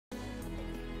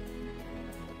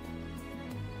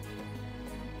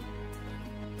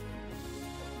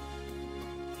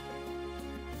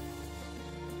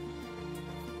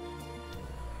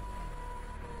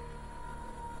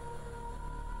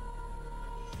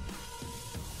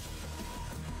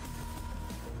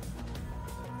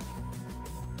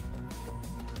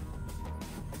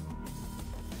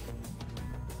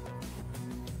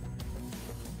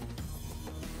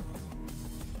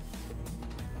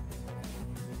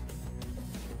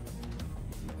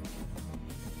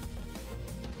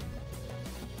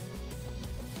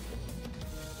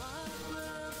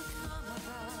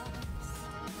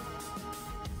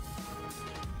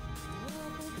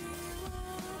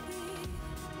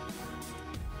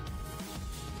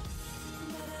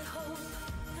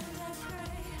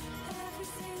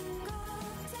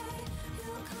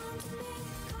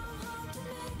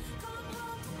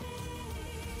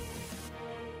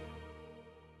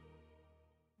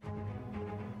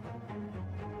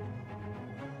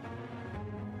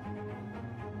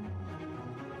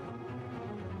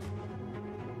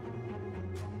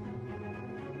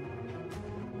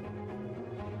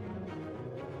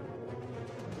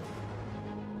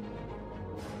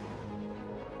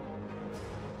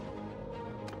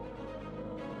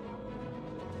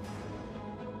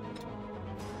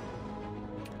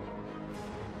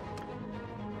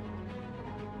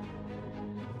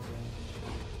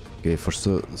Okay,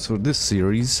 so this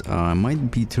series, I might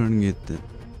be turning it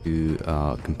to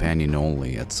companion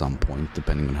only at some point,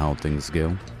 depending on how things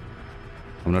go.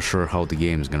 I'm not sure how the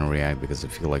game is gonna react because I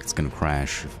feel like it's gonna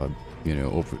crash if I, you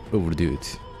know, overdo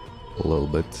it a little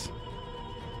bit.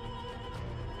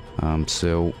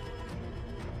 So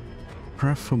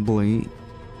preferably,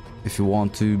 if you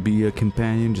want to be a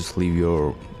companion, just leave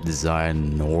your desired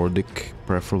Nordic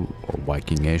preferable or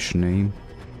Vikingish name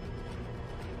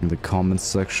in the comments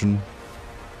section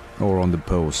or on the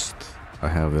post. I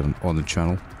have it on the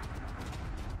channel.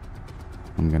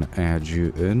 I'm gonna add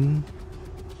you in.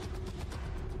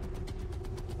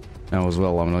 Now as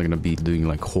well, I'm not gonna be doing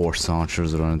like horse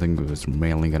archers or anything because it's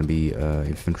mainly gonna be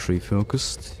infantry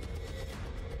focused.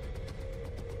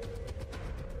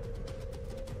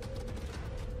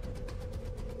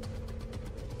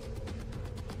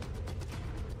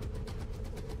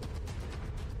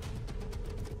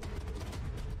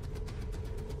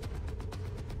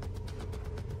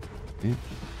 Yeah.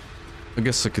 I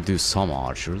guess I could do some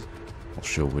archers. I'll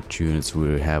show what units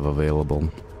we have available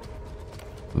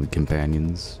with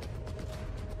companions.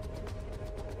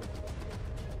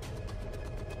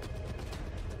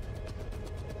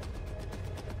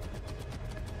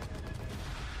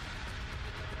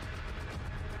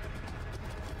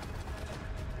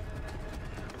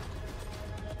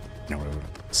 Now we'll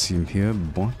see him here,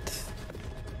 but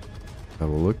have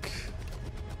a look.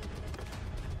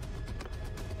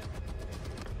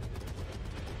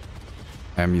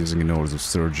 I'm using an Orders of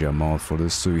Sturgia mod for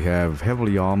this, so we have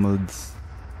heavily armored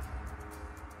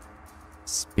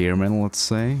spearmen, let's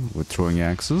say, with throwing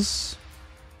axes.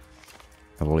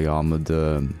 Heavily armored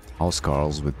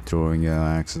housecarls with throwing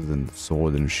axes and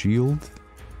sword and shield.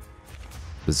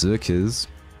 Berserkers.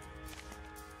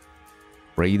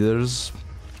 Raiders.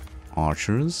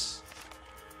 Archers.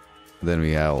 Then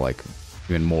we have like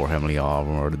even more heavily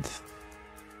armored.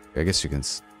 I guess you can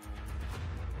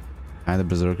kind of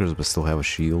berserkers, but still have a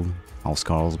shield.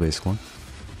 Housecarls, basically.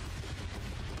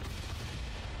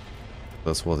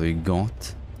 That's what we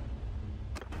got.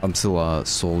 I'm still a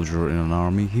soldier in an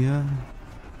army here.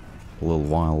 A little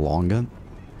while longer.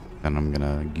 And I'm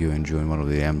gonna go and join one of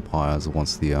the empires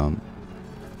once the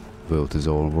vote is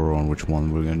over on which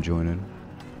one we're gonna join in.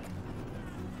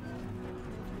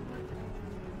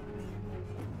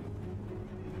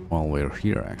 While we're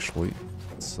here, actually,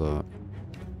 let's a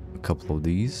couple of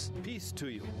these. Peace to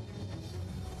you.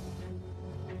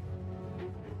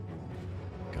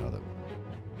 Got it.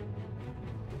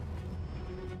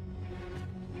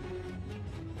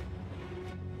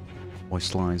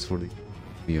 Voice lines for the,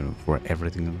 you know, for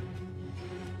everything.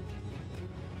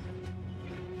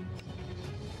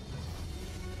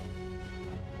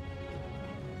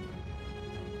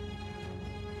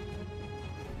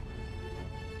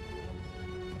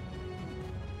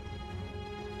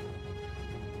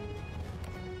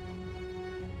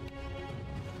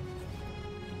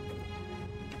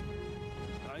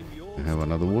 I have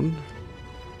another one.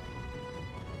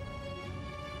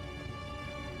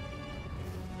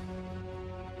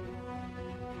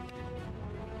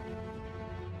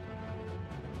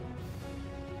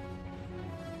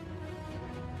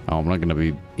 I'm not gonna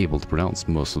be able to pronounce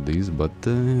most of these, but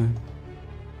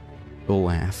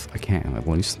Olaf, I can at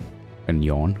least. And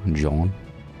John.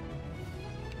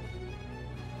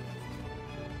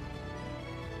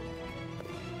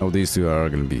 Oh, these two are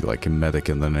gonna be like a medic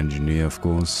and an engineer, of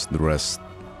course. The rest,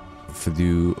 if we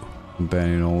do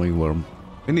companion only, where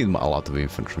we need a lot of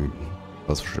infantry,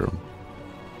 that's for sure.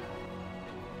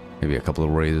 Maybe a couple of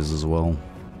raiders as well.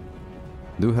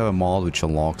 I do have a mod which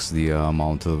unlocks the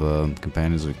amount of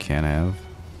companions we can have.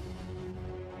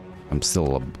 I'm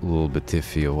still a little bit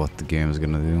iffy of what the game is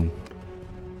gonna do.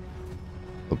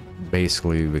 But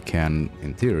basically, we can,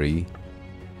 in theory,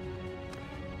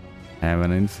 have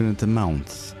an infinite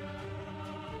amount.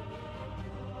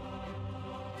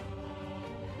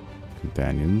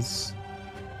 Companions.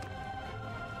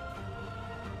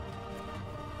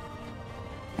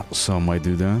 So I might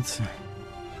do that.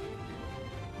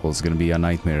 Well, it's gonna be a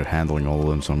nightmare handling all of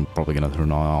them, so I'm probably gonna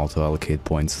turn on auto-allocate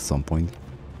points at some point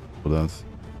for that.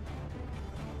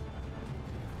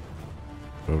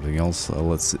 For everything else,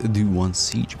 let's do one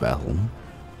siege battle.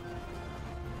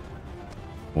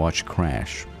 Watch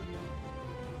crash.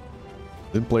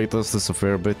 Did playtest this a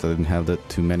fair bit. I didn't have that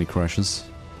too many crashes.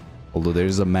 Although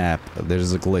there's a map,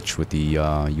 there's a glitch with the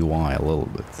UI a little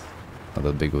bit. Not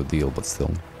that big of a deal, but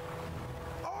still.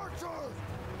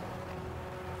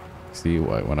 See,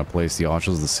 when I place the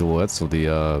archers, the silhouettes of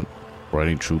the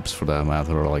riding troops for that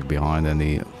matter are like behind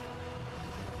any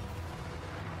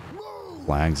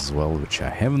flags as well, which I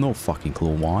have no fucking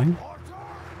clue why.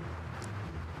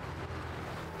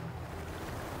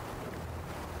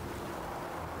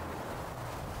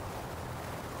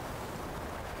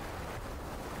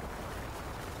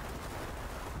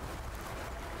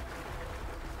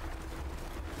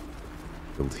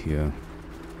 build here.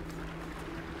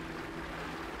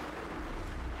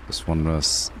 This one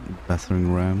was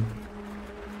battering ram.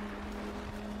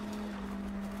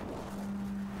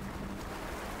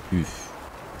 Oof.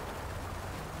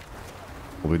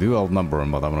 Well, we do outnumber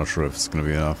them, but I'm not sure if it's gonna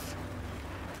be enough.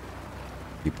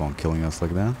 Keep on killing us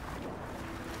like that.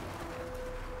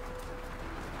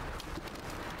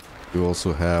 We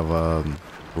also have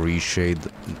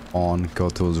reshade on.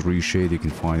 Koto's reshade, you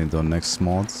can find it on next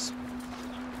mods.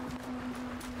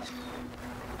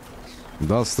 It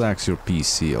does stacks your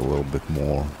PC a little bit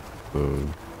more. So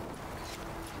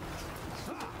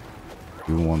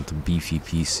you want a beefy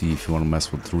PC if you want to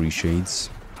mess with reshades.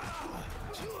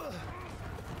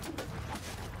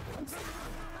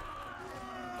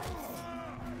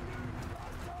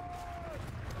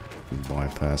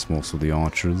 Bypass most of the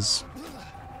archers.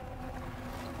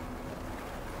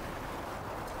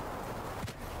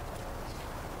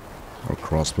 Or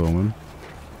crossbowmen.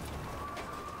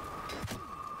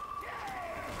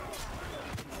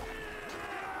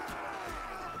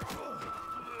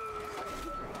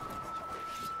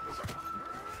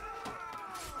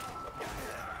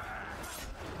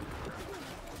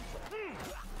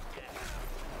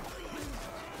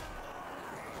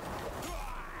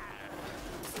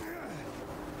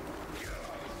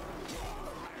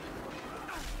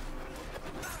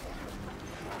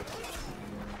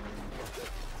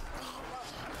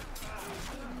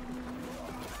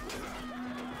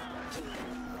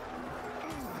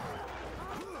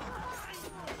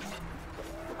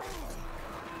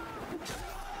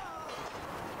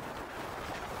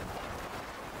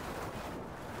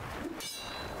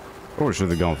 Probably should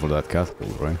have gone for that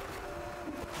catapult, right?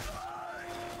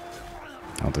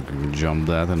 I don't think I can jump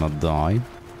that and not die.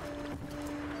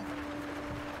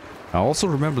 I also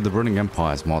remember the Burning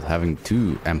Empires mod having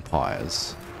 2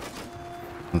 empires.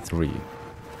 And 3.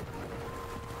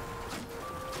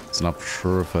 It's not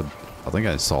sure if I think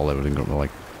I saw everything like...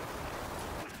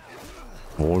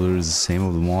 Order is the same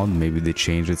of the mod, maybe they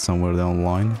changed it somewhere down the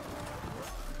line.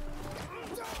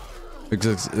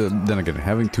 Because, then again,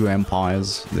 having 2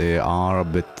 empires, they are a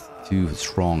bit too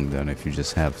strong then if you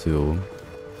just have 2 of them.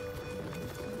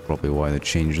 Probably why they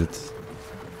changed it.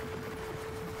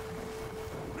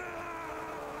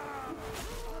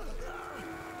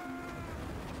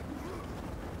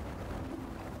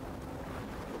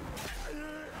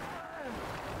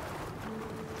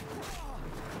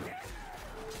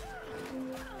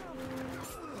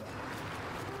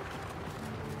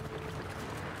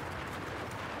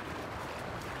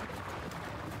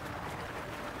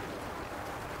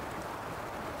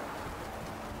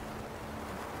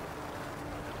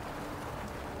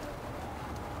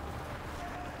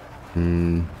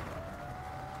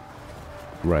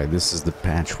 Right, this is the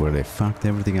patch where they fucked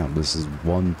everything up. This is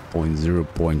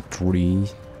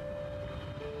 1.0.3.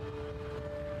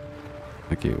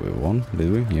 Okay, we won,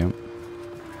 did we? Yeah.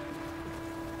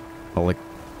 Well, like,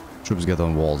 troops get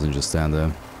on walls and just stand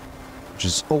there, which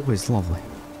is always lovely.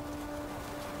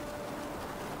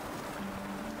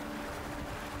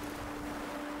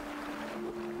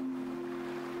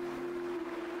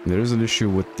 There is an issue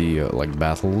with the, like,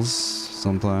 battles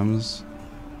sometimes.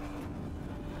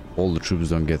 All the troops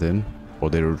don't get in, or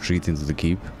they retreat into the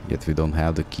keep, yet we don't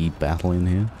have the keep battle in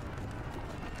here.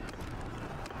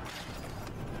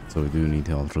 So we do need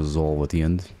to resolve at the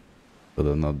end, but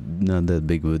not that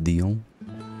big of a deal.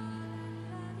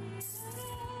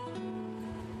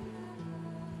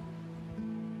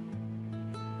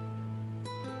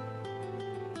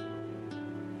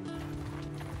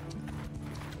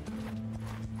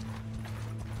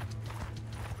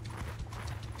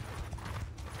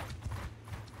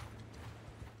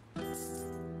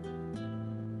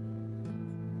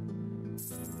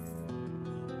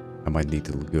 I might need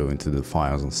to go into the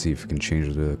files and see if we can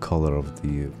change the color of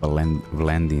the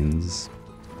Varangians.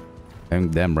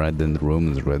 Having them red and the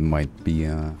Romans red might be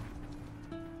a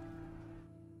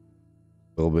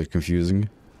little bit confusing.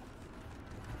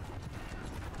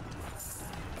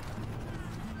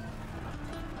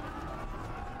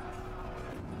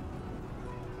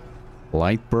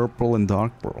 Light purple and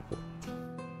dark purple.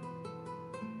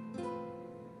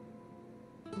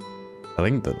 I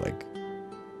think that, like,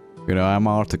 you know, I'm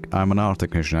an art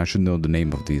technician. I should know the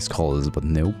name of these colors, but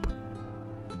nope.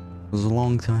 It was a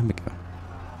long time ago.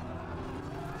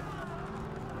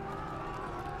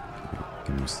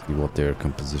 Can you see what their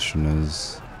composition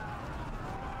is?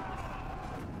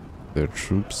 Their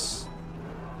troops.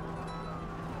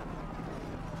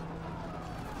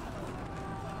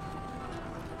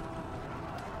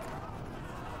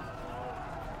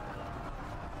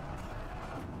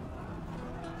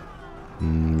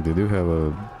 They do have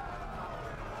a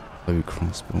Heavy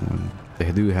crossbow.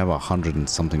 They do have 100 and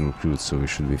something recruits, so we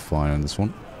should be fine on this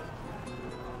one.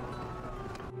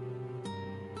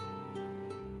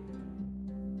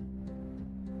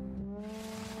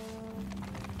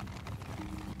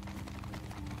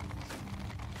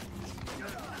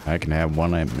 I can have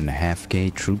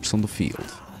 1.5k troops on the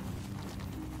field.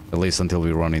 At least until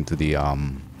we run into the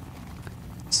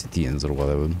Scythians or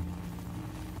whatever.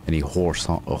 Any horse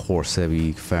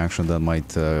heavy faction that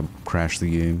might crash the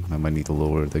game. I might need to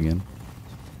lower it again.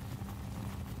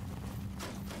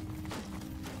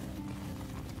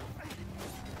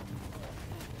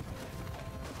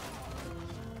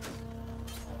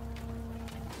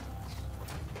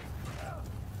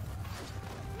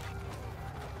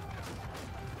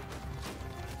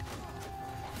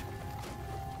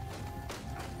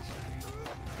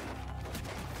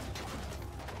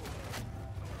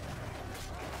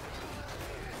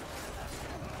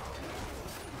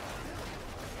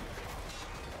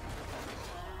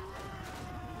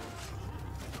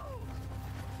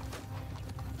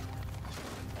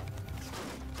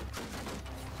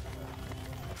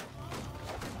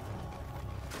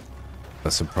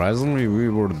 Surprisingly, we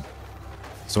were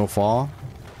so far.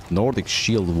 Nordic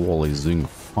shield wall is doing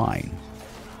fine.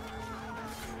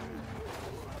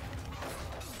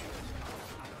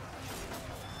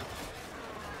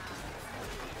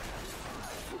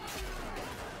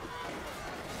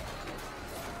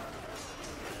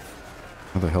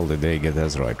 How the hell did they get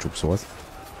Ezra troops? What?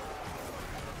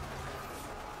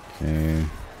 Okay,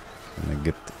 gonna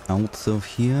get out of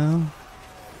here.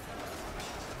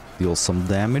 Deal some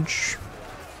damage.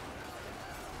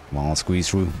 Come on, squeeze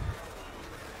through.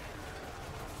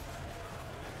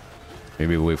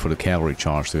 Maybe wait for the cavalry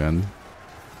charge to end.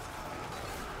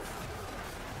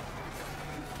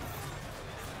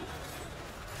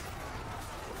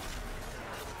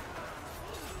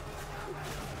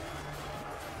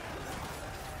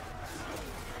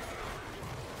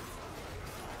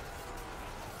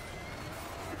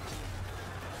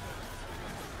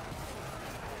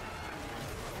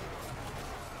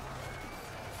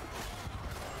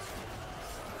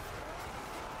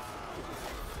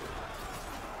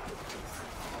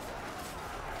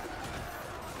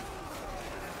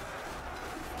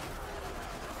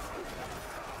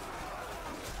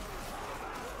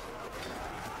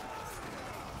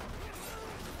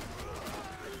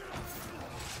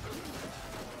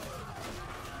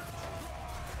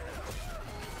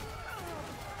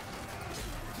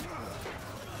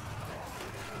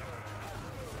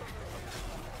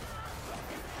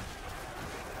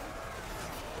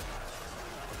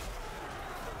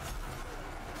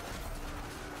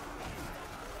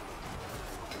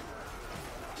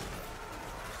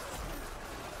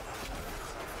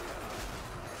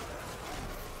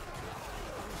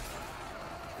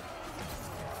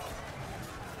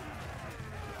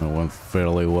 It went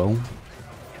fairly well.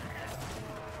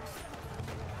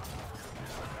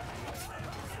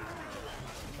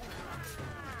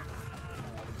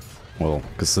 Well,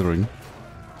 considering.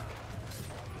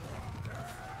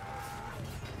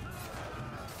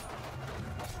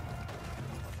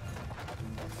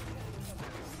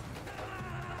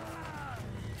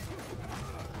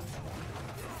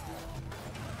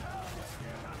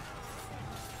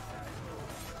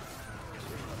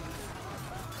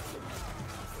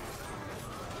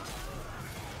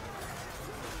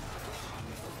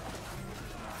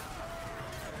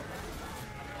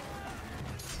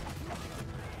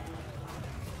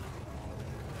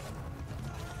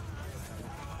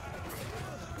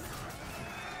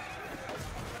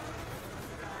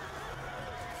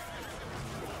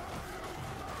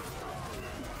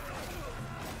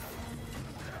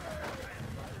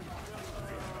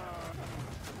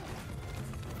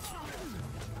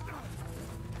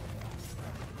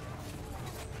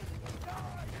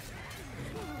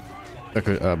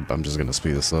 Okay, I'm just gonna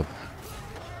speed this up.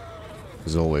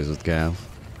 As always with Gav.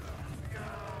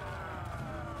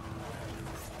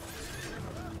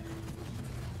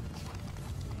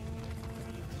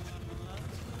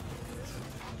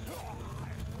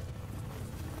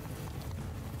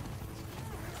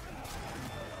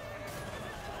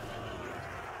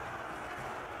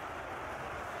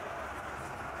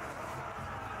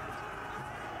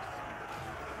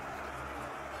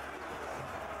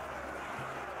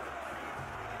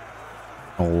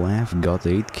 Olaf got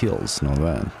 8 kills, not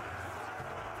bad.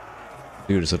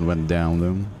 Pearson went down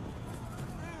though.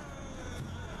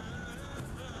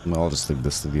 I'll just leave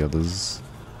this to the others.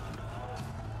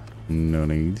 No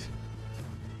need.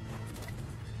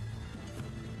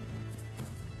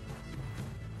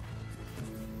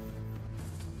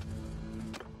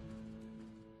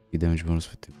 Damage bonus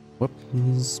with the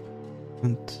weapons.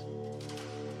 equipment.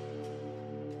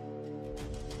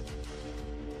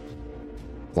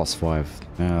 +5.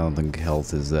 I don't think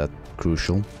health is that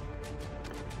crucial.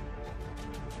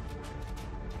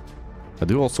 I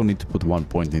do also need to put 1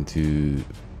 point into,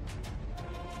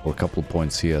 or a couple of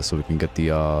points here, so we can get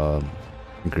the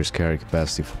increased carry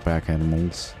capacity for pack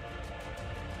animals.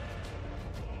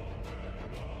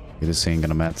 This ain't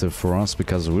gonna matter for us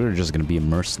because we're just gonna be a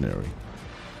mercenary.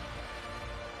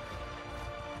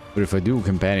 But if I do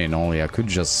companion only, I could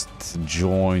just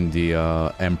join the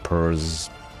Emperor's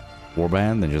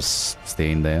warband and just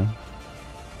stay in there.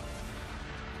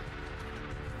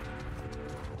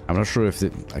 I'm not sure if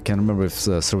I can't remember if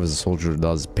Serve as a Soldier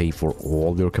does pay for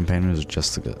all your companions or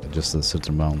just a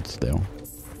certain amount there.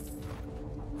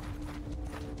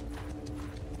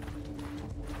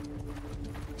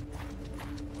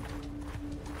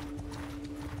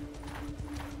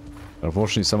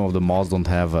 Unfortunately, some of the mods don't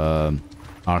have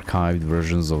archived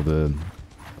versions of them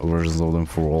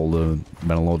for all the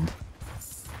Bannerlord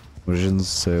versions,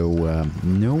 so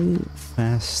no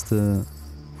fast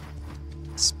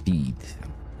speed.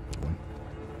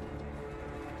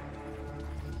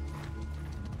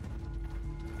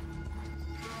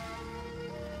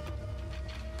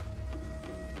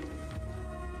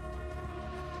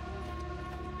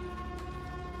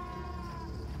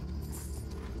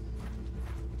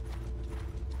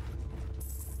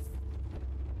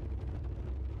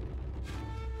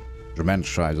 Germanic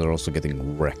tribes are also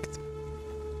getting wrecked.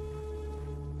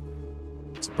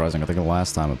 Surprising, I think the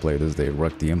last time I played this, they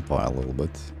wrecked the Empire a little bit.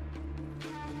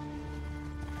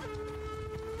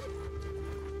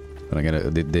 And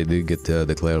again, they did get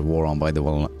declared war on by the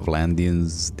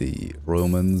Varangians, the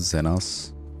Romans, and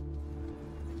us.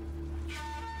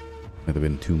 Might have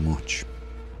been too much.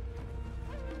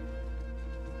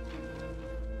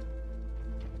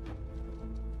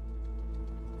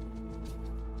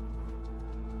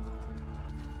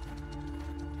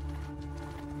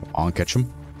 On, catch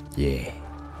him. Yeah.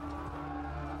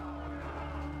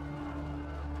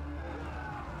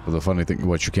 But the funny thing,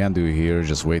 what you can do here is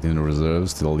just wait in the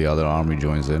reserves till the other army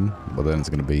joins in, but then it's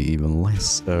gonna be even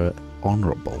less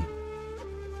honorable.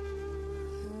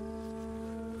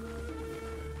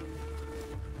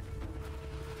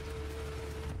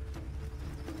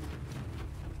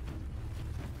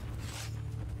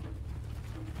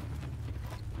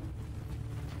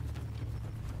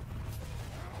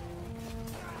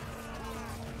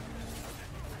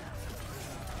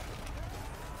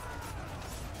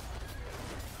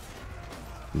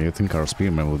 Do you think our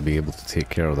spearmen would be able to take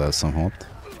care of that somewhat?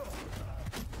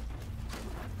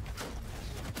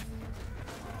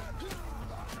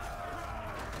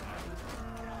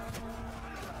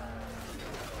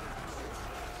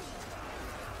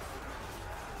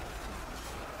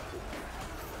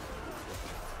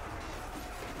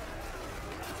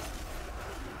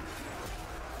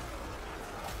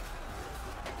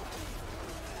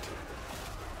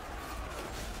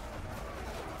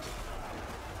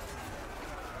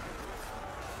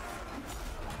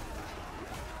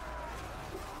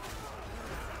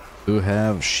 Do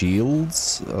have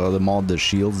shields. The mod, the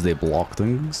shields, they block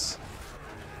things.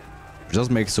 It does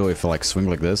make so if I like swing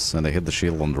like this and they hit the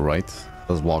shield on the right, it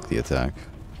does block the attack.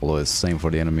 Although it's the same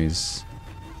for the enemies.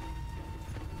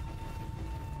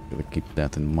 Gotta keep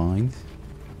that in mind.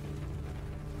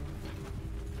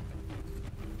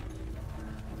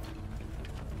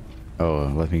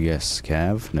 Oh, let me guess.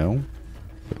 Cav? No?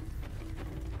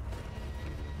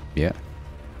 Yeah.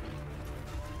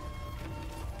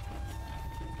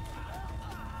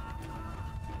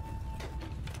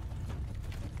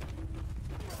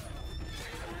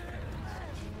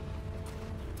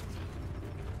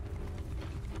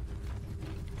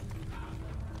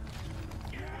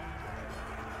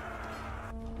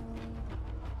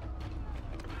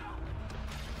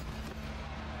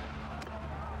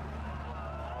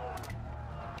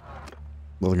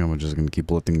 I think I'm just gonna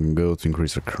keep letting them go to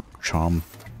increase their charm.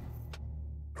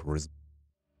 Charisma.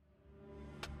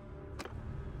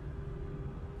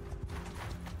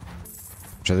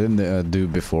 Which I didn't do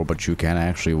before, but you can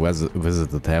actually visit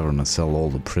the tavern and sell all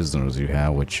the prisoners you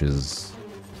have, which is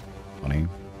funny.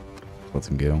 Let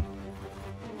them go.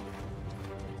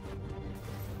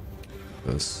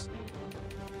 This.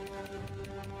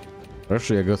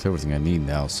 Actually, I got everything I need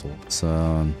now, so let's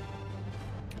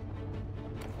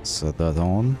set that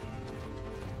on.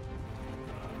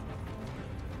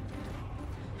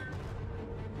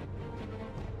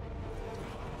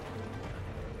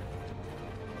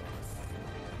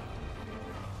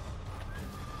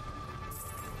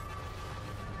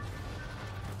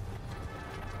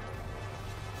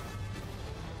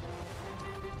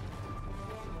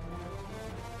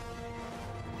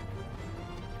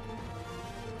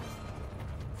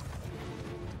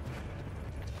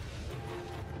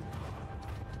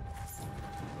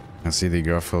 I see the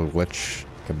graphical glitch.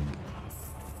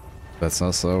 That's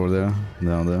us over there,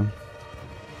 down there.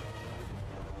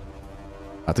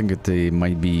 I think it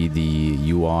might be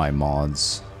the UI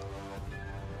mods.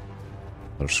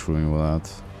 They're screwing with that.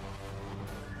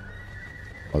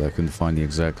 But I couldn't find the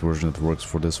exact version that works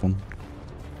for this one.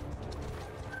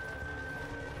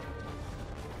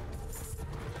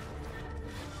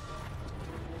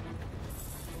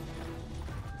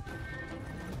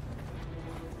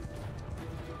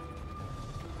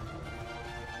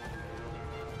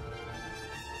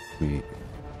 We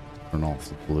turn off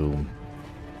the blue.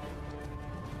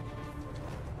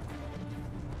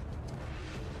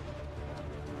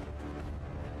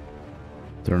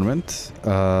 Tournament.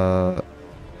 I'm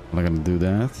not gonna do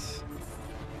that.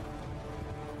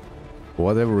 For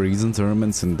whatever reason,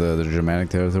 tournaments in the Germanic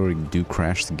territory do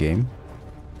crash the game.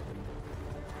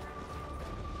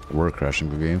 We're crashing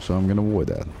the game, so I'm gonna avoid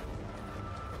that.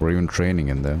 Or even training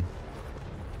in there.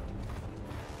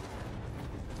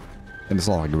 And it's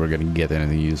not like we're gonna get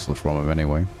anything useful from it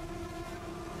anyway.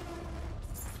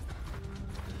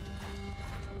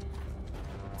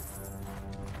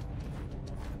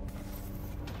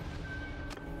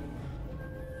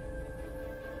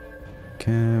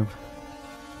 Cav.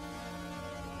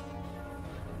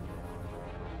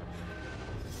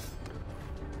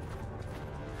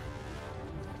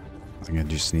 I think I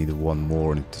just need one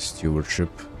more into stewardship.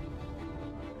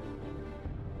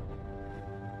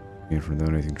 Here for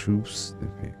donating troops.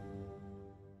 Okay.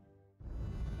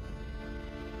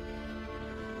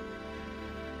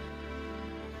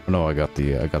 Oh, no, I got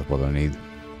what I need.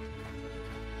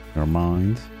 Never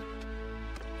mind.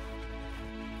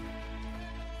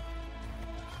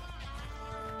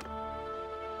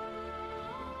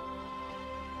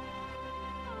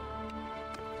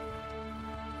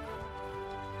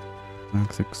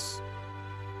 Tactics.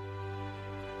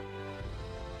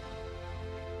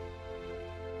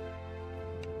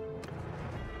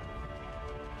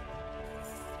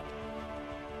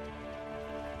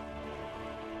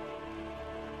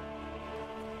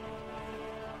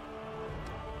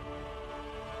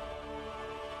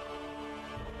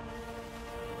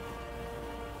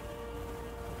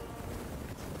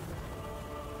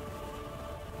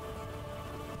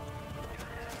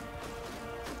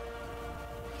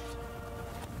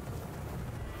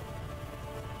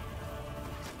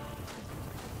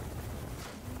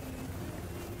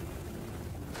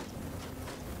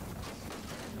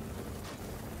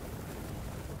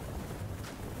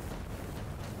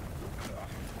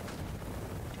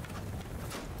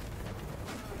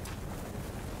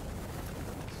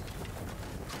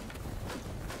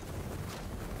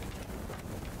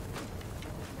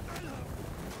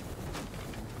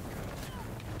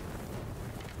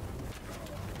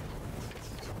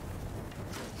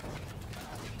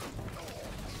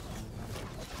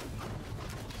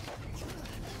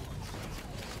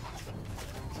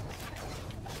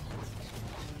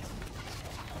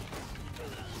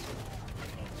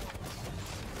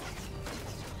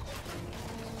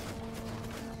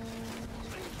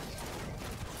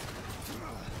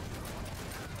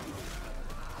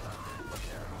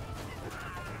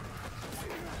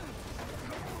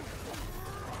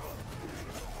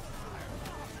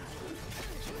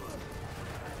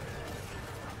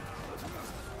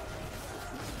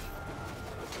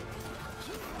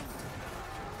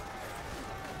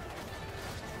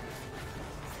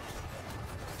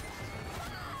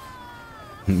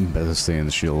 Better stay in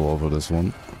the shield wall for this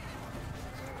one.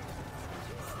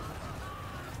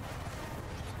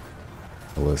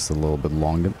 The list a little bit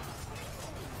longer.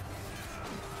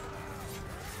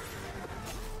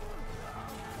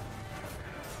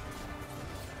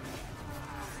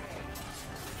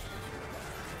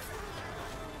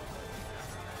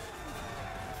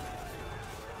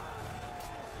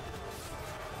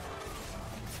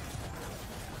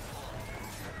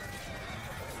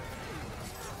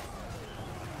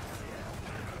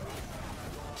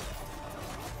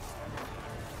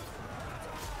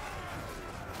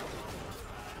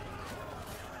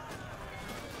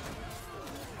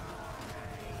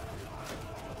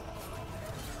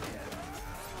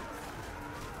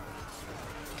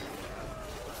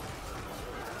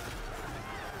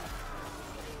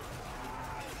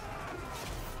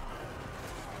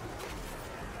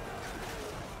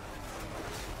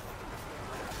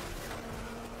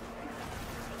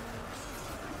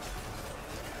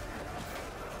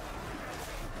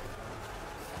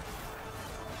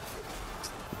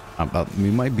 We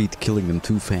might be killing them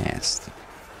too fast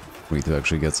for me to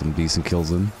actually get some decent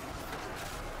kills in.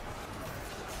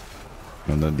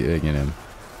 And then, you know,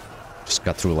 just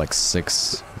got through like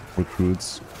 6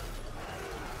 recruits.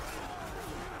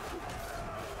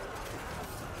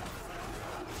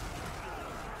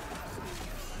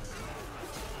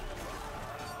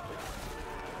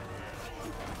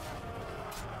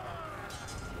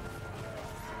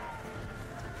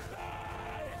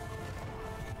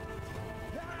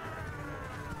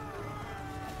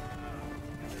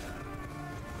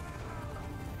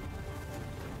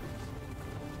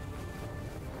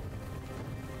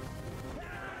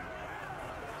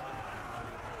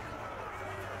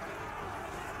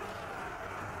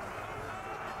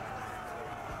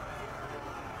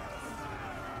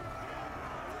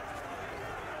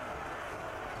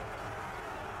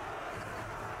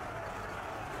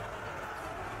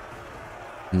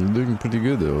 I'm doing pretty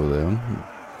good over there.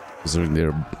 Considering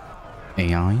their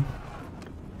AI.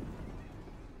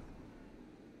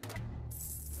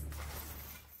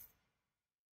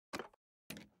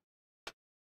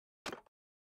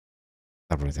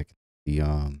 Everything.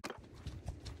 The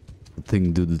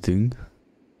thing do the thing.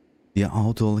 Yeah,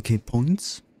 auto allocate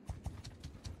points.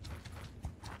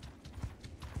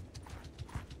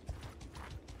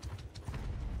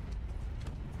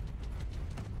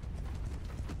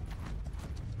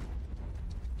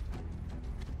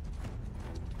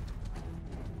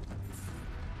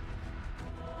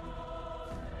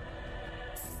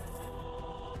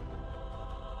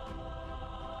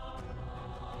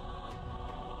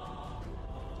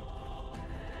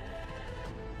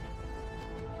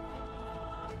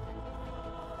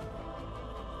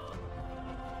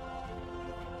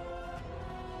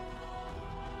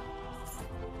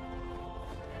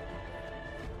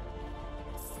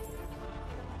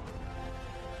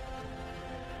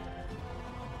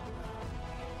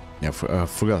 Yeah, I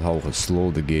forgot how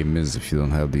slow the game is if you don't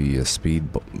have the speed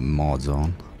mods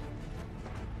on.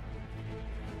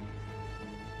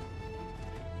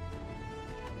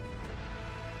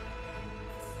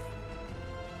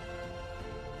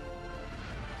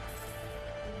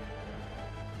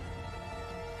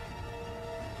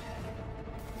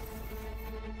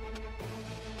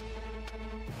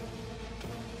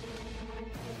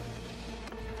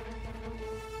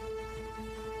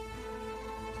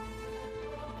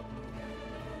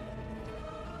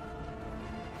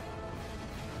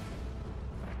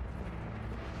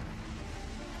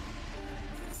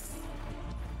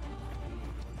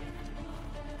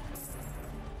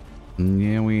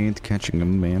 Yeah, we ain't catching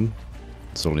them, man.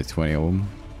 It's only 20 of them.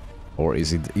 Or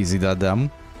is it that damn?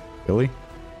 Really?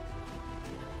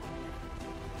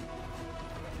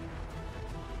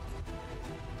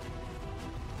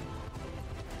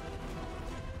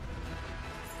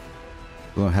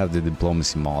 We don't have the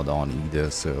diplomacy mod on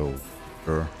either, so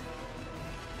sure.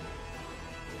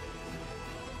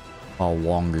 How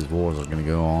long these wars are gonna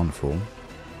go on for?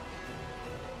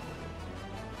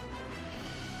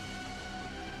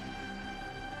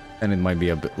 And it might be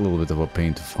a little bit of a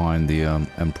pain to find the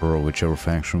Emperor, whichever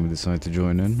faction we decide to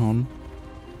join in on.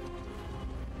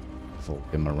 Follow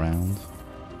him around.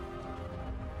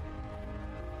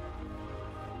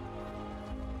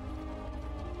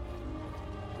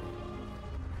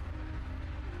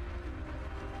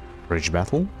 Bridge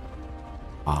battle?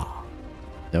 Ah.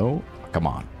 No? Come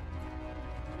on.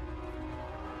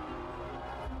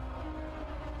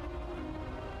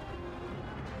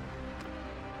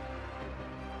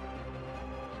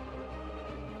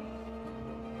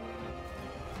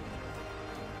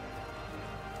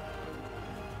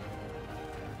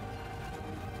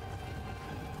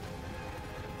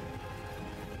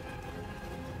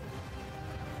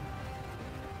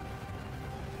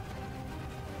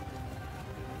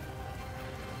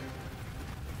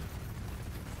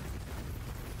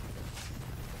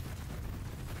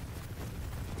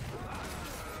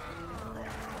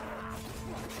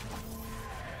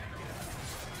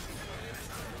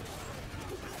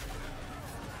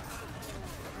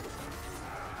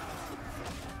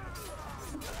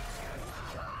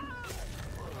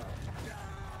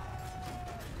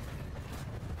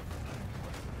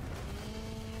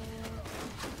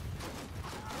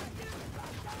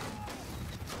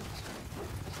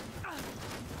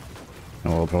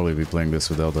 I'll probably be playing this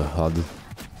without a HUD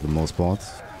for the most part.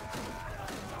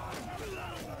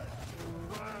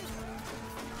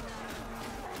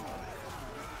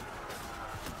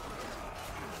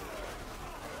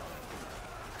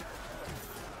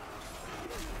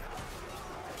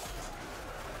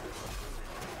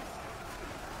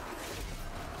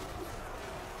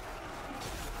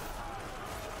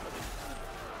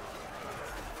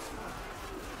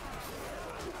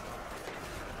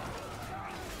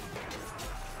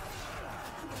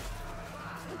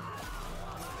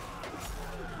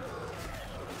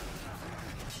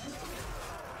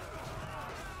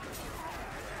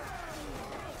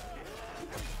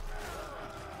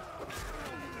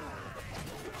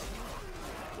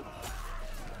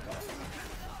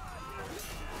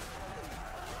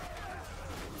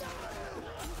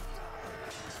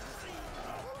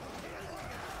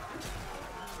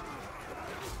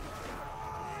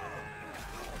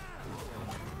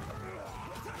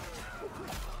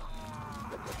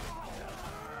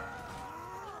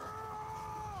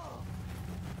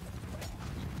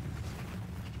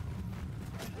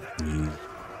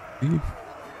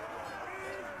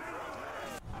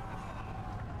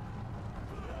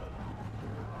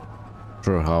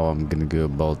 Sure how I'm gonna go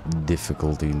about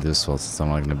difficulty in this one, since I'm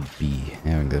not gonna be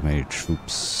having that many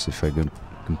troops if I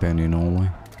Companion only.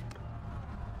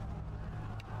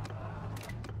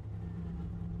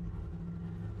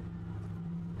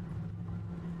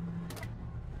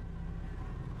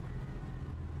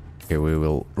 Okay, we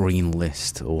will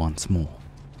re-enlist once more.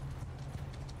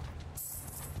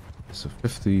 So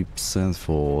 50%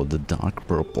 for the dark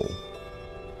purple.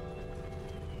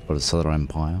 For the Southern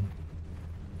Empire.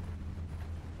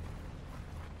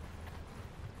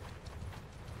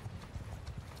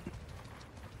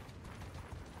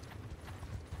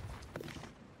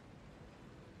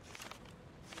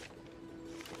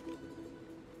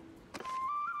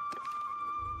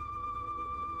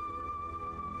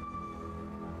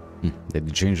 Did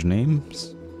you change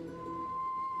names?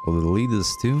 Of the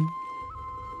leaders too?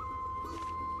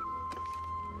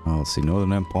 Oh, let's see,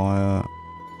 Northern Empire.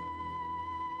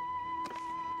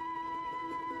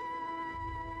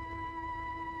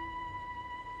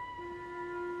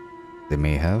 They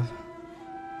may have.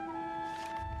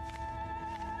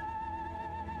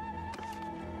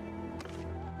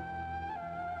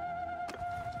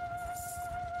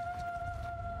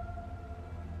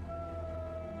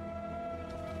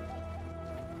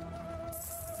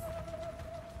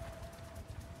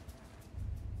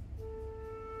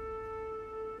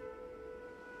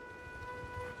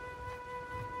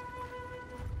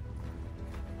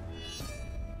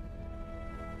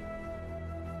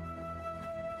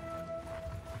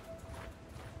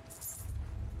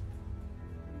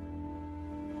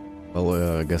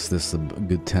 Well, I guess this is a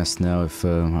good test now if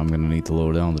I'm gonna need to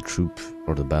lower down the troop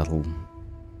or the battle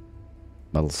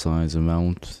size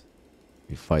amount.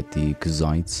 We fight the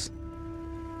Kuzites.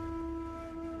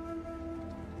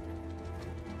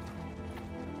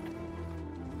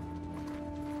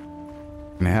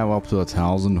 Can have up to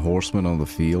 1,000 horsemen on the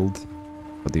field,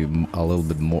 but a little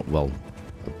bit more. Well,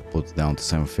 put it down to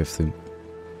 750.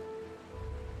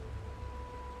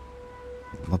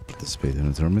 Not participate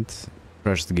in the tournament.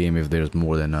 Crash the game if there's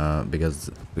more than because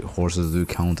horses do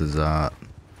count as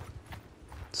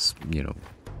you know,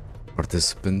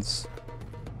 participants.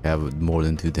 Have more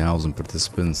than 2,000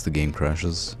 participants, the game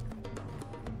crashes.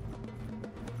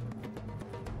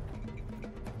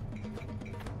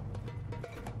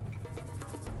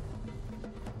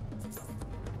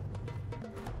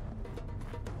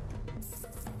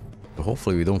 But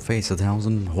hopefully we don't face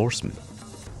 1,000 horsemen.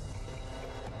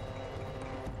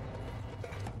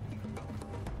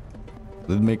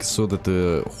 It makes so that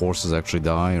the horses actually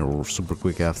die or super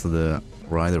quick after the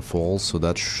rider falls, so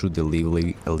that should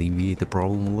alleviate the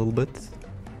problem a little bit.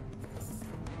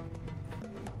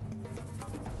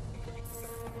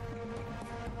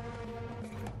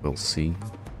 We'll see.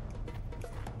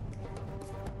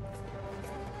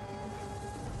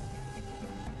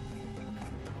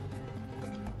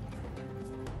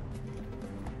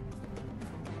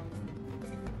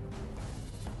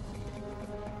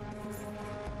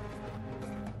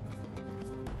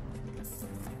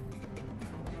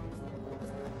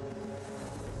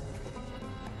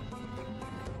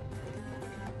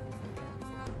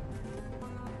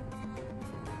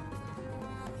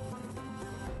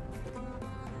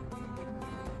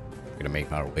 Gonna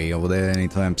make our way over there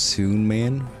anytime soon,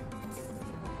 man.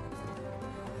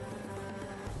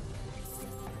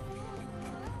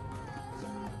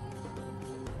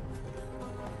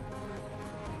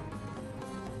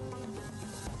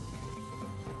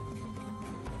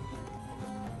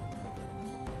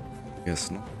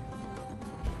 Guess not.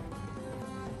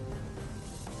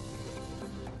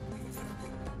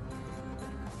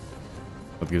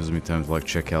 That gives me time to like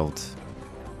check out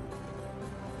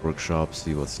workshop,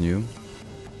 see what's new.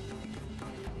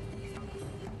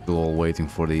 Still all waiting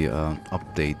for the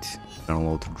update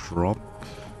Bannerlord to drop.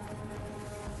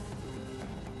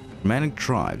 Manic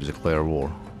tribes declare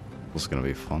war. This is gonna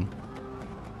be fun.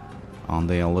 Aren't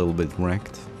they a little bit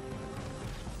wrecked?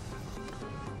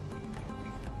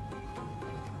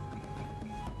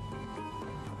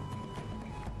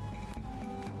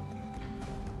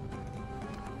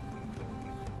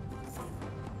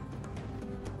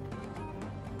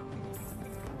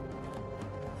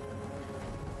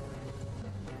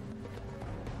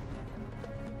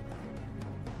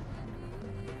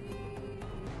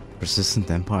 Persistent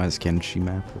Empires Kenshi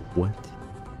map? What?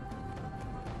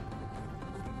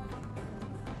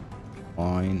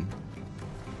 Fine.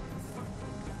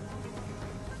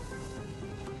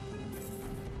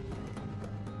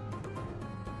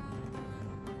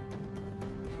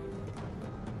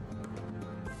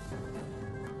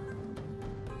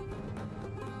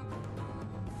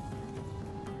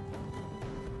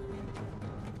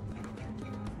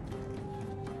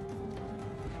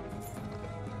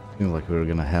 Seems like we're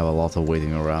gonna have a lot of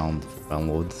waiting around for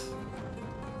Bannerlord.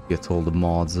 get all the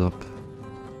mods up.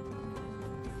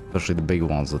 Especially the big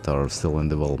ones that are still in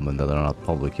development, that are not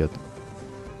public yet.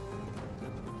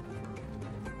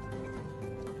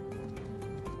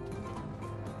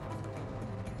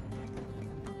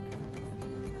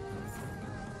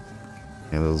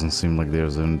 Yeah, it doesn't seem like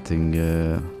there's anything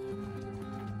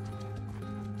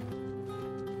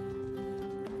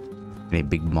any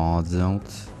big mods out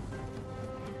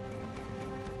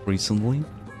recently.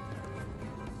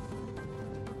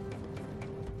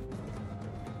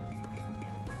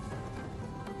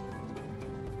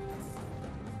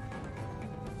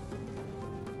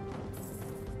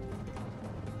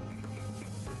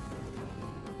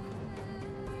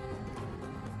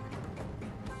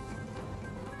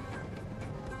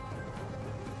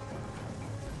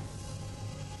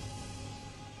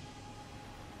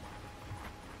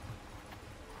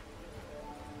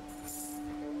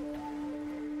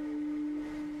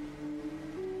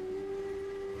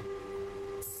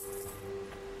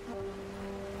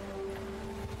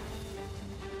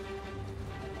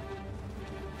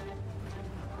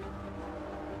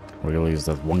 Really, is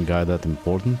that one guy that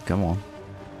important? Come on.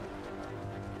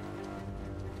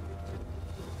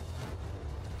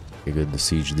 Okay, good, the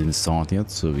siege didn't start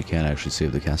yet, so we can't actually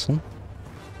save the castle.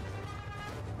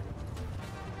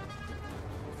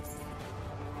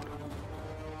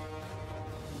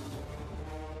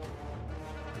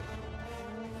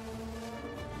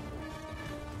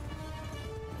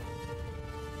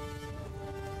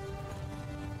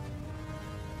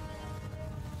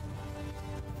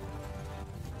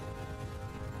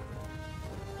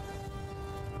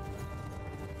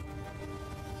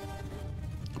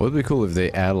 It would be cool if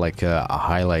they add like a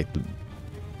highlight,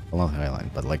 well, not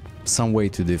highlight, but like some way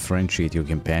to differentiate your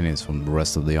companions from the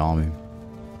rest of the army.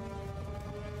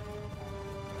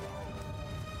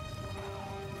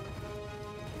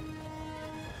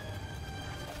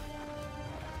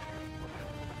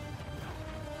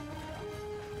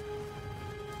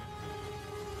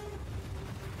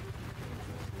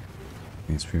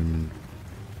 Experiment.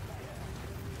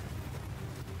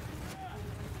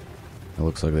 It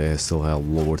looks like they still have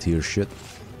lower tier shit.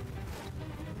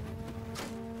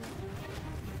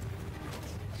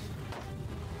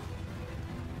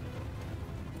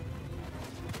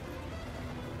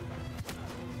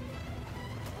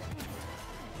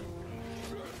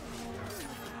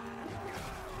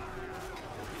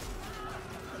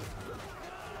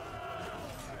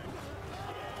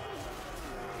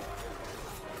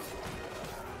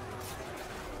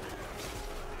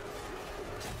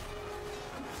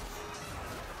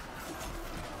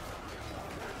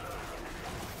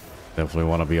 Definitely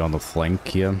want to be on the flank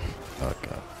here.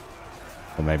 Okay.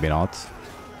 Or maybe not.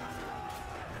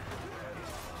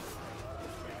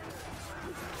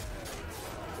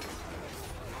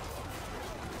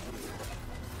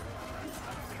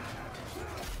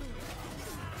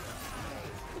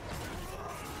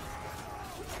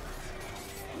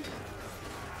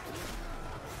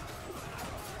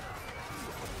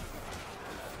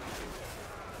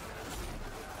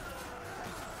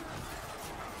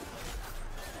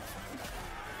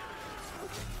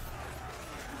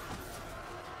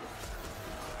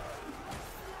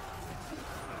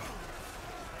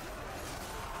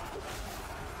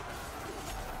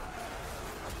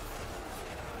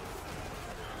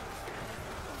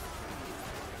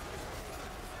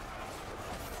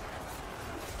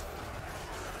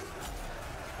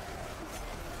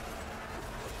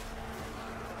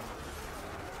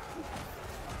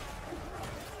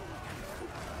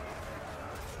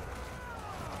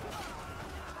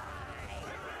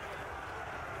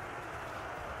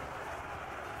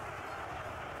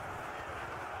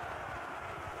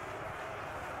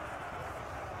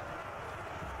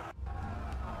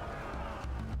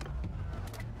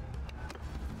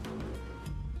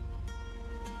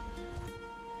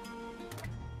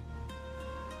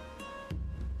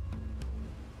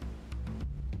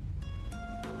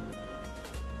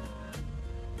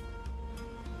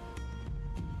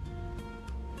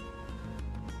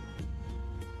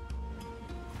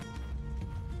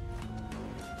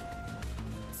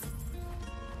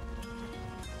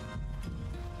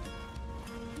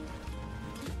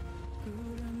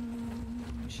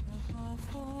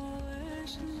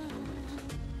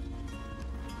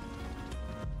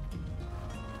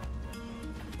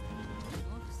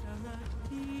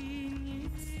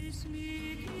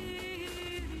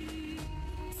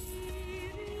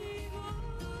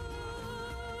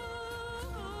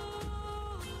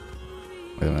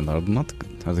 Wait a minute,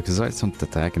 are the Kazakhs not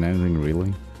attacking anything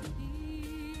really?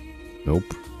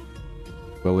 Nope.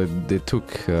 Well, they took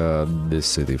this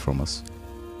city from us.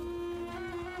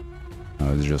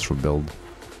 It's just rebuild.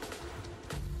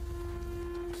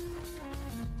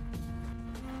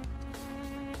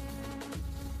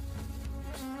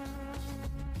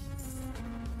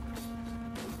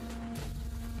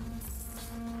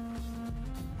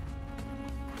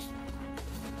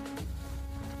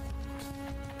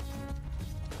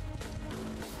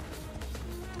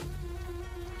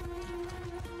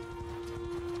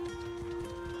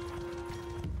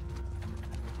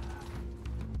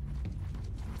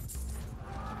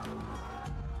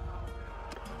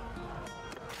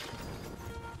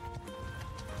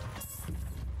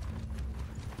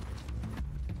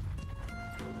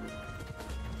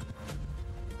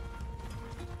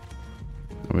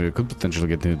 I mean, it could potentially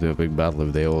get into a big battle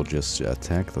if they all just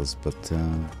attacked us, but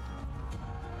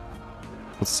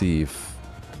let's see if...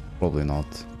 Probably not.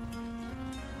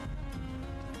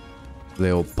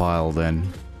 They all piled in.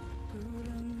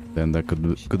 Then there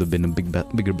could have been a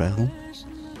bigger battle.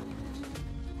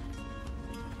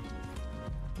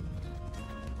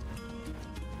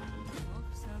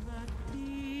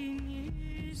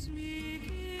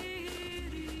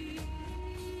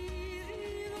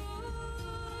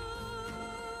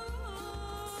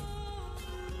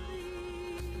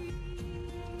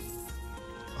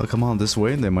 Oh, come on, this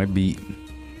way. They might be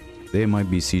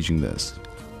sieging this.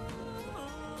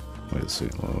 Wait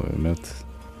a minute.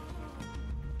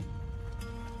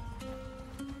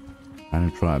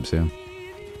 Many tribes, yeah.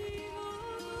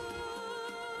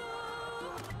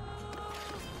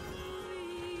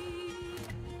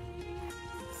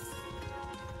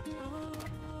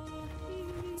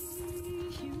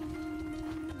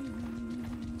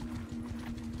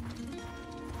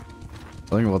 I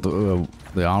think about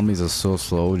the armies are so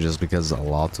slow just because a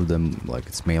lot of them, like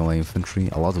it's melee infantry,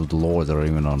 a lot of the lords are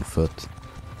even on foot.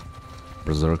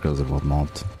 Berserkers and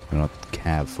whatnot. They're not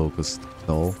cav focused at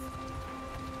all.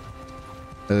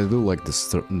 They do like the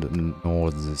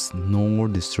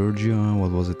Nordisturgia,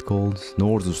 what was it called?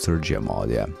 Nordisturgia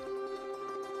mod, yeah.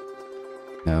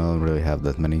 Yeah, I don't really have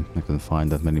that many. I couldn't find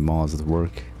that many mods that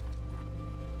work.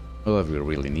 Well, if we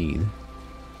really need.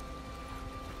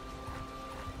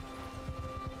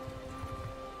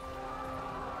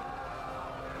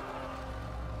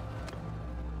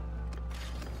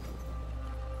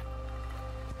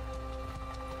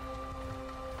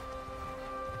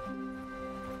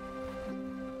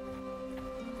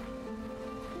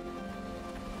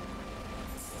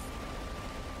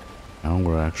 Now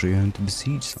we're actually going to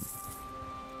besiege something.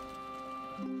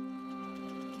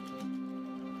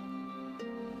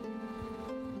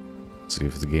 See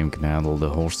if the game can handle the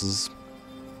horses.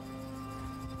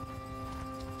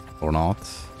 Or not.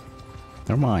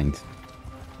 Never mind.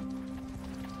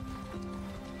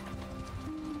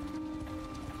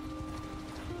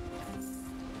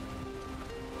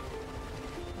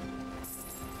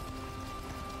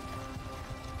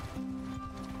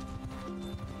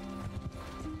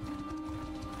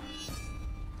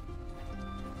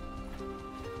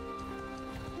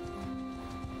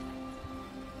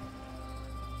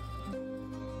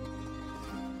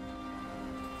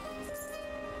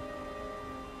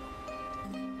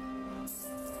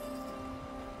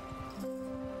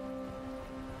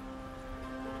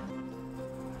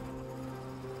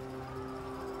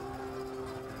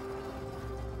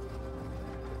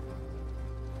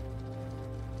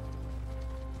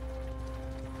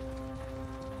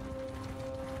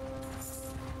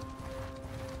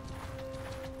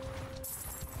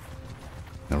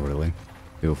 Not really.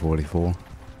 44.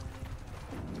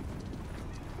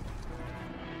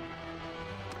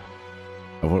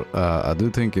 I do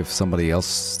think if somebody else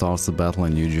starts the battle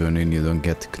and you join in, you don't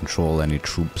get to control any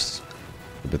troops.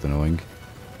 A bit annoying.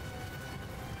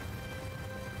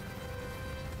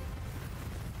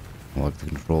 I like to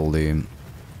control the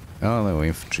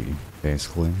infantry,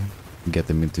 basically. Get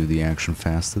them into the action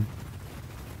faster.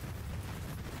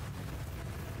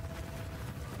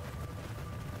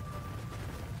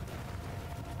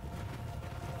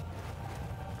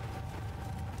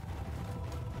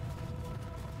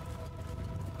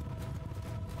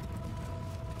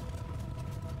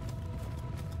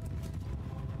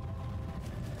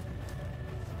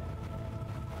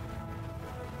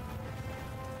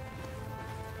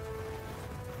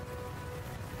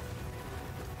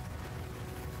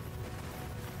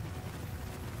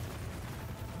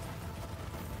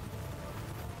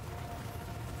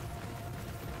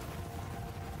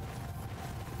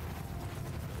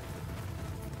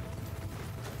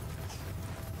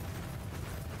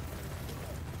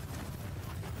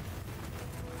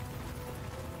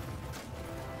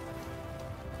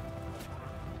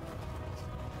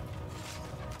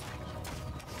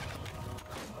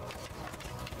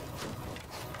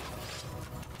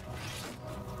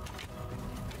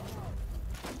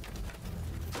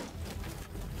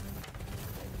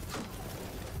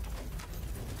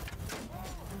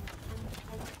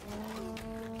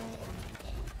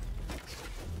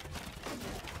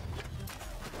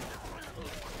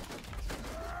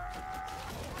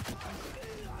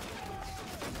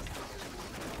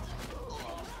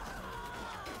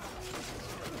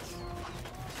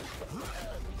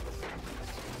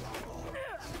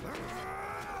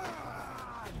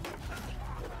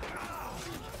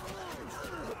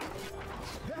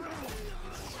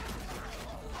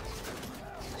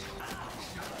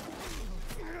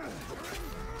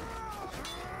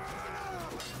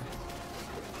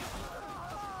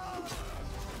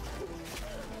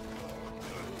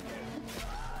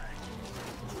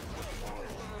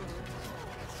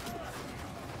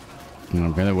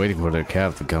 I'm kind of waiting for the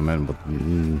cab to come in, but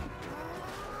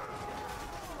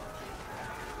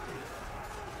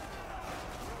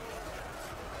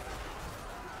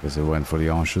guess they went for the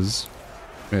arches,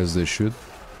 as they should.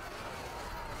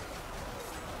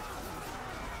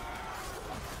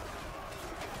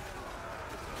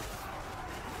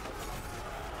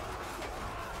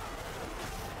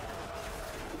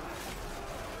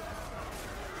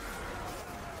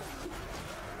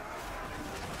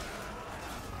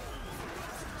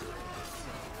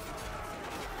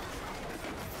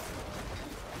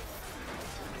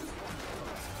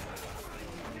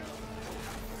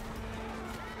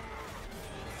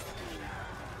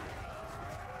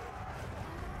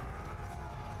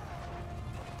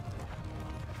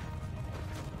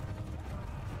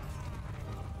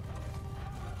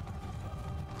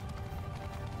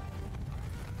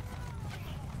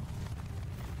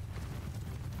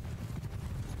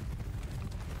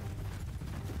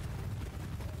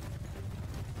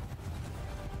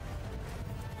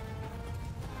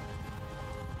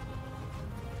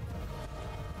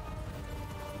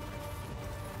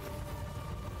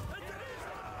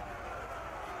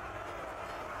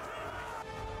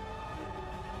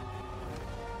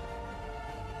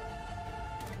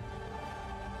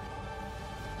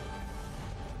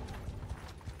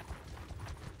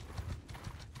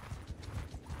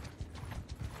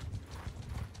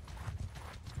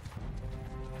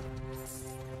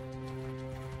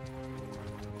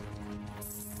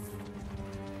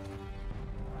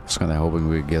 Just kind of hoping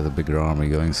we get a bigger army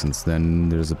going, since then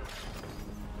there's a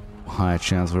high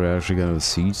chance we're actually going to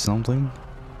siege something.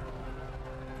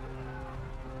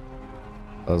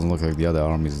 Doesn't look like the other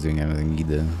army is doing anything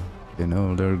either. You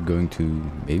know, they're going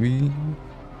to maybe...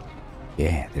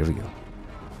 Yeah, there we go.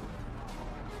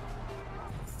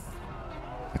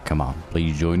 Come on,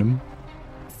 please join them.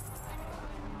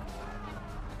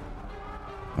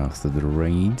 After the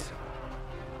raid.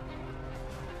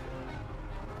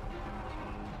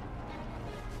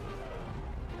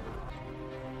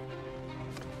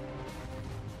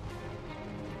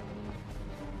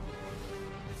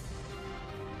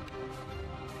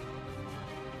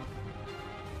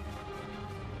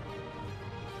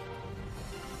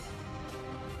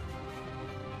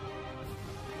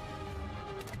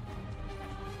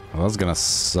 Well, that's gonna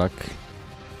suck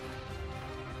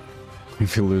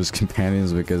if you lose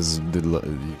companions because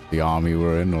the army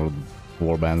we're in or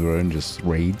warband we're in just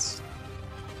raids.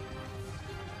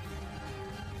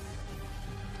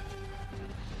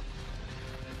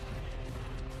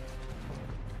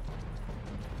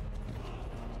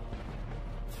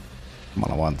 Come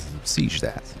on, I want to siege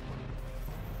that.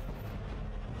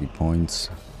 3 points.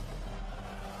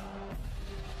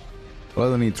 Well,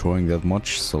 I don't need throwing that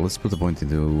much, so let's put the point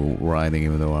into riding,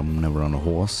 even though I'm never on a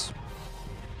horse.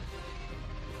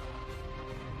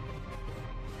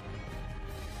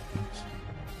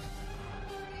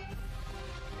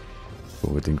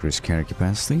 Go with increased carry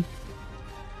capacity.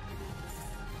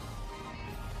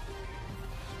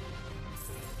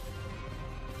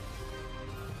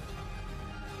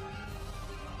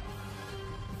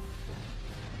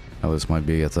 Now this might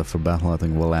be a tougher battle. I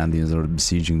think Varangians are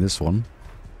besieging this one.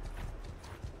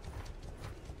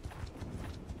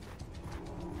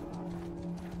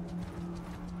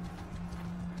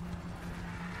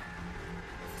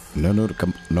 No,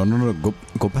 come, no,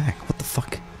 go back. What the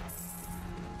fuck?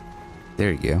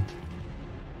 There you go.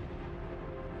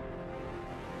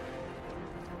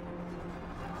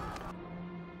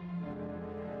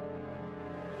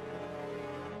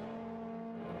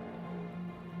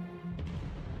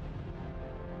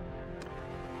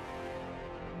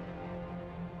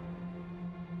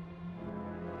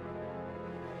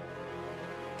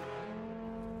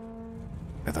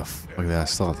 What the fuck did I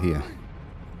start here?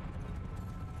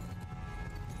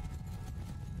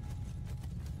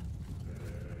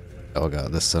 Oh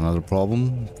god, this is another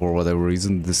problem. For whatever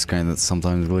reason, this kind of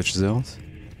sometimes glitches out.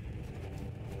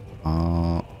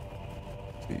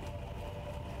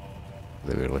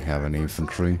 They barely have any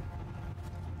infantry.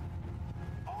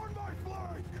 On my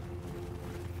flank!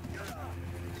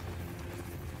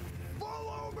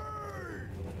 Follow me!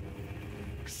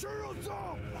 Shields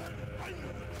up!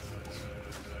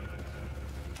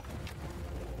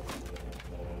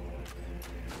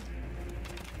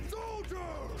 Soldier!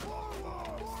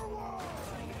 Forward! Forward!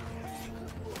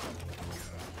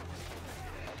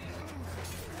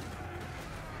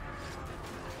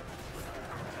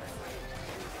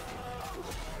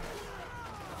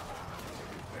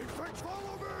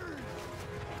 Follow me!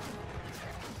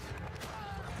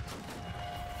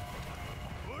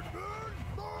 Good men,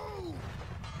 move!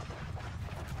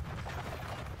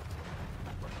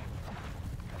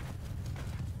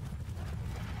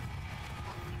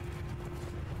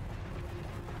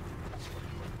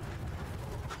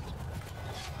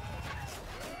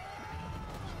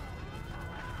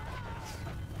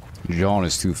 John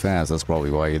is too fast, that's probably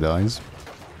why he dies.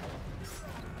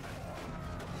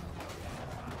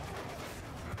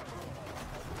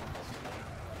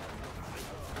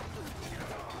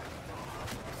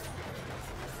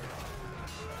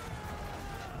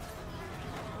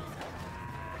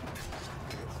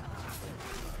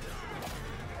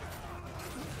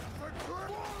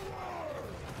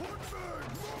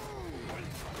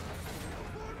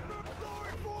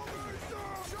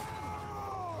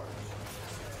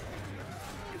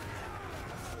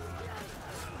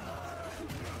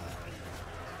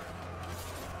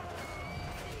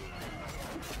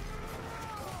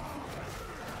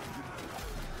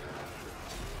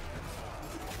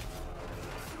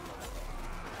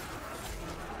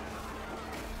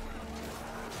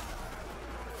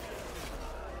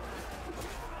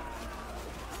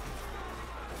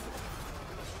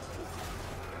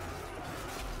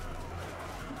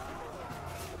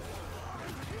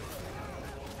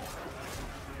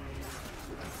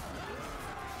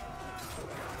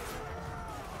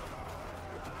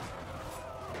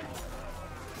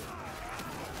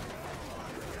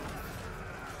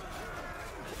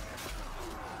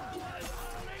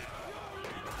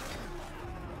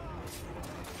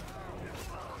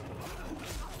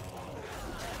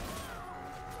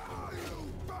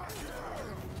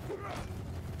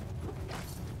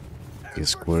 Okay,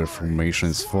 square formation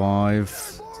is 5.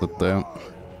 Flip there.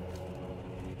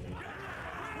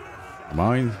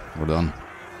 Mine, we're done.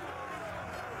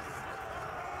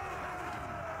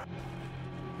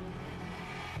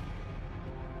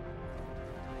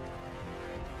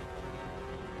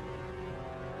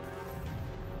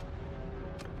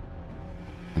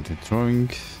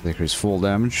 Anti-throwing, decrease fall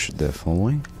damage,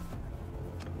 definitely.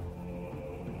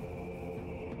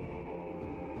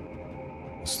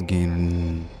 Let's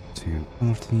gain 2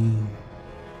 party.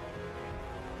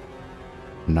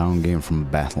 Now gain from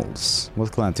battles.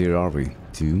 What clan tier are we?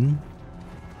 2?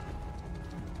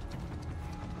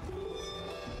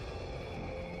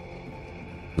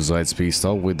 Besides peace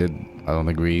out, we did. I don't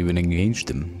think we even engaged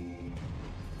them.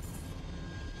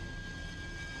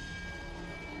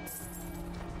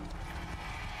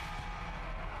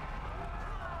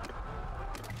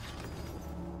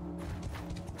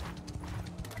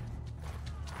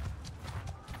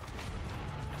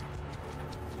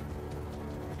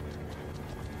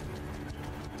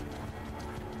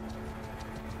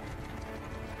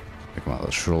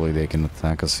 Well, surely they can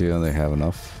attack us here. They have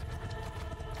enough.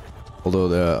 Although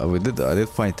I did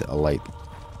fight a light.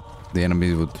 The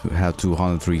enemy would have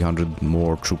 200, 300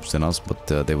 more troops than us, but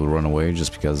they would run away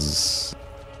just because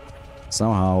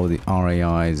somehow the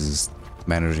RAI is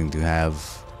managing to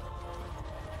have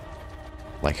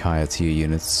like higher tier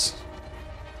units.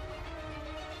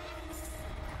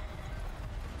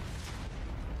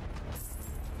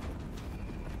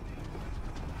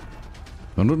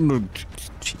 No,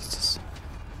 Jesus.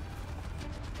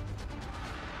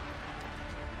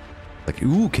 Like,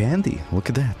 ooh, candy. Look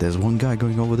at that. There's one guy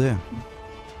going over there.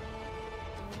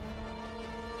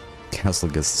 Castle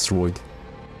gets destroyed.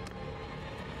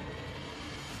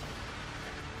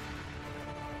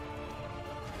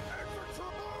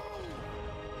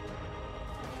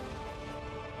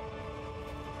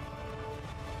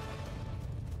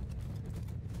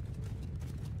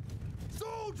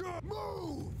 Soldier,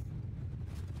 move!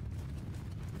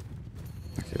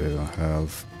 Okay, they don't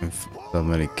have that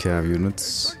many cav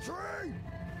units. Infantry!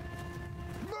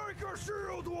 Make a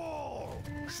shield wall!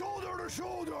 Shoulder to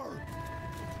shoulder!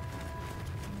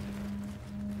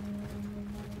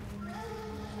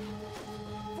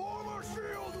 Form a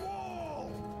shield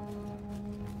wall!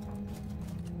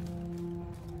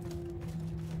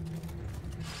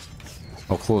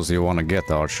 How close do you want to get,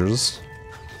 archers?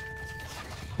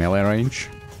 Melee range?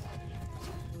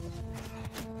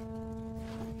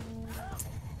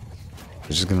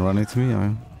 You're just gonna run into me? I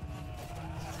mean,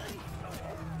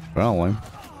 probably.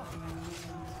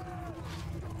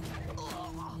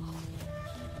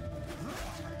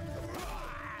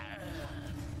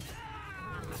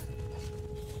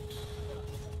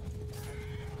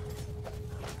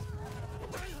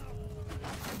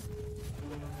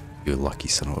 You lucky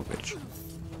son of a bitch.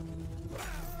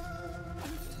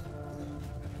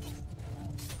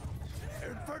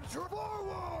 Infantry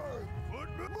forward! Let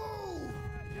me move!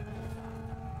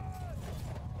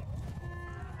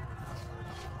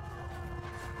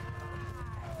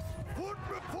 Put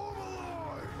me form a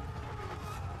line!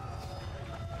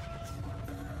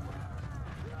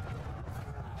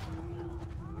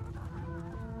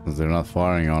 They're not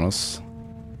firing on us.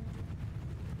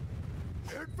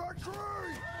 Infantry!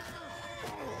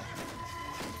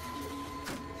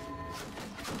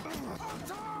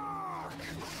 Attack!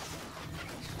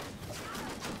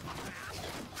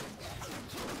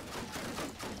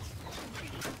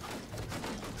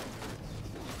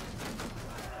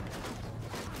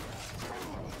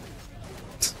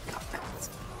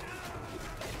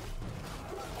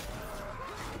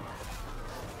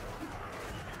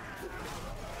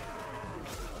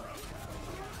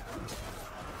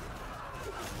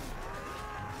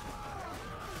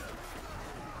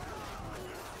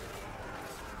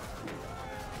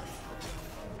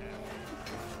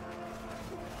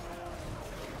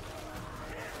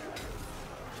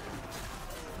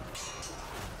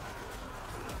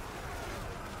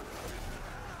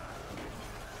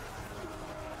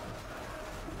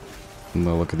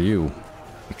 No, look at you.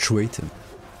 Traitor.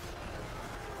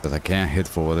 That I can't hit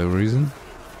for whatever reason.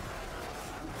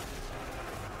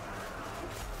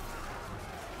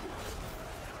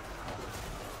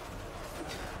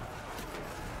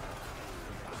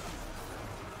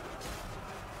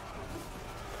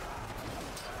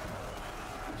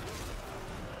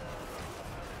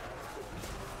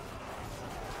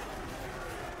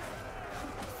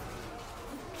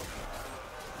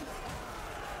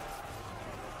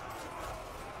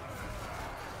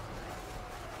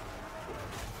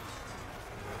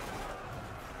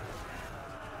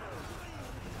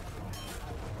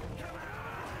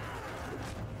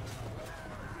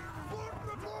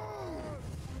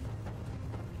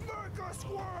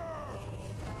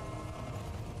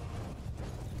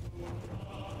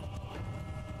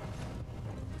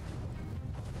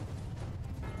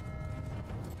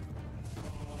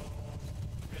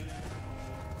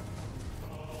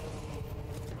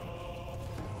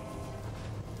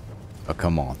 Oh,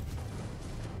 come on.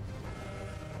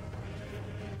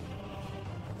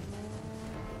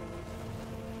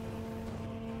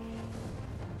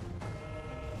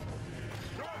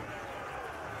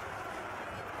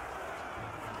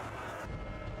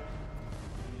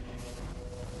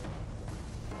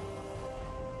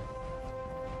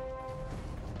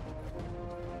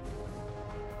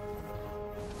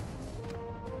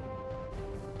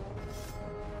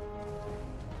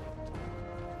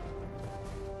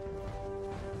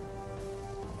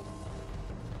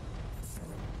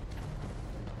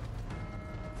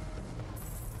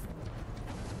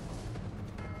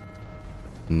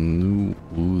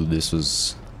 Ooh, this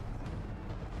was...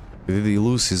 Did he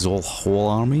lose his whole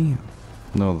army?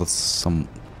 No, that's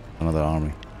another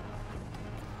army.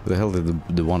 Where the hell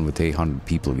did the one with 800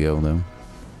 people go, though?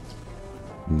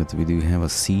 But we do have a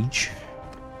siege.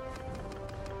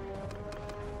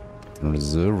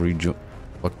 Reserve region.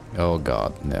 Oh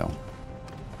god, no.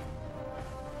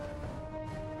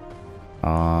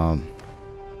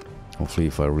 Hopefully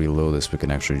if I reload this we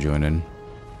can actually join in.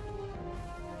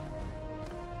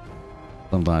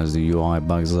 Sometimes the UI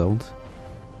bugs out.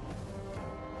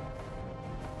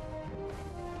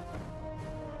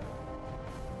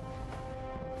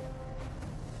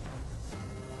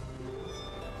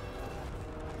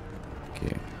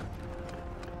 Okay.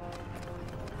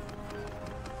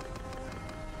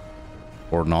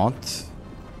 Or not.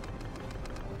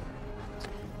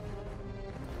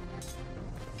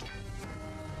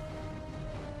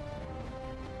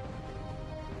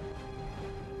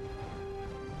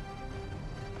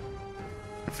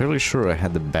 Fairly sure I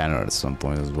had the banner at some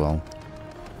point as well.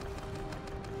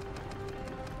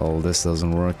 Oh, this doesn't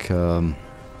work. Cannot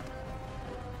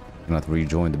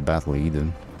rejoin the battle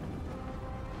either.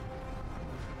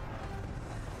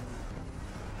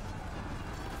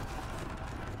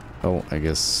 Oh, I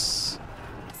guess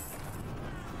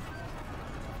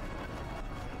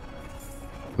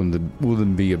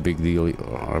wouldn't be a big deal.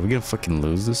 Are we gonna fucking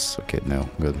lose this? Okay, no,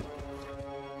 good.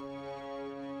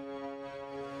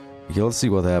 Okay, let's see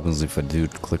what happens if I do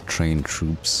click train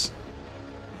troops.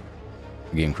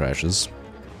 The game crashes.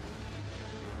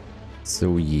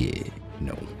 So yeah,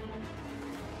 no.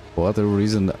 For whatever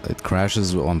reason, it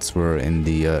crashes once we're in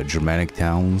the Germanic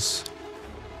towns.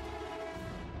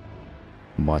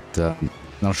 But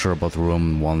not sure about the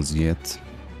Roman ones yet.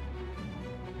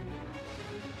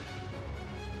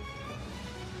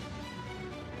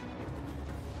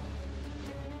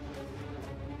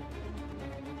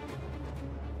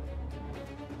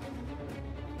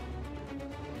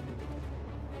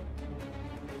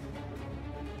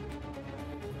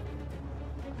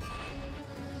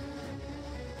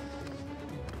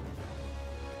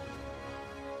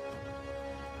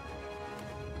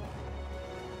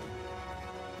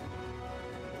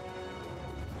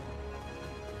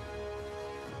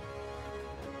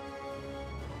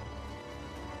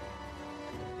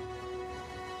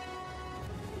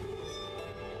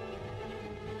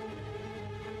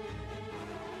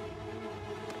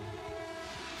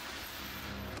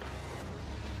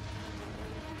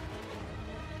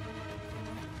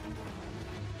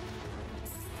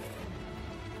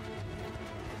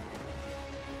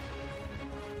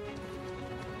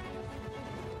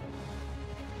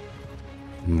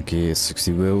 Okay,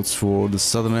 60 votes for the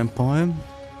Southern Empire.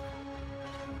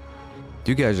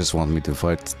 You guys just want me to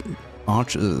fight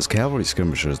archers, cavalry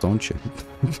skirmishers, don't you?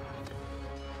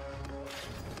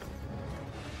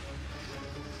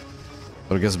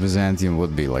 But I guess Byzantium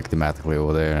would be like thematically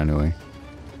over there anyway.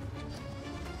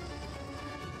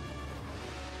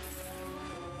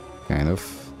 Kind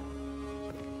of.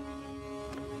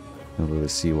 Don't really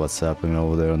see what's happening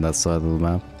over there on that side of the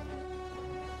map.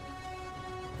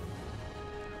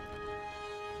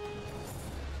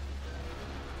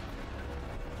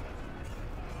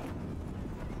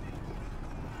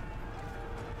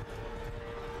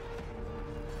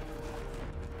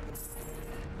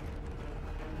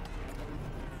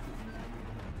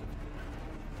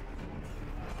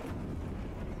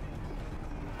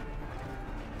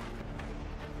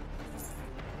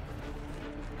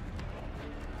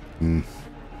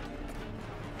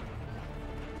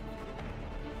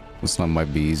 This one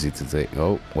might be easy to take.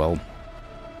 Oh, well.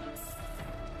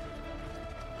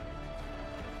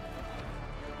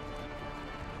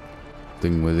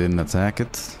 Thing we didn't attack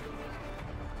it.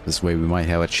 This way we might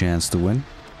have a chance to win.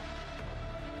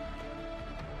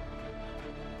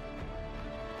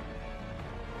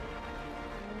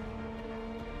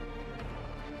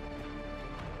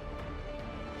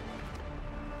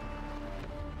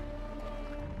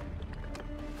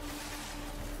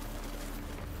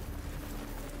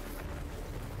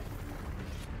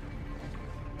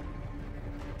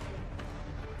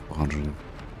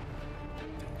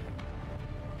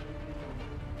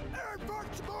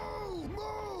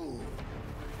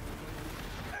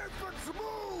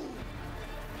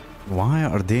 Why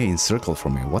are they in circle for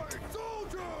me? What?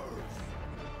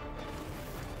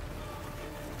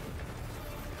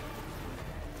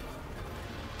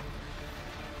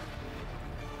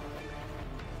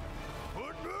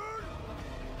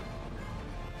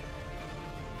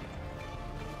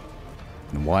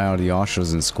 And why are the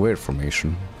archers in square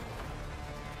formation?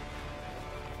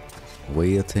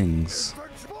 Weird things.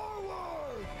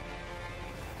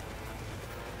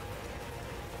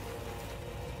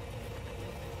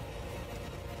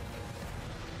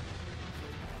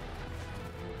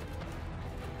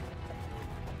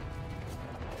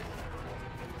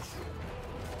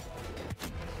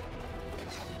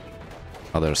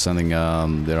 Oh, they're sending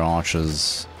their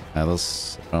archers at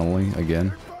us, apparently,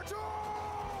 again.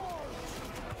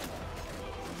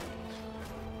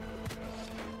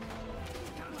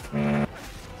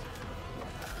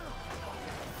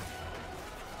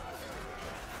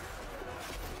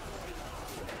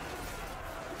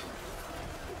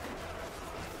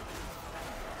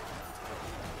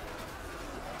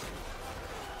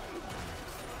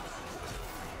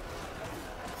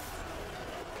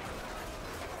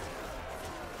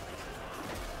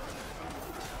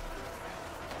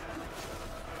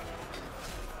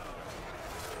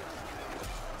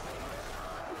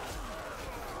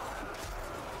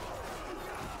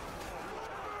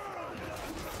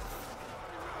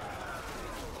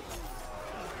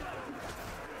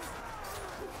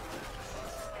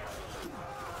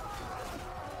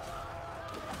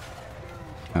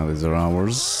 Now these are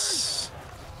ours.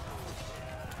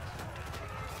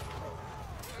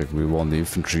 I think we won the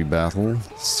infantry battle.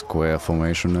 Square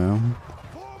formation now.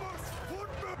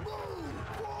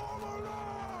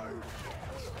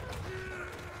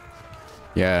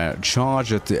 Yeah,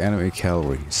 charge at the enemy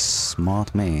cavalry.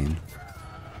 Smart man.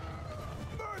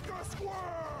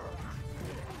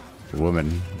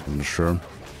 Women, I'm sure.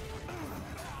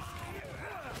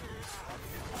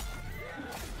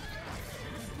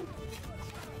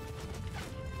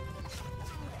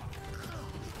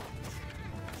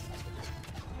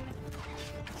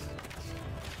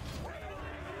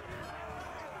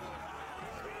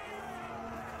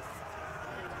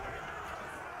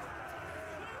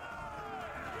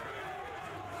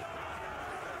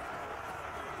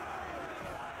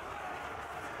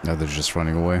 Now they're just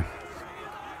running away.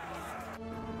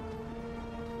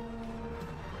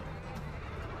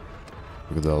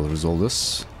 Look at that, I'll resolve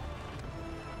this.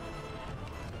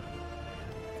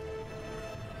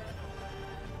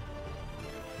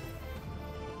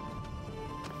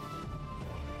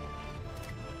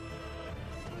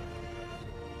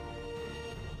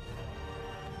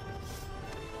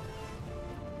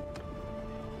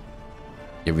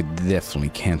 Yeah, we definitely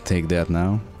can't take that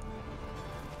now.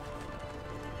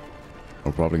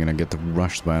 We're probably gonna get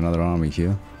rushed by another army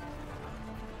here.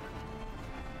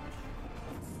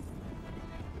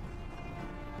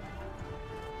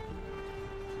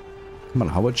 Come on,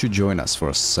 how about you join us for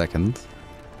a second?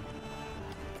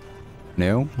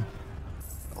 No?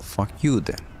 Well, fuck you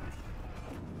then.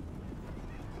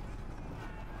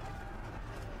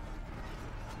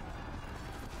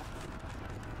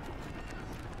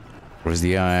 Or is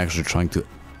the AI actually trying to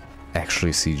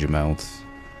actually siege him out?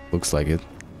 Looks like it.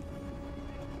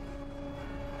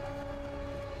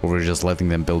 Or we're just letting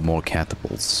them build more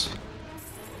catapults.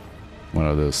 One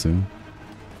of those two.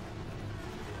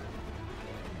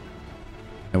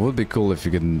 It would be cool if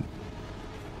you can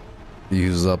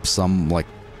use up some like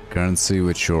currency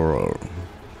with your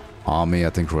army.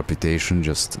 I think reputation.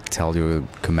 Just tell your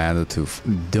commander to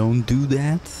don't do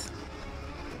that.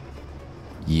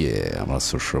 Yeah, I'm not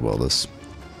so sure about this.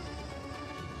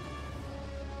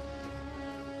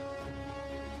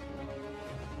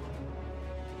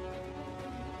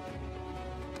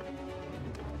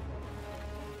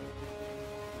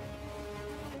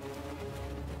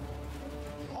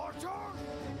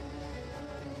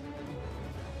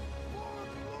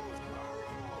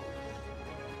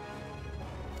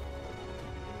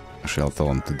 Actually, I'll tell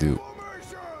him to do.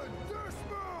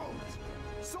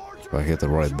 If I hit the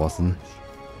right button.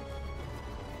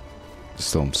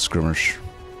 Just tell him skirmish.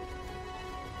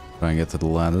 Try and get to the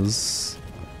ladders.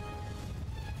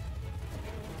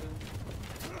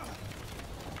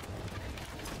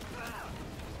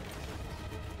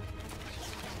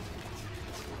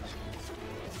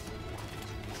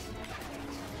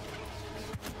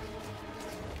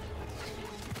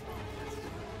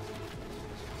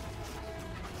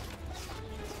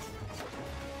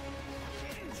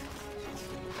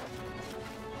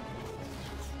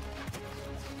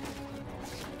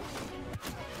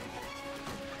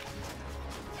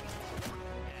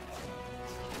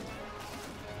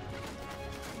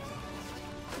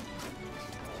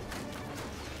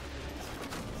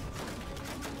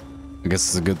 I guess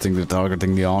it's a good thing they're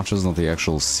targeting the archers, not the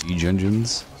actual siege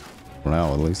engines. For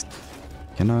now, at least.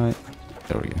 Can I?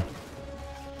 There we go.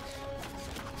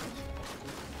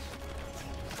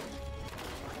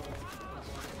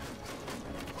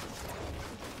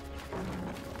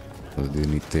 So they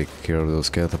need to take care of those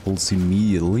catapults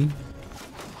immediately.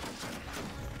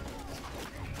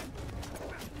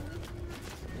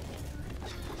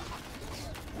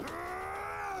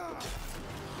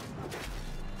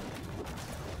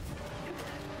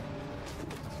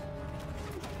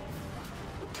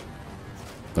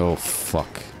 Oh,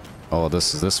 fuck. Oh,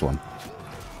 this is this one.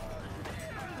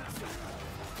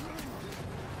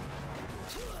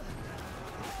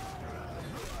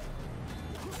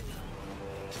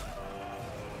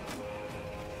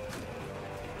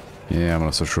 Yeah, I'm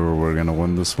not so sure we're gonna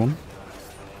win this one.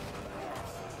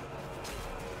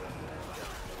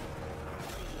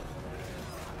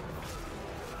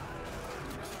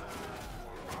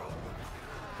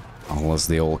 Unless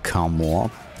they all come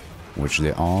up, which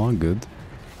they are, good.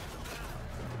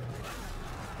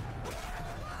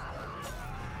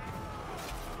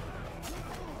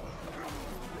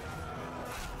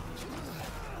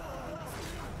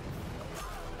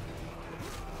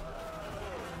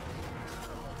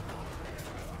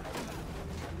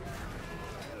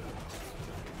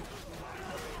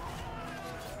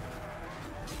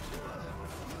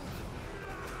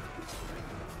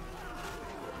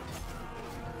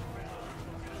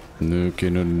 No, okay,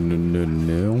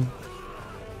 no.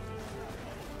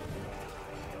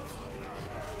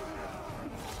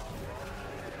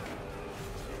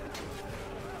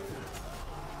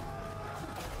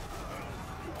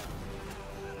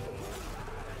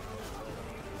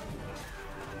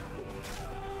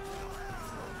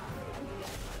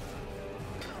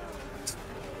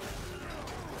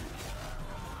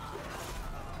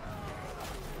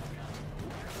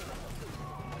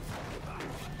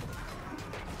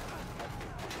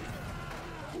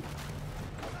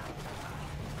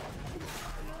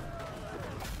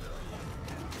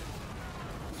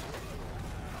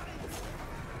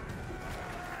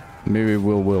 Maybe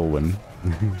we'll win.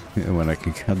 When I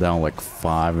can cut down like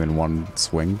 5 in one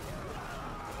swing.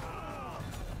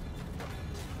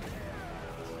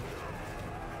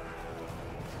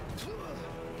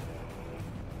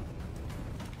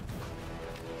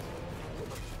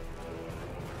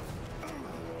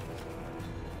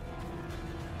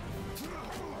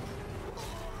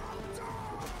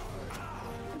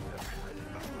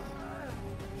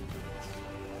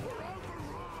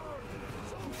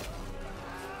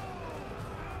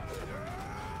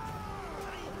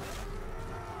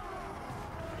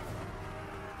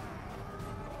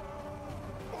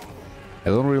 I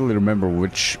don't really remember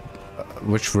which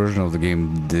version of the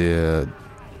game did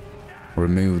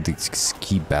remove the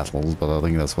ski battles, but I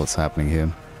think that's what's happening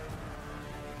here.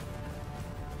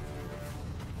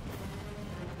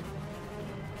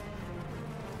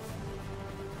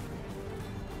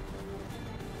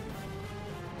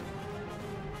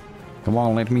 Come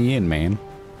on, let me in, man.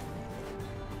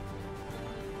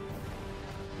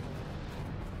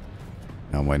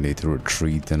 might need to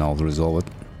retreat and I'll resolve it.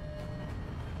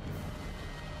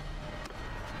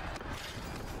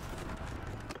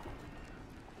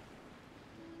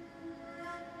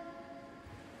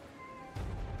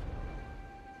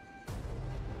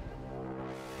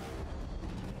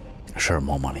 Sure,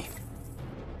 more money.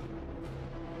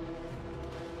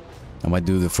 I might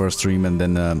do the first stream and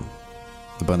then,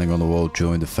 depending on the world,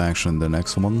 join the faction the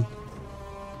next one.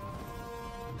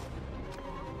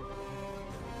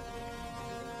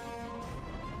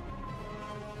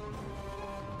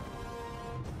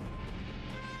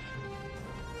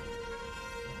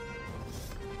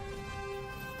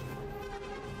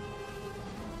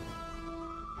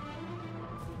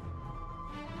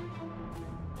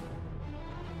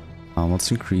 Let's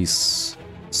increase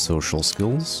social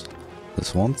skills.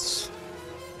 This once.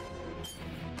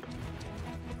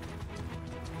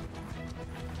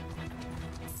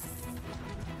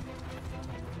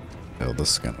 Oh,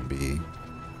 this is gonna be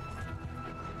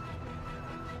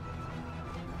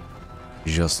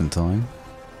just in time.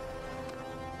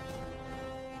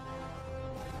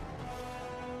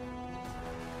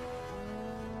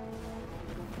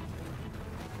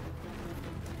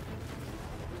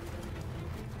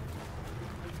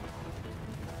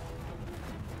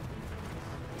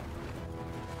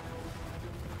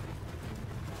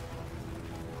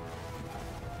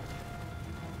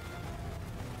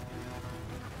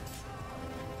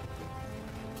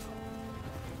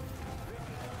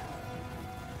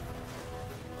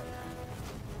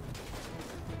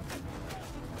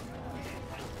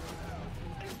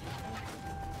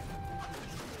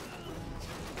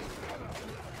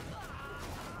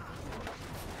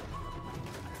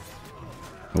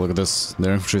 Look at this,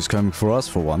 their infantry is coming for us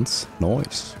for once.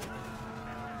 Nice.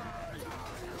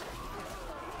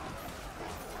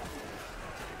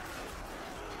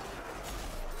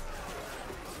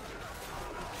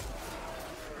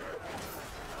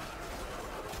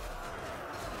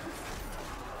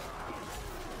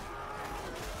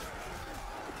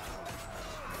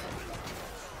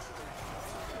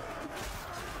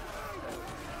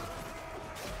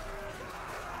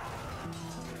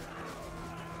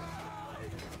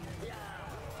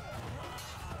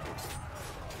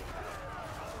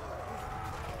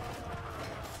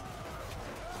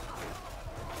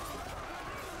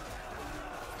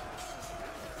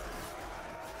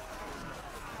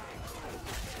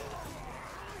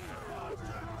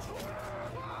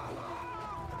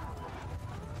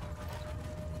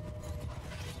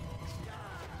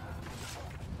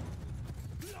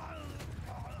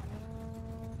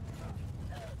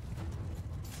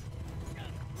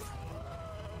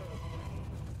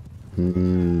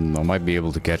 I might be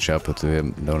able to catch up to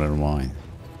him. No, never mind.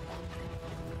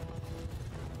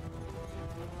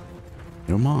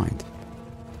 Never mind.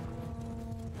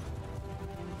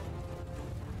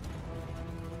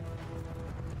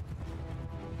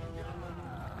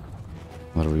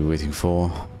 What are we waiting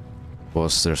for?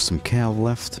 Was there some cav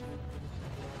left?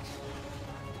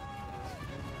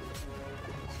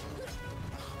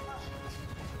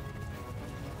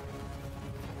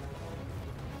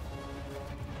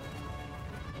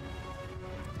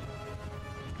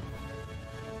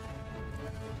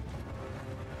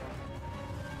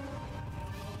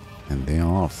 And they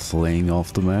are flaying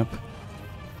off the map.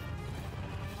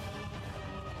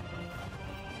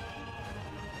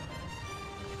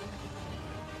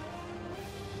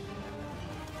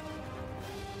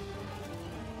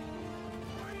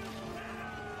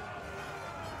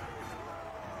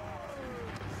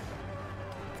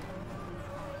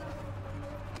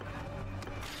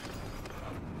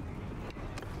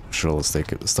 Sure, let's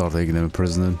start taking them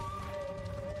prisoner.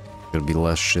 There'll be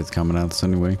less shit coming at us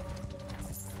anyway.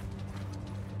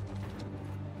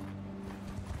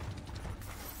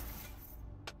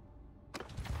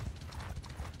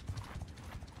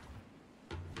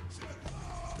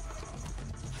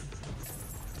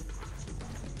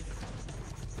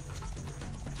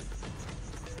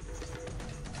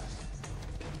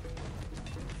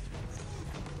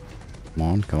 Come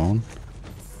on, come on.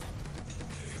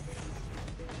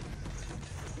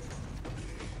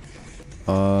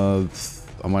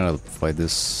 I might not fight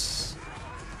this.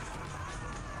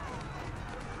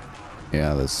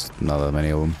 Yeah, there's not that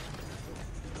many of them.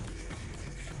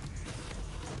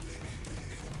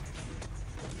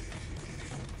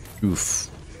 Oof.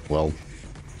 Well.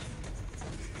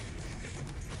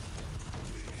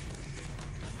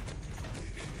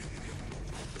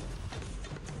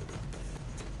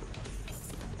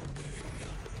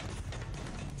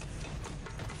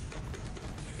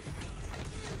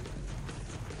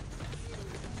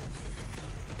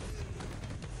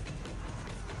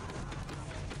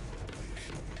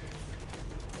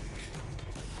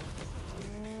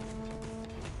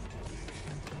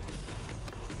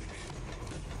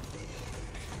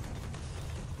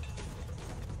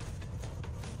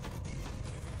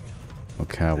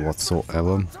 care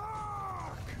whatsoever.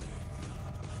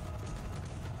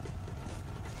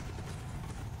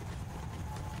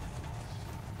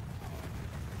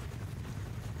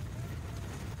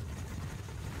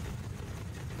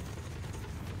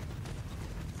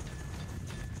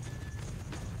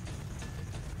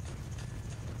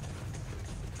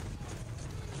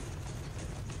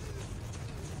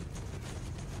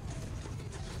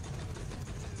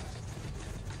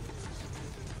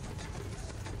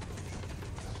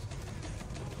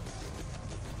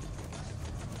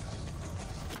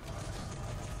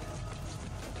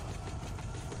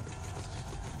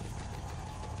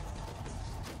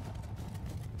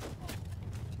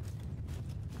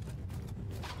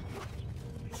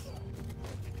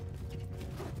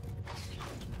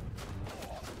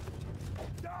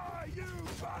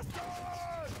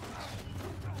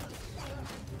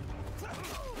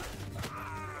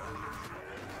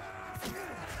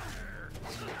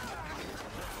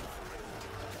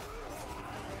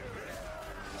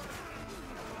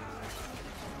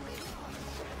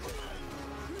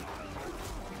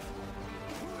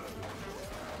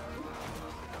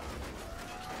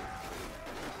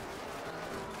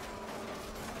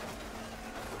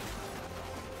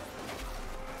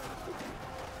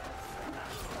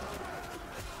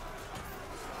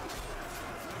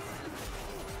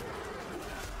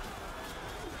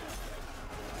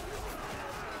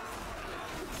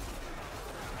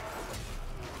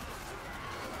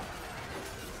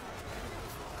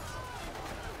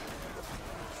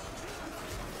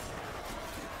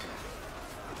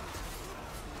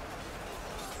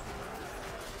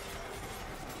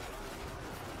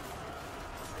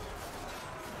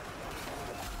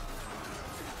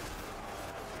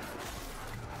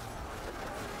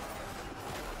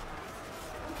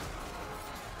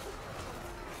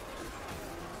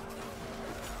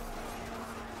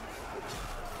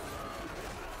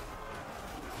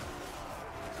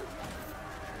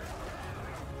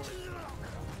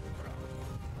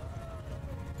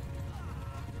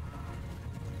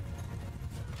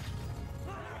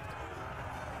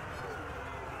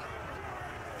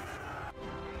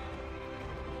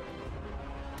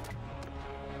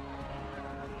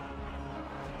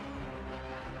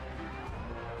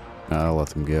 I'll let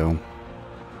them go.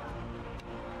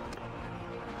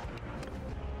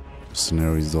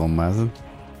 Scenarios don't matter.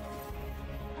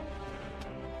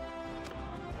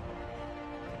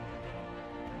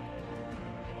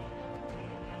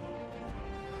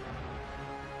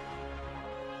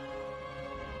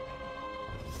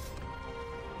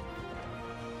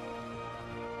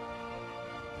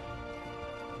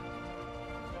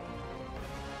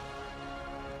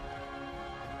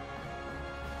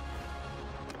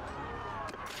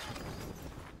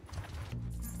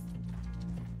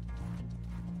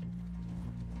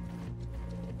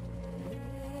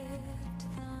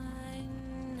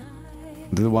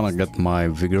 Did want to get my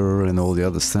vigor and all the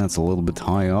other stats a little bit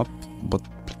high up, but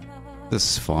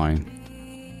this is fine.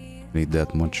 Need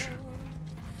that much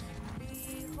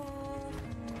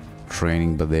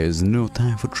training, but there's no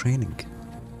time for training.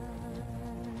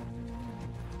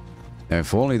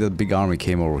 If only that big army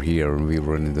came over here and we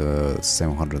were in the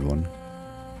 700 one.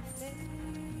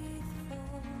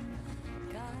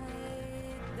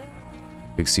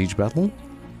 Big siege battle?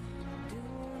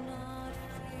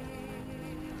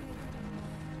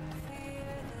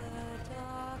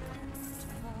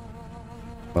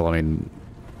 Well, I mean,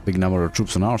 big number of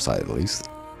troops on our side at least.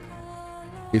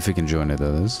 If we can join it,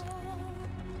 that is.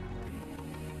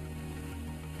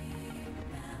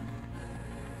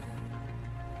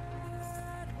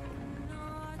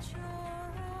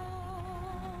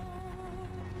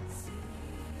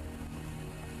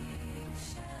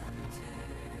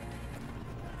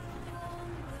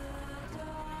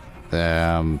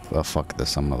 Oh, fuck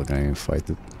this, I'm not gonna even fight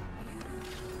it.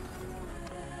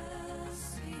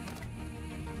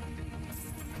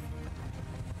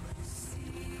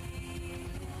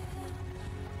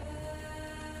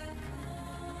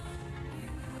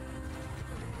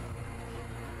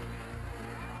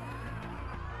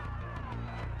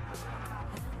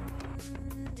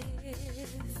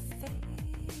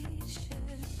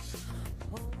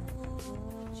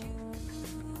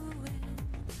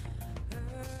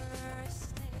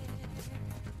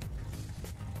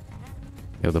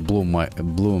 Yeah, the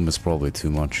bloom is probably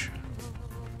too much.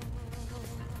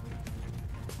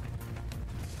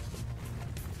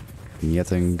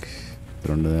 Yetting,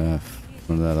 turn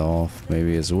that off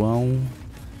maybe as well.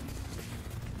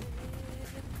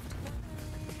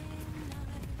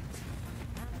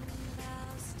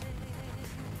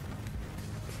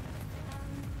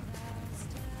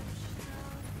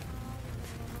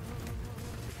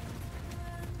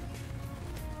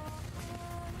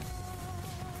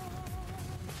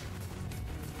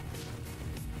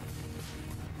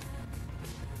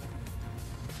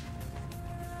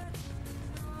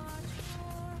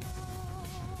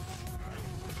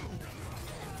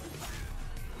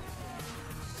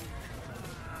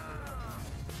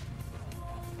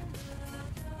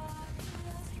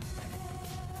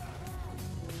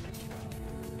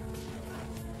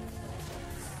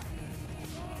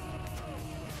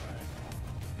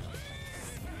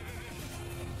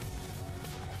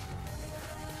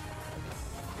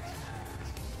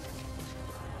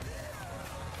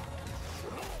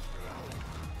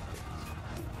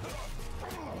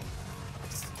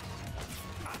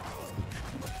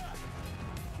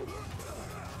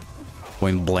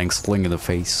 Point blank sling in the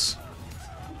face.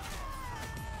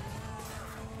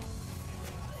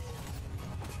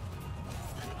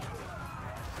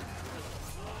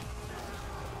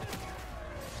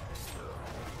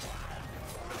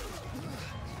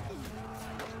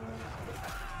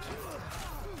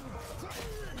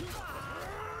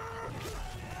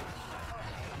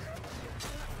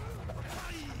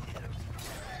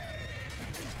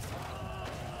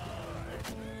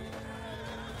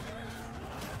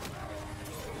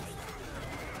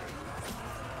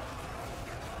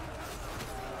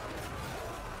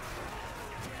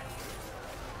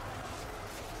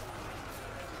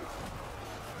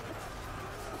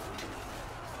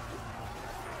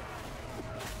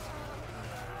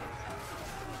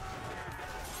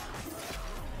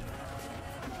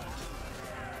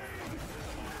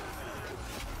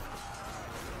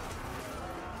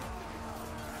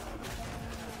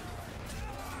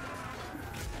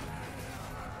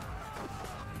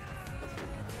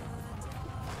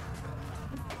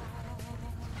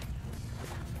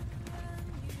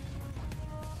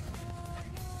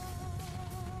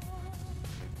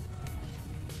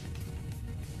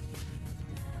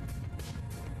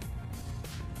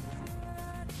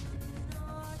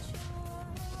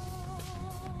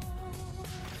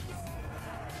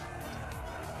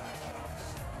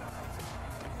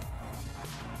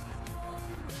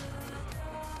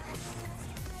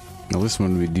 Now this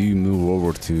when we do move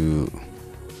over to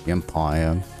the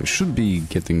Empire, we should be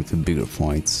getting to bigger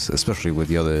fights, especially with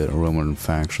the other Roman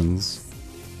factions.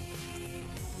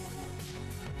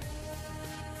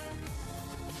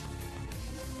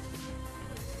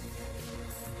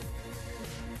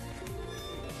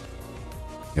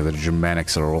 Yeah, the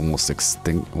Germanics are almost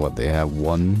extinct. What, they have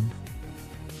 1,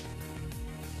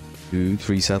 2,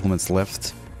 3 settlements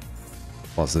left.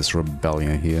 Plus this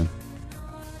rebellion here.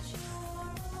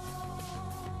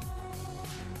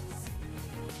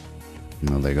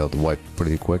 No, they got wiped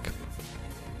pretty quick.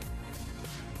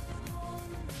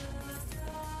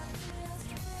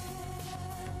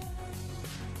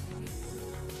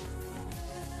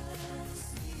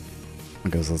 I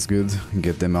guess that's good.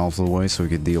 Get them out of the way so we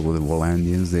can deal with the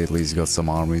Varangians. They at least got some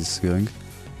armies going.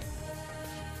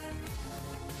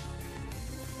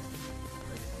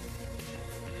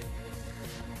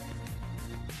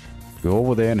 Go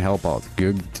over there and help out.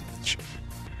 Good.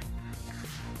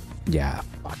 Yeah,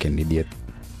 fucking idiot.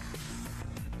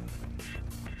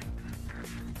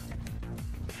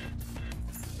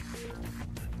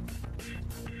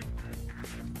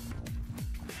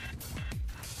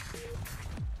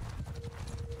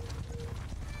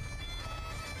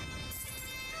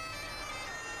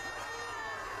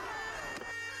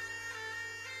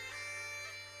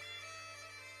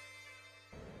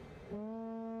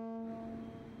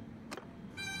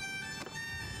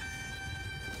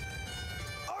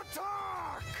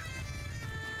 Attack!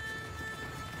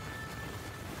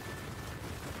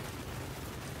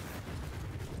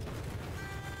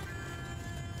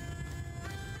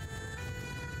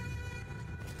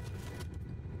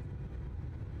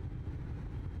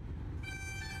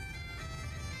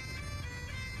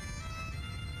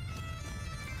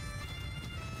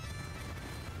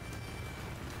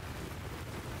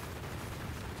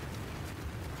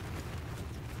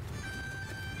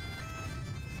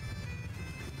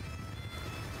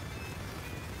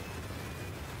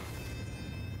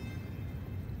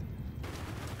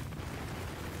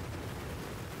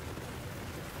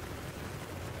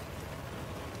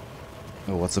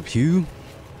 Oh, what's up, Hugh?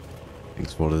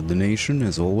 Thanks for the donation,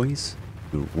 as always.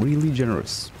 You're really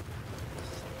generous.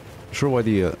 Not sure why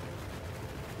the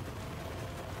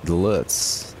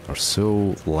LUTs are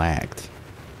so lagged.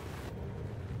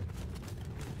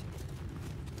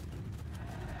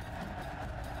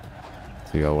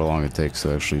 See how long it takes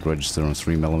to actually register on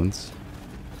stream elements.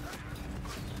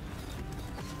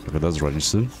 If it does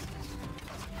register.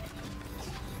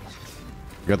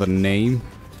 Got a name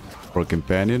for a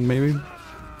companion, maybe?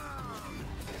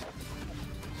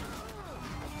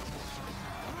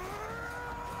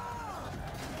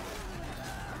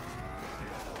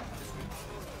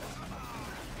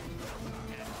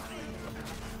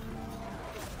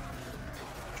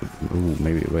 Ooh,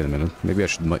 maybe, wait a minute. Maybe I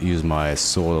should use my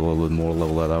sword a little bit more,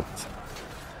 level that up.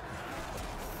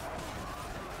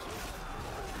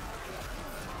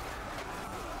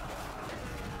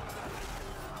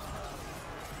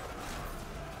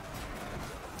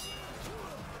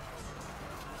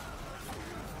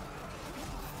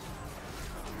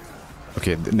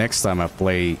 Okay, the next time I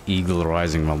play Eagle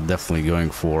Rising, I'm definitely going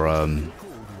for,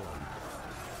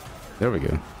 there we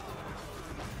go.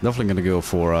 Definitely gonna go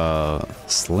for,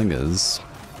 slingers.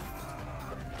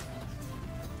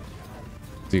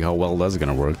 See how well that's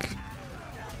gonna work.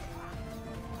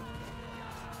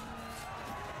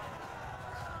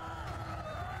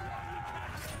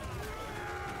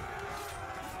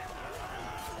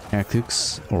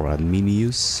 Tactics or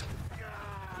Adminius.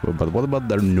 But what about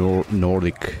their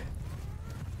Nordic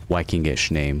Vikingish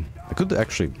name? I could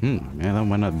actually, yeah, that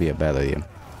might not be a bad idea.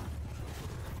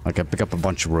 I can pick up a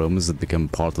bunch of Romans that become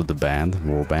part of the band,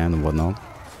 war band and whatnot.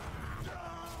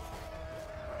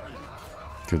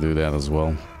 Could do that as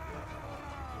well.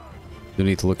 You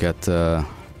need to look at the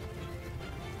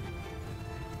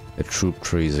troop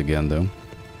trees again, though.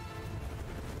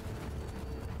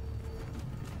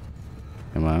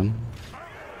 Come on.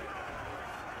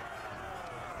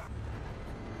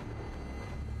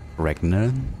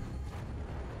 Ragnar.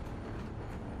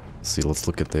 See, let's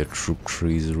look at their troop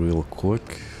trees real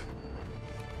quick.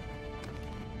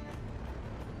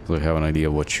 So I have an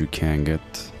idea what you can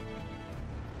get.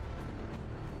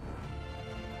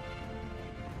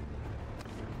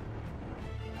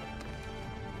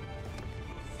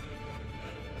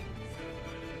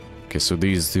 Okay, so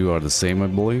these two are the same, I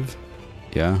believe.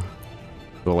 Yeah.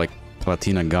 So like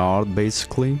Platina Guard,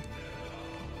 basically.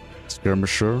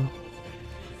 Skirmisher.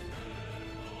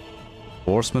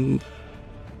 Horsemen.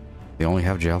 They only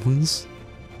have javelins?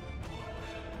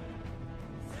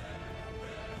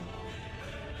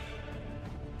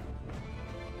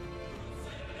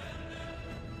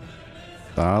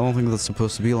 I don't think that's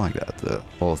supposed to be like that. The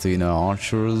Palatina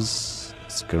archers,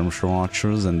 skirmisher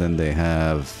archers, and then they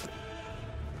have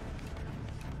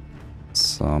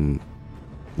some,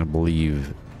 I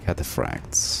believe,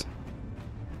 cataphracts.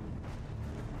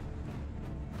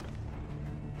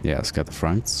 Yes,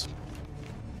 cataphracts.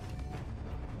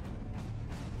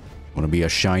 Want to be a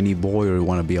shiny boy or you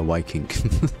want to be a Viking?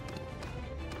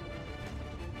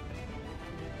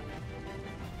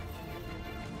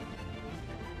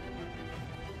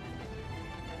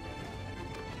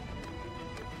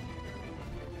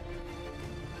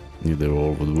 Neither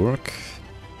all would work.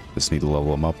 Just need to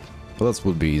level them up. But that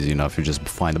would be easy enough. You just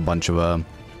find a bunch of a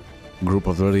group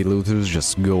of dirty looters,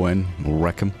 just go in,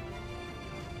 wreck them.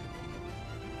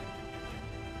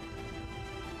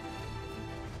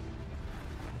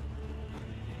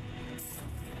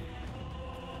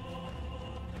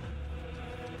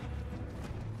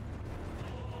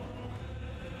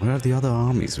 Where are the other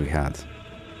armies we had?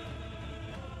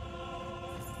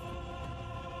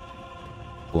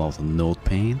 Pull out the note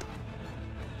pane.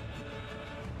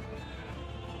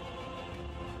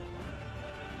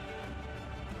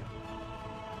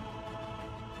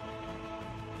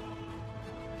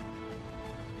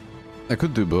 I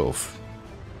could do both,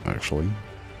 actually.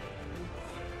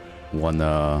 One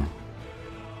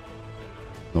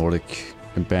Nordic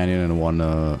companion and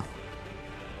one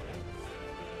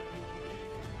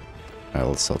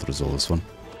let's self-resolve this one.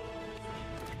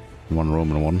 One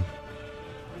Roman one.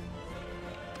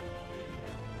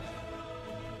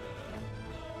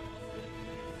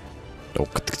 Oh,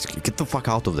 get the fuck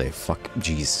out of there. Fuck,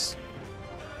 jeez.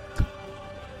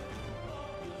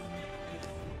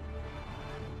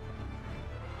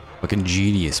 Fucking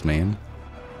genius, man.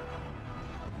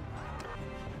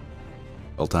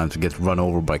 Well, time to get run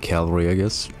over by cavalry, I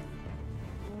guess.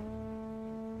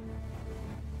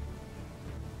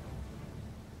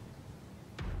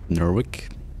 Norwich.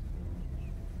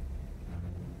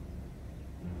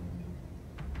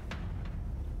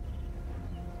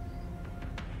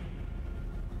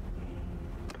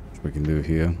 What we can do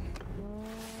here.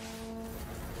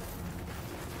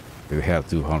 We have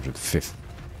 250,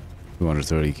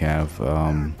 230 cav.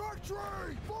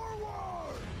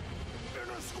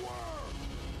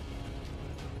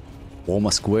 Form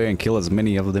a square and kill as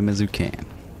many of them as you can.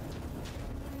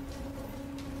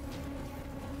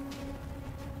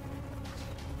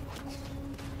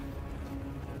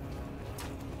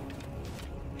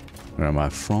 Where am I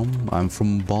from? I'm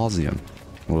from Bosnia.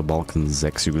 Or the Balkans,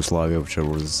 ex-Yugoslavia,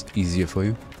 whichever is easier for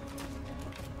you.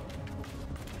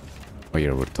 Oh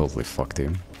yeah, we're totally fucked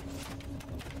here.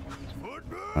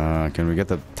 Can we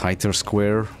get a tighter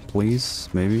square, please?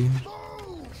 Maybe?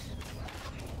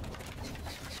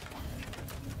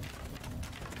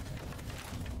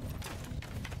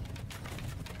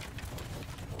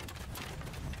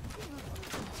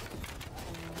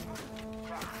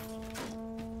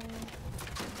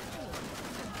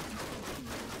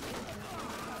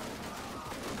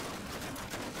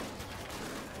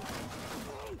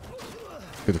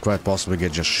 Could quite possibly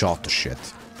get just shot to shit.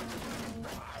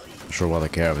 Not sure what the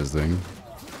Cav is doing.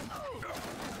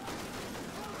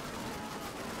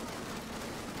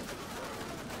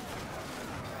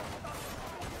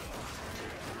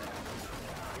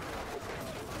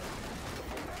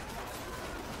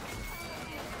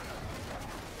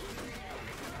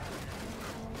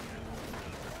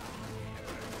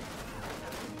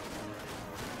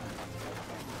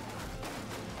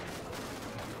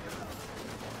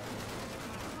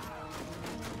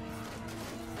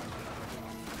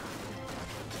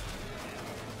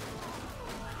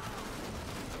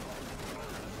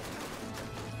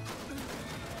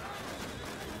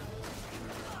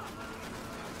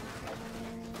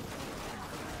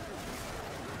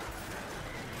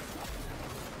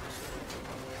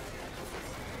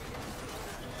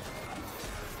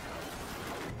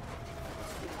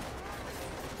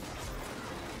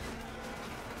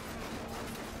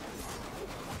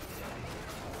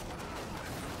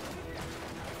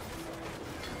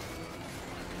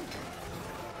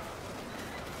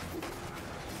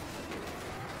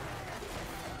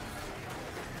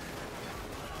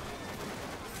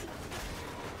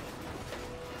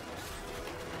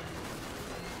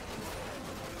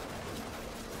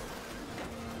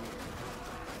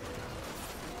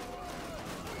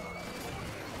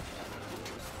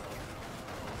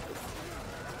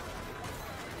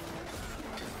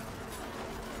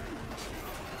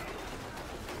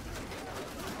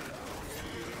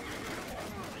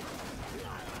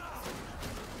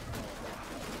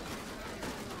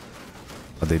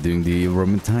 Are they doing the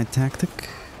Vermintide tactic?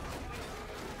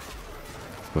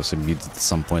 Of course, I muted at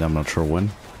some point, I'm not sure when.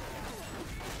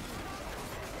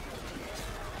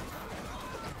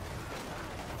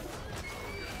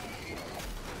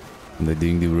 And they're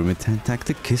doing the Vermintide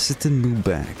tactic, kiss it and move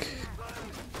back.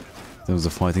 Those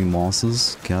are fighting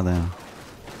monsters, gotta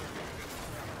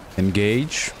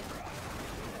engage.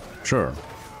 Sure.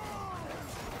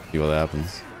 See what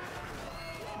happens.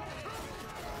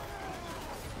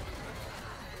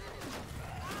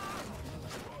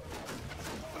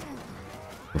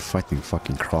 We're fighting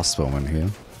fucking crossbowmen here.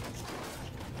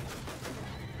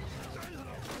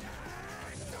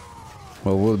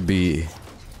 Well, it would be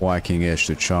whacking-ish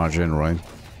to charge in, right?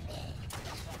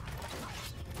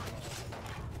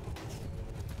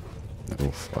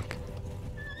 Oh, fuck.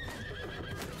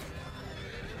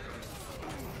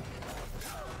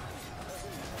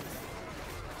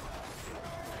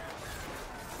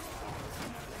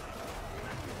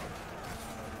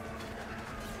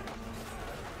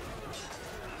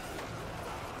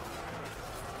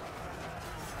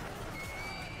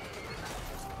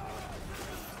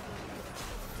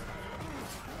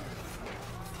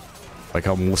 Like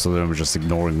how most of them are just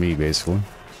ignoring me, basically.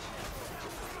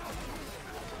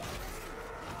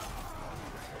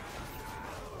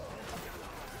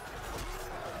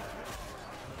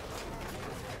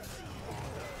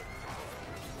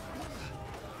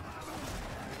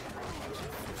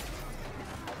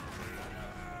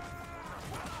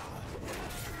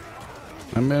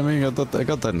 I mean, I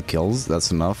got 10 kills,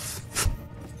 that's enough.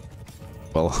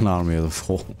 Well, an army of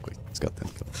 4. Wait, it's got 10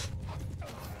 kills.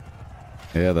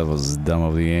 Yeah, that was dumb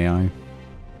of the AI.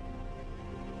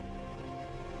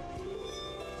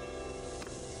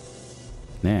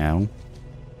 Now...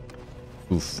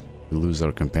 Oof, we lose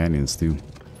our companions too.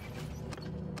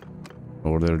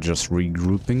 Or they're just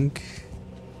regrouping.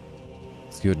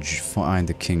 Let's go find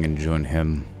the king and join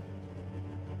him.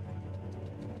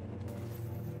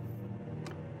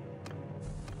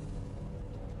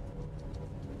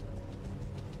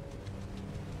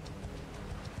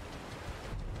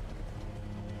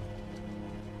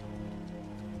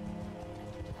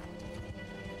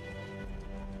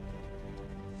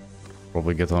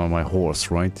 Probably get on my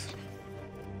horse, right?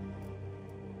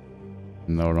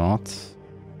 No, not.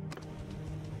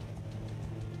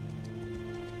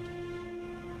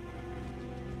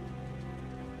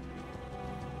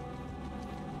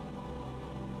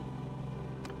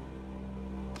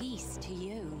 Peace to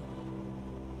you.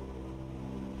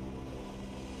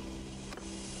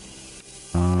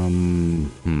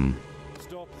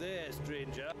 Stop there,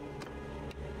 stranger.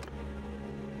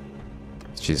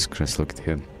 Jesus Christ, look at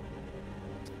him.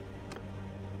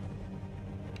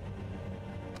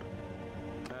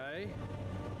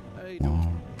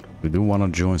 We do want to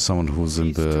join someone who's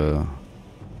in the...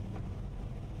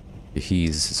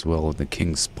 He's as well in the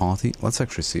king's party. Let's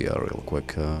actually see real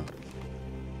quick.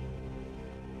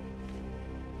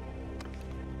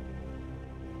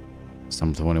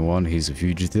 Some 21, he's a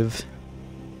fugitive.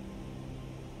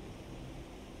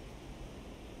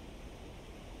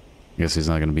 Guess he's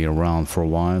not going to be around for a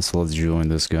while, so let's join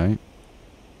this guy.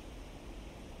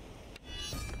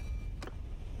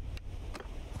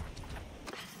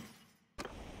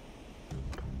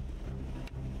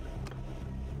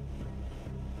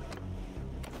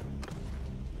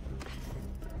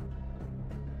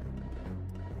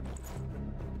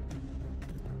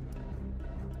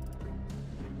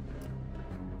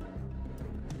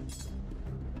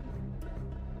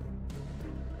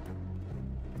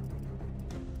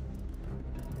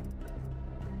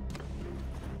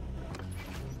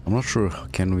 I'm not sure,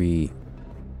 can we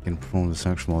perform this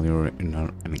action while you're in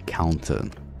an encounter?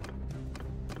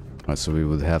 Alright, so we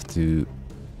would have to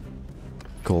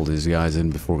call these guys in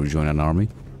before we join an army.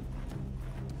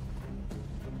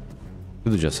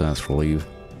 Could just ask for leave.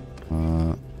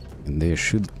 And they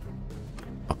should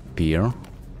appear.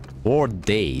 4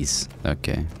 days.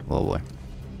 Okay, lovely.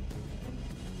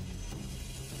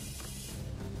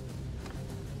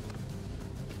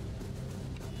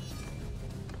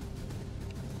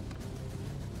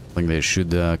 I think they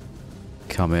should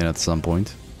come in at some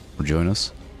point or join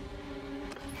us.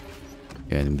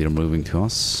 Yeah, and they're moving to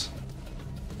us.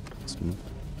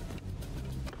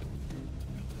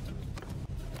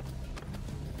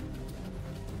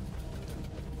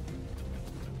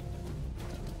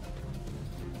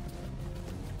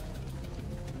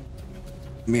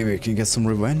 Maybe we can get some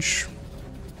revenge.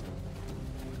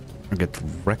 Or get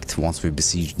wrecked once we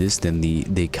besiege this, then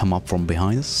they come up from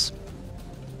behind us.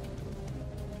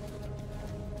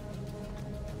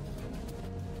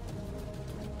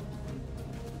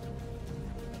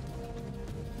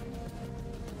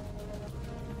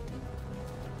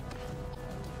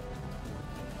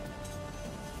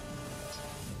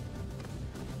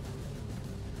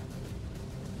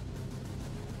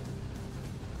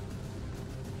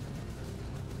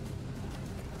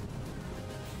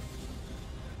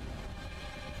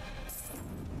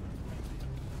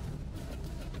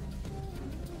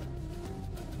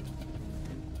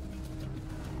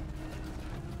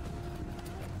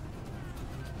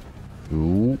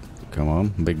 Come on,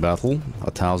 big battle.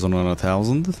 1,000 on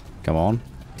 1,000. Come on.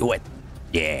 Do it.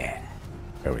 Yeah.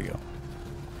 There we go.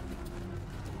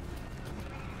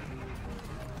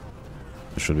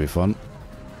 This should be fun.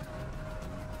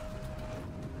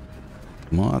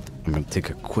 What? I'm gonna take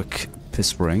a quick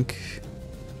piss break.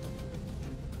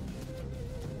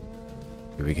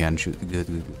 If we can shoot.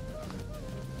 Good.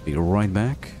 Be right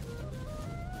back.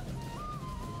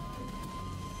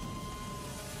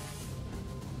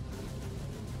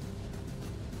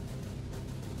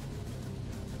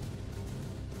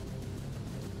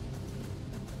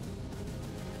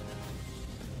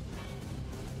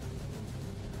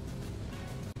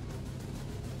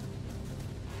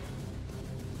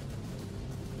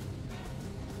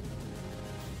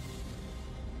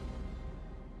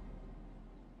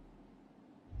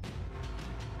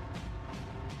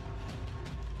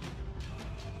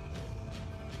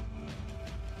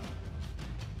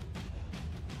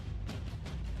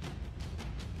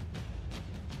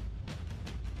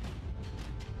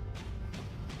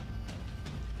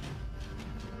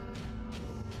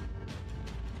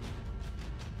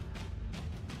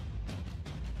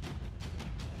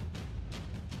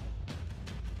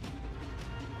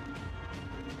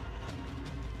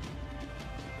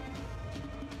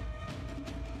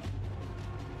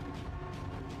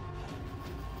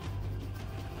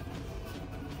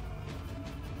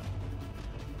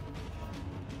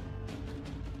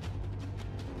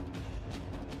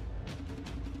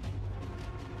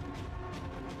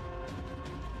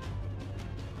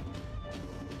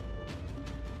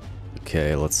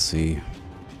 Okay, let's see.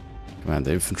 Command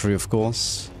infantry, of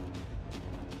course.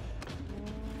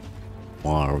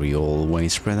 Why are we all way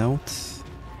spread out?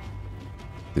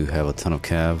 Do have a ton of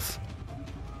cav.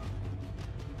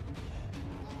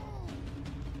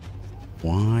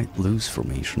 Why loose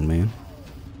formation, man?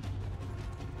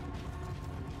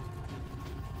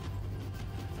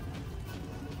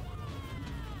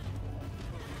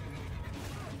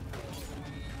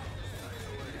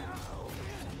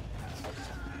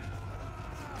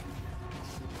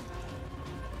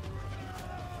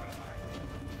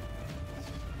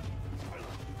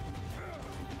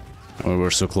 Well,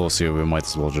 we're so close here, we might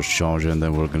as well just charge and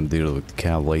then we're gonna deal with the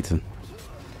cav later.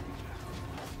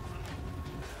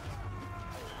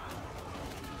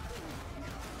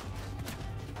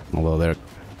 Although their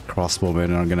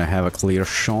crossbowmen are gonna have a clear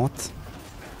shot.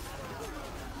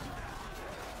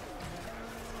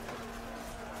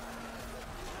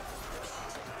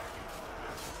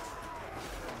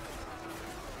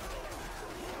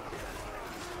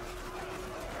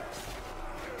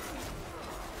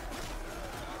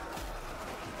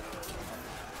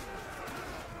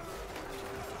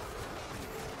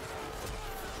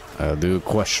 Do you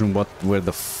question where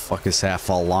the fuck is half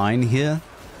our line here?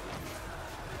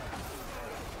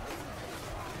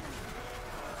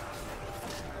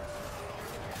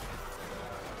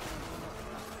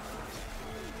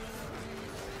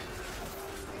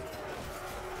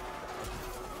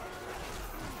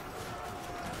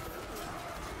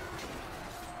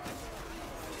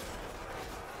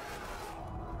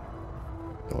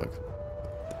 Like,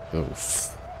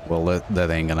 oof. Well, that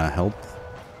ain't gonna help.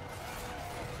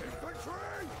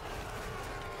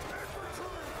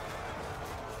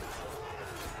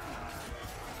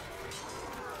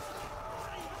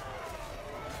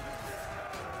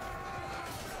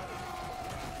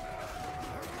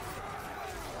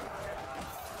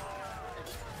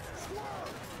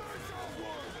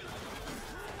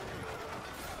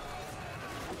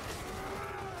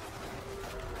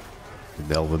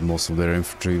 Dealt with most of their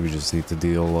infantry, we just need to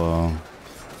deal,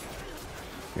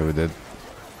 yeah, we did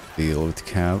deal with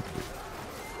cav.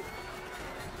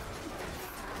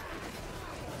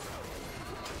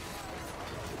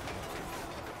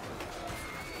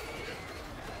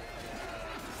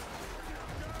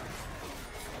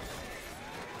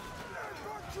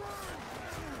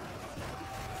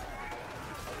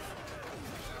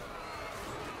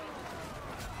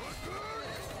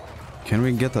 Can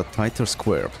we get a tighter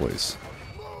square, please?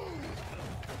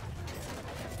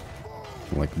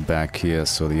 Like back here,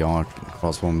 so the arc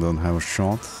crossbowmen don't have a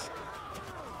shot.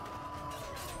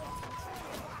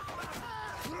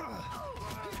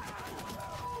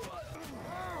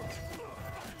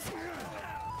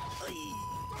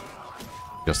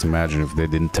 Just imagine if they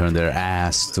didn't turn their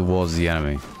ass towards the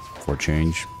enemy for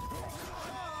change.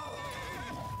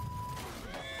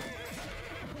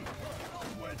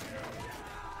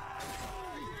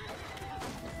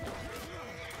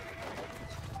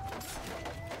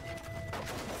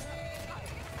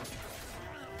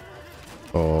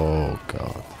 Oh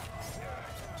god.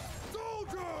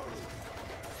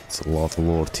 It's a lot of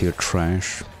lower tier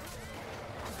trash.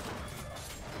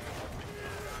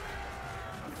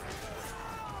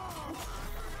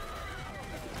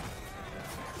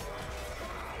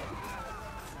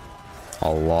 A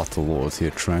lot of loot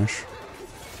here, trash.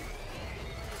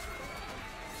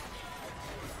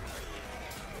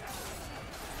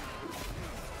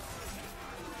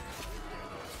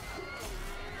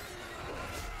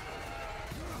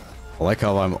 I like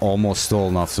how I'm almost tall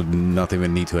enough to not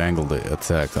even need to angle the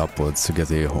attack upwards to get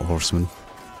the horseman.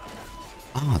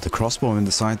 Ah, the crossbowman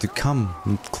decided to come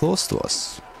close to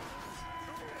us.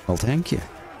 Well, thank you.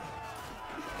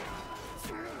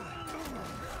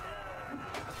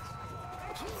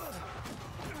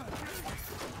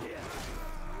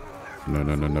 No,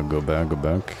 no, no, no, go back, go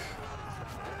back.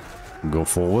 Go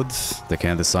forward. They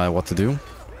can't decide what to do.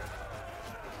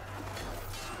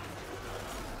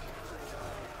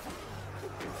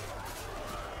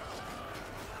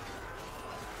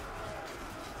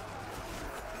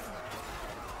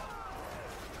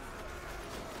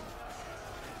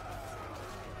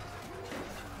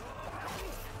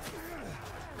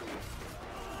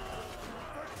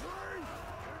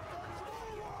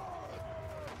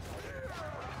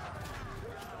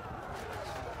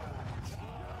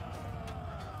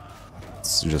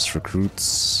 It's just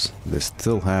recruits. They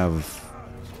still have...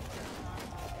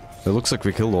 It looks like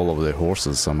we killed all of their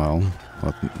horses somehow.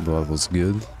 That was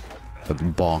good.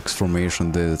 That box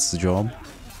formation did its job.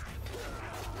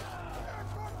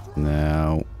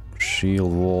 Now,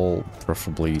 shield wall,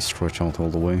 preferably stretch out all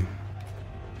the way.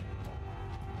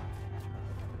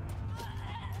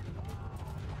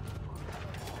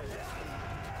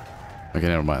 Okay,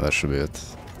 never mind, that should be it.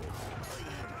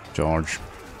 Charge.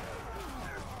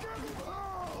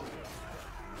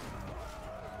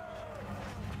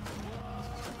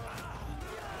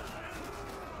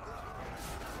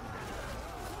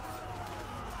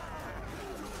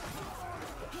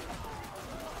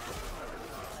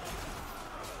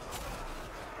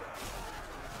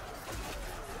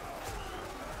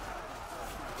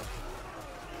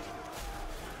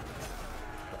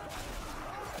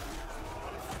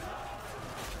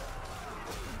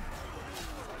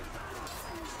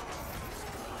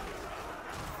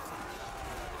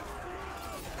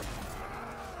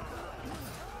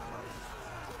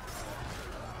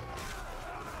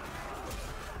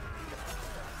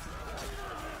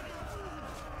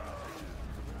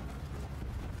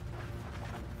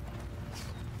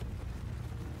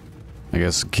 I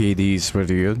guess KD is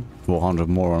pretty good. 400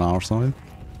 more on our side.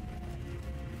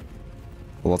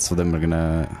 Lots of them are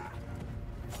gonna...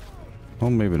 Well,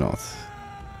 maybe not.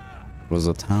 It was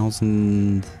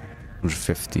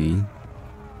 1,050.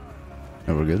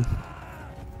 Never good.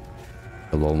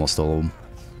 Killed almost all of them.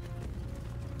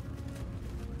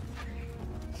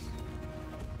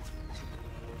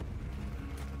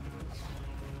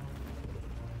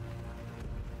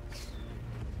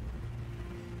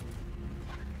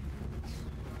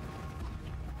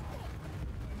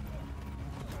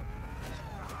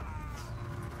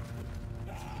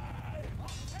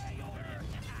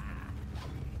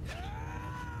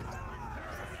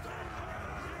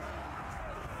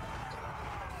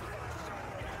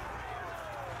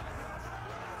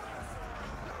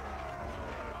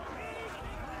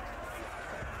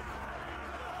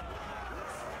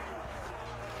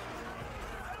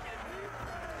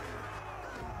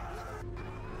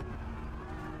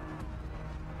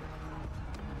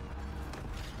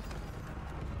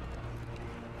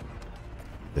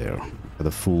 There, for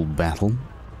the full battle.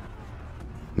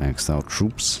 Maxed out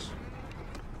troops.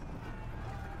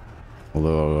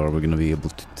 Although, are we gonna be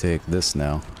able to take this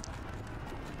now?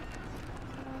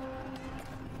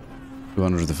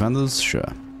 200 defenders? Sure.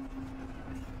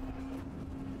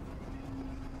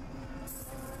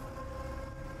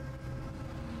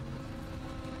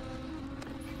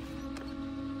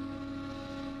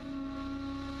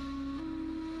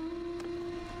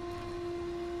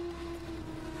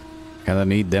 Can I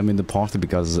need them in the party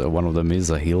because one of them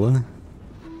is a healer?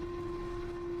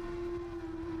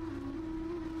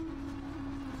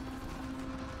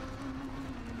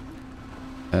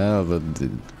 But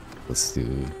let's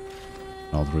do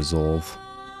not resolve.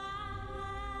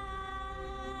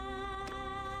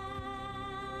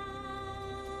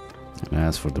 And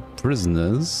as for the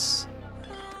prisoners,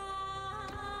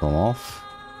 come off.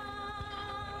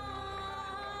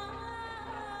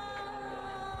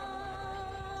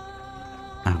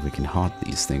 Ah, we can heart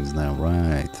these things now,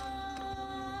 right?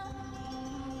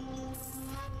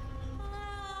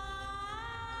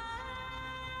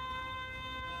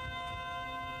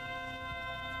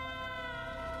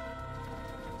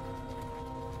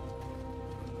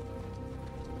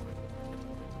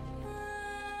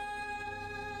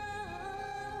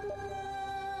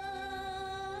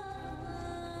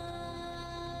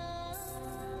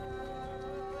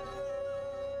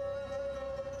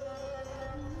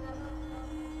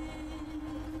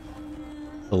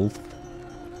 Health.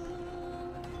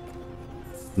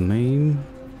 Name.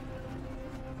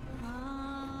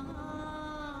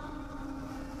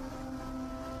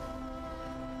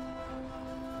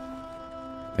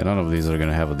 Yeah, none of these are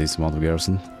gonna have a decent amount of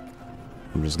garrison.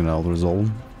 I'm just gonna auto-resolve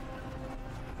them.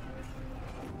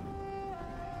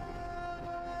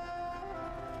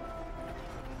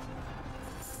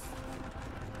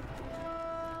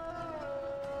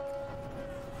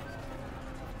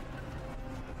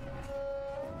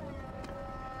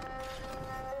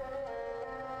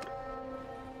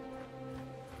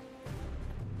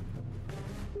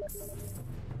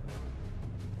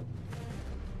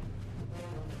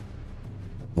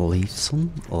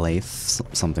 Leafs,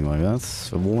 something like that.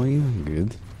 A boy,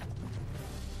 good.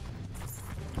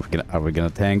 Are we gonna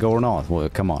tank or not? Well,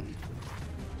 come on.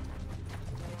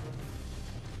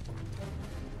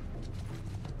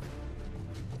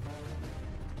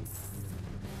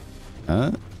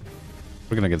 We're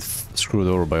gonna get screwed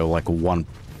over by like a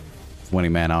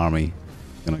 120-man army.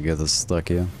 Gonna get us stuck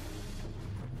here.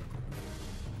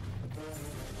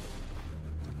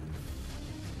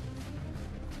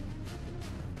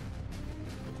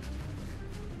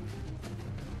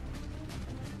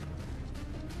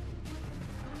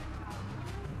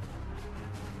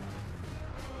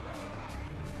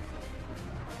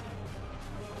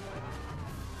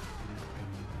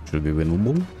 Should be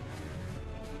winnable.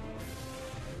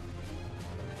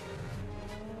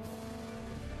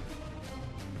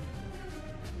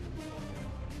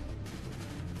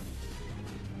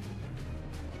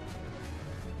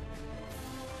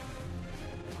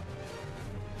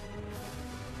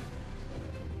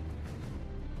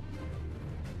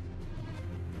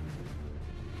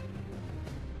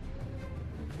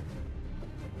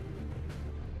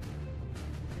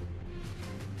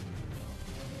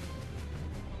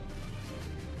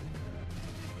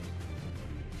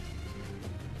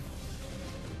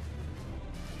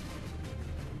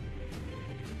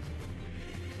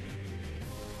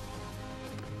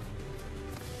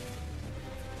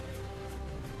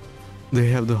 They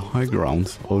have the high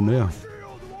ground. Oh no.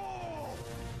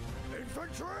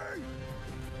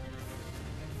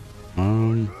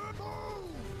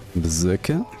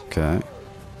 Berserker. Okay.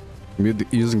 I'm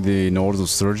using the North of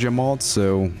Sergia mod,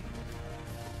 so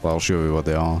well, I'll show you what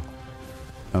they are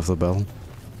after the battle.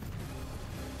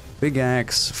 Big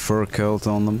axe, fur coat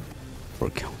on them. Fur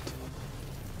coat.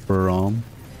 Fur arm.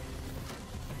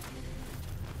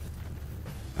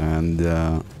 And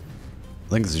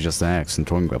I think this is just an axe and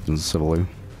throwing weapons, I believe.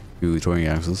 Two throwing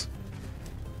axes.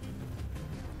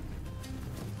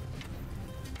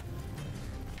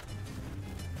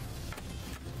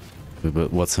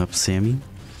 But what's up, Sammy?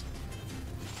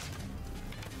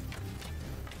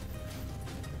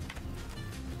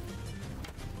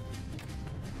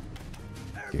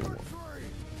 Okay,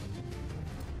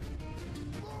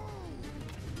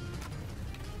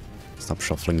 stop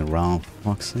shuffling around,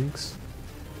 for fuck's sakes.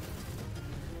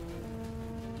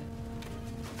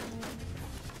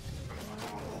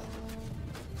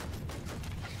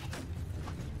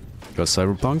 Got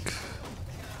Cyberpunk.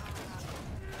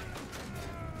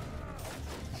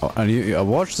 Oh, and I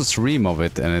watched the stream of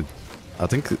it, and I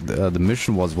think the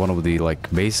mission was one of the like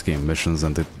base game missions,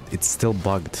 and it's still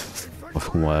bugged for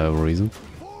whatever reason.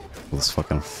 It was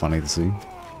fucking funny to see.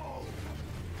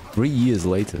 3 years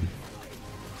later.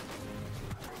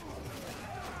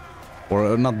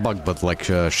 Or not bugged, but like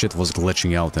shit was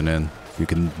glitching out, and then you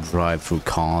can drive through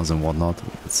cars and whatnot.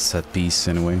 It's a set piece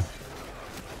anyway.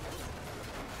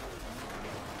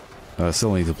 I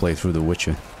still need to play through The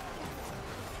Witcher.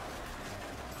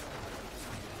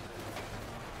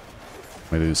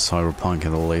 Maybe do Cyberpunk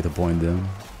at a later point then.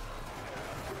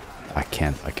 I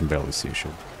can barely see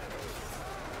shit.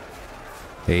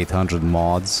 800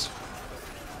 mods.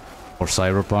 For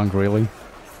Cyberpunk, really?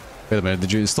 Wait a minute,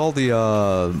 did you install the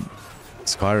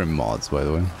Skyrim mods, by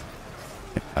the way?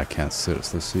 I can't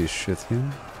seriously see shit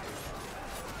here.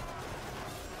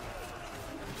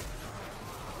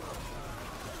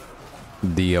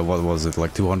 The, what was it,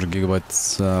 like 200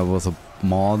 gigabytes worth of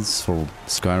mods for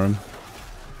Skyrim?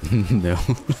 No.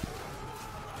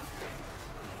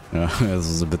 This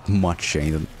was a bit much,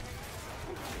 ain't it?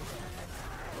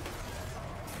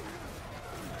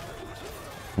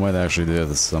 Might actually do it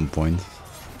at some point.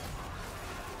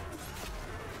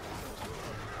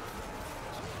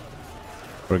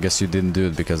 Or I guess you didn't do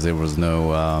it because there was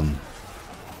no,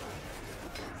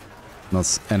 not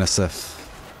NSFW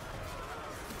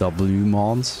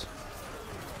mods.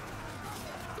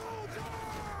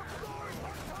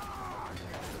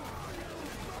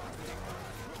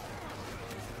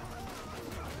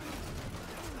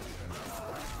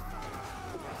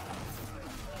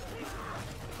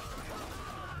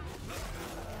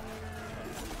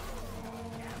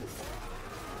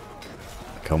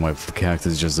 how my character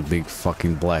is just a big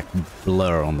fucking black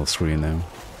blur on the screen now.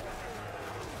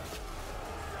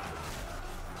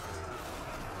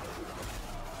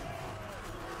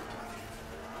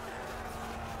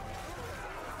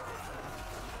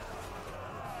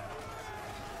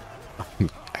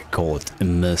 I call it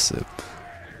immersive.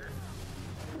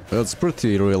 It's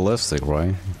pretty realistic,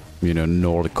 right? You know,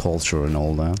 Nordic culture and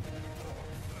all that.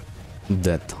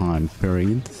 That time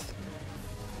period.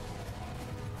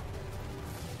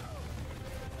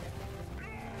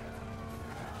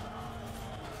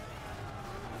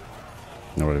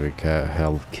 Already we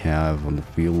have Cav on the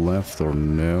field left or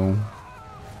no?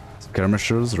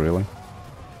 Skirmishers, really?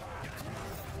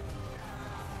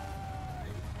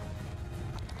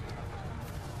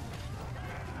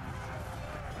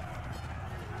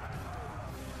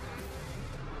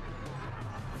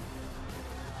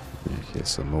 Okay,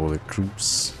 some more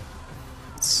troops.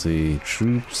 Let's see,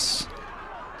 troops.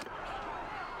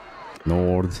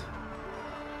 North.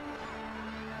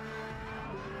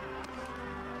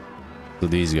 So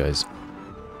these guys.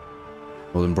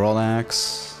 Golden broad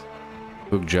axe.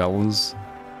 Hook javelins.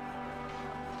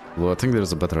 Well, I think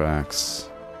there's a better axe.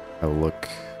 Have a look.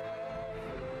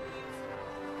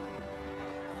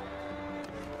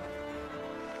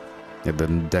 Yeah, the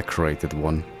decorated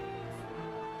one.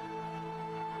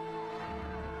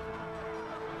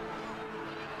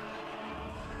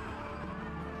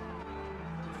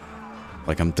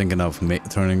 Like, I'm thinking of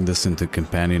turning this into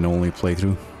companion-only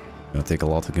playthrough. Gonna take a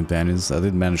lot of companions. I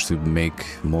did manage to make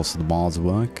most of the mods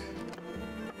work.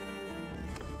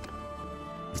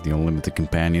 The unlimited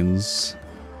companions.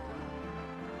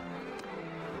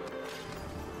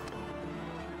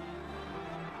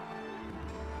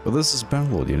 But this is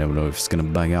Bannerlord, you never know if it's gonna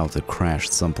bug out or crash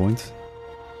at some point.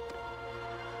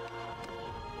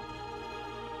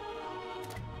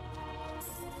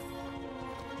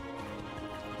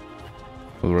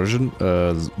 Version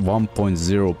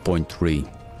 1.0.3.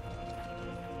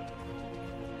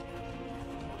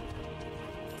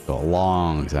 A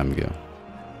long time ago.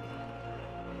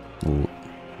 Ooh,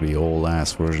 the old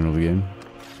ass version of the game.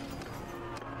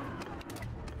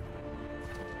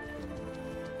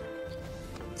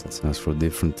 Let's ask for a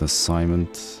different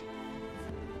assignment.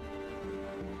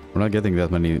 We're not getting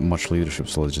that much leadership,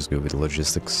 so let's just go with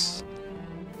logistics.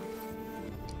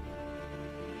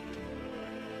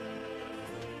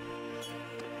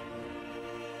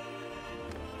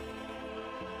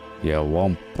 Yeah,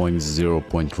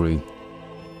 1.0.3.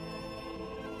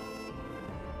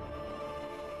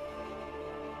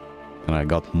 And I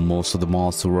got most of the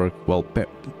mods to work. Well,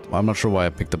 I'm not sure why I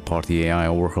picked the party AI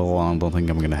overhaul. I don't think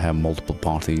I'm gonna have multiple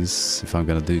parties if I'm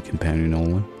gonna do companion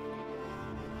only.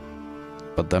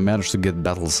 But I managed to get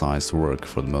battle size to work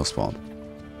for the most part.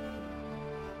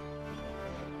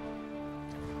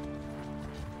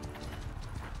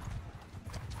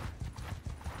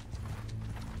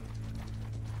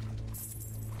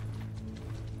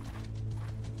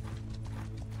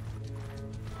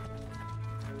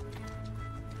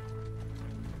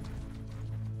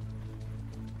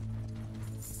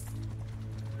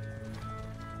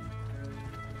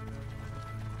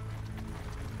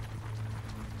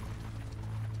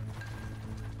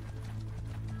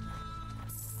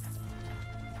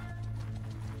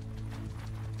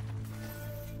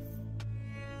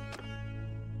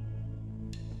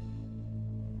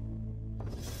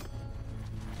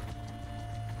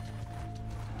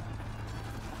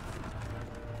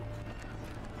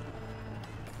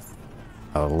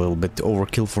 A little bit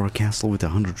overkill for a castle with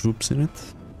 100 troops in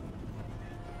it.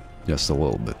 Just a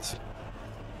little bit.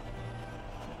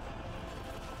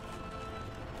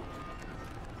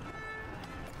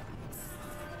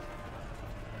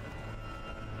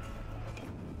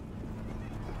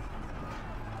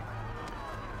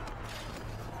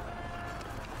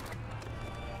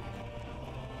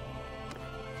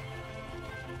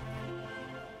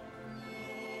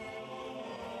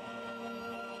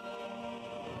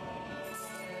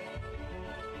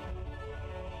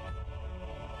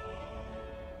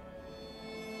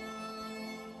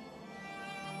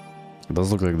 It does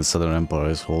look like the Southern Empire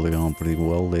is holding on pretty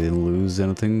well. They didn't lose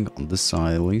anything on this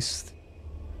side, at least.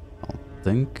 I don't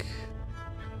think.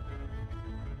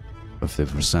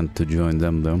 50% to join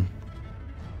them, though.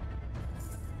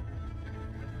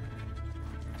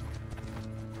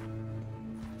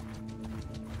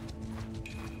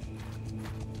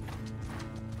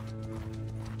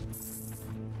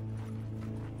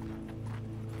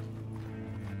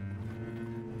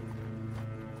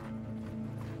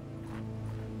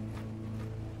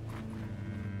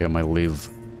 I might leave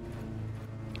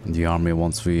the army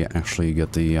once we actually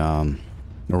get the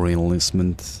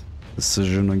re-enlistment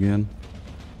decision again.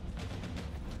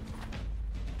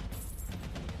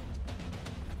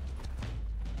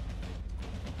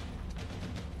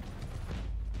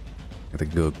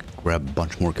 to go grab a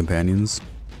bunch more companions.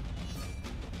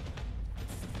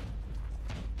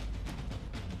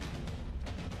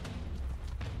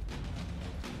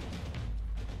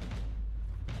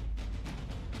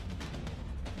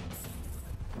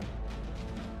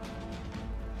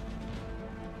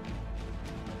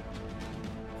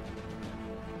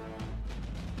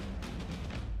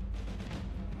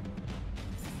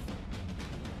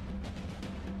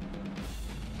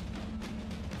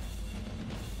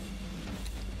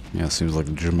 Yeah, seems like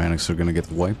the Germanics are gonna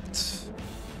get wiped.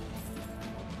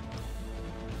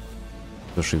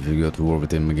 Especially if you go to war with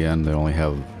them again, they only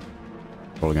have...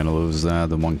 Probably gonna lose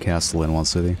the one castle in one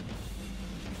city.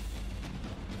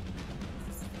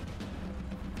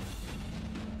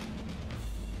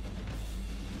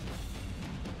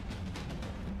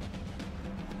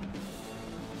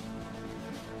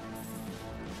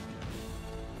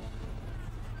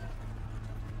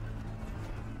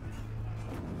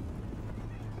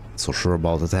 So sure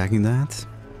about attacking that?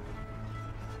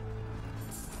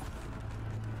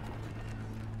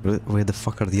 Where the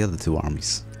fuck are the other two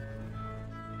armies?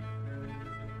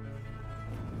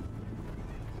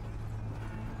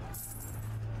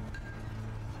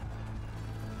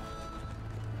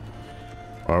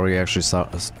 Or are we actually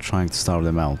trying to starve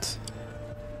them out?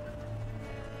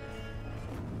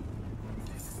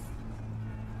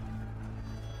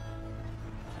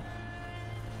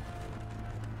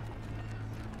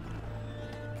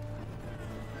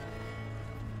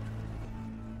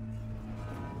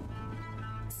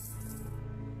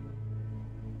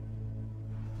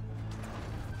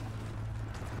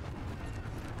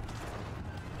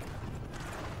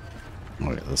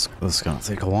 Alright, this is gonna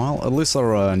take a while. At least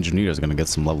our engineer is gonna get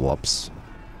some level ups.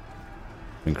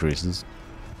 Increases.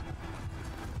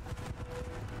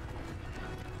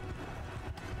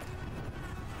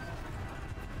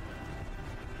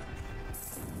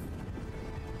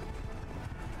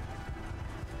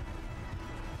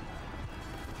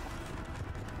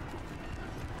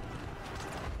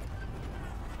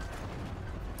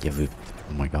 Yeah,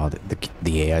 oh my god,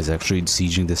 the AI is actually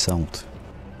sieging this out.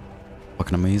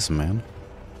 Fucking amazing, man.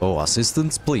 Oh,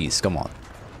 assistance, please, come on.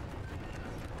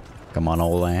 Come on,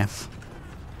 Olaf.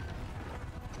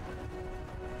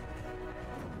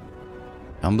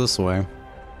 Come this way.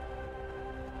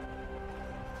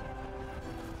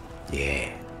 Yeah.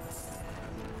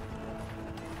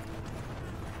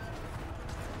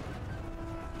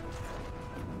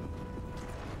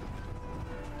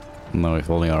 No,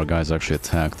 if only our guys actually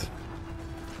attacked.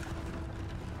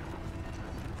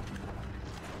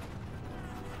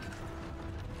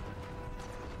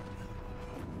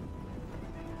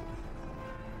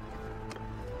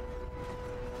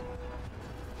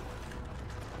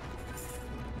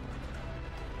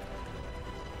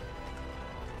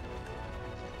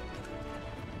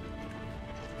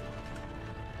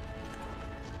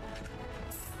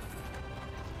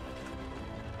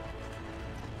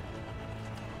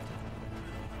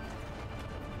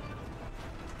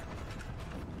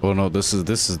 Oh no, this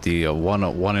is the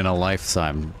one in a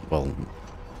lifetime. Well,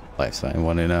 lifetime,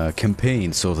 one in a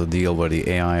campaign sort of deal where the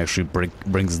AI actually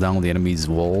brings down the enemy's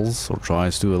walls, or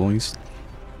tries to at least.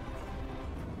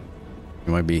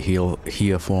 You might be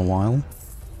here for a while.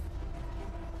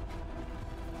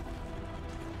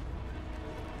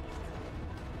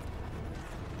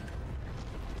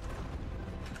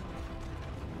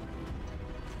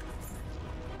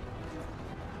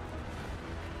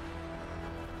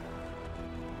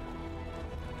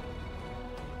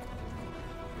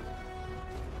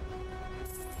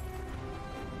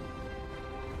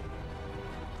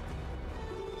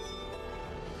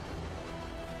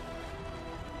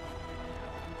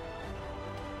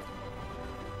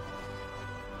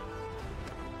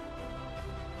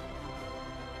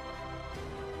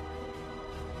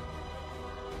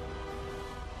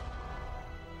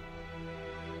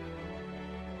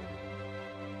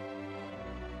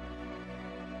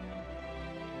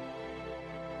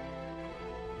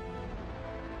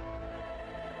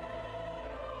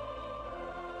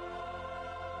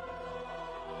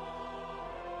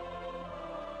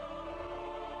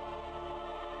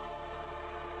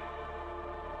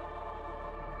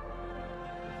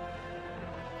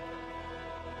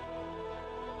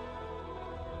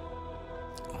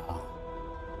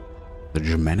 The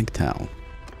Germanic town.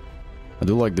 I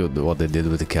do like what they did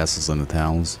with the castles and the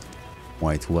towns.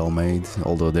 Quite well made.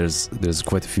 Although there's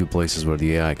quite a few places where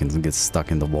the AI can get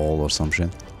stuck in the wall or some shit.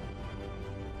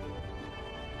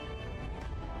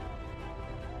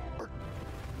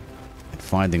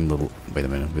 Finding little... Wait a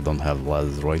minute, we don't have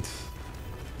ladders, right?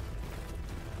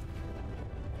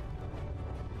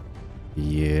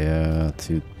 Yeah. Yeah,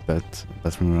 to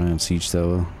Batman Ryan Siege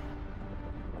Tower.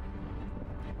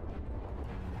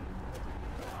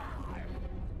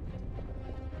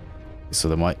 So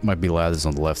there might be ladders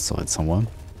on the left side somewhere.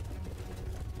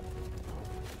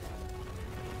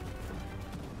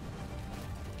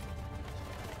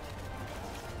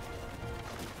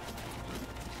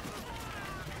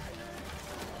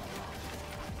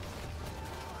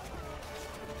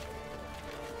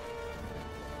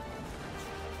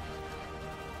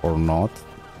 Or not.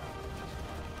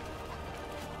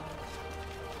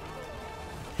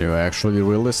 They're actually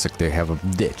realistic. They have a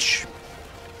ditch.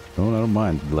 Oh, never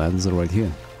mind. The ladders are right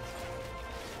here.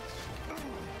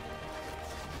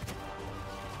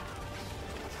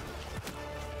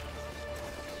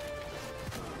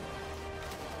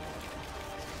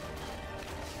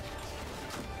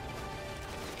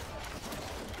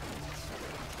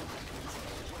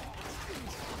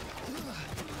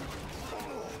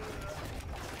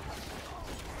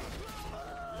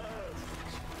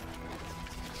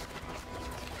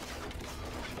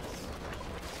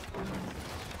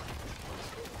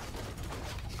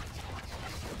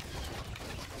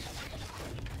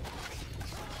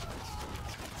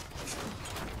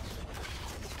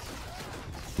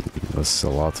 That's a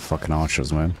lot of fucking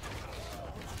archers, man.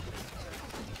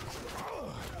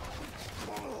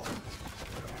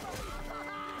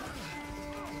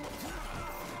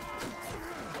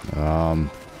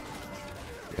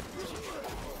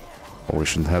 Probably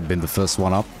shouldn't have been the first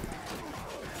one up.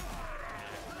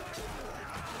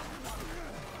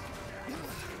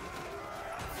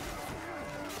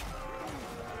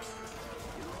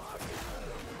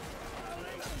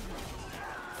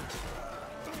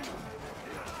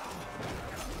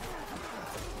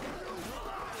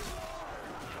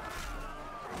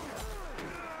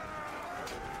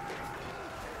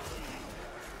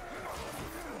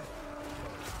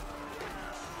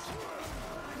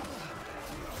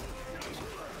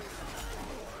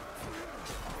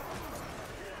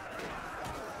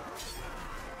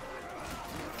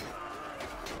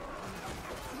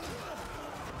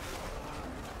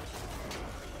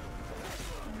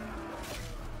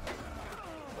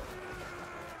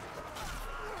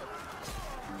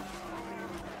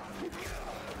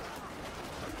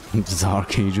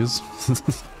 Dark Ages.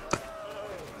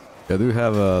 I do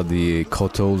have the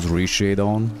Koto's reshade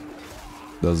on.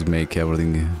 Does make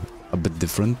everything a bit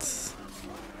different.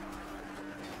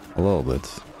 A little bit.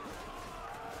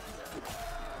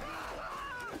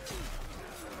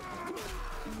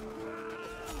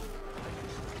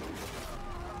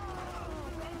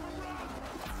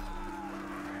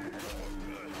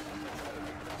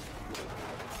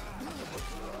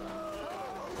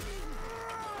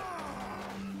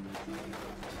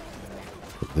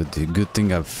 The good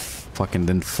thing I fucking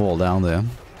didn't fall down there.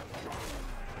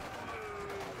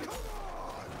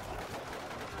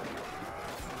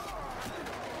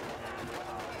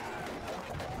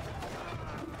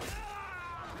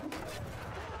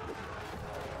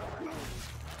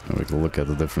 And we can look at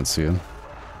the difference here.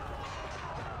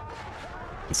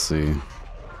 Let's see.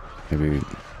 Maybe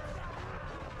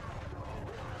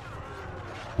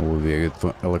what would be a good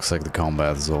point? It looks like the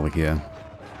combat is over here.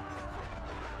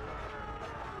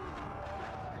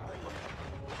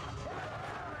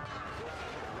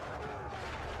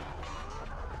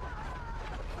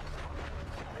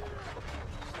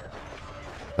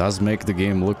 Does make the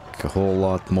game look a whole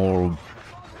lot more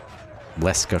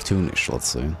less cartoonish, let's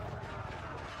say.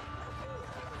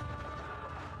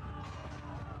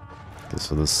 Okay,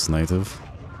 so this is native.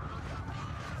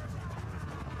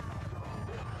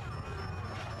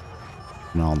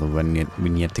 No, the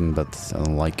vignetting, but I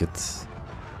don't like it.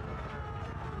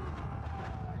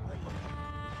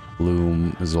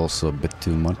 Bloom is also a bit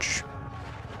too much.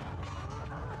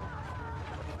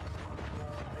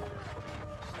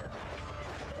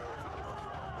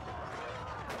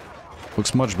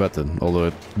 Looks much better, although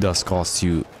it does cost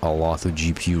you a lot of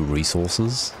GPU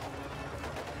resources.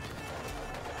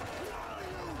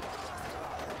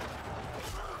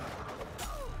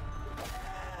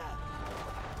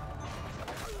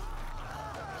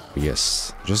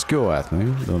 Yes, just go at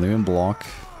me, don't even block.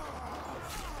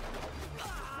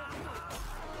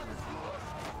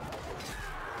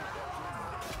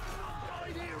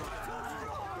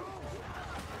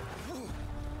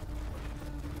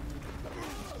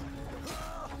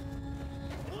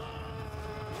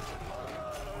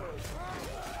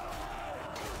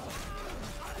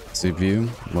 CPU?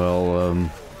 Well,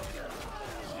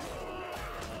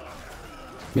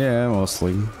 yeah,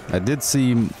 mostly. I did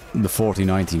see the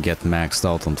 4090 get maxed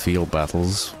out on field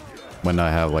battles when I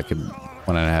have like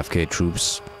 1.5K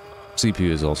troops.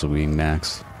 CPU is also being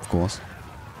maxed, of course.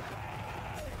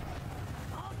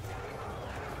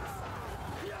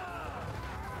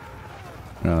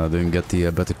 Didn't get the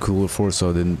better cooler for it, so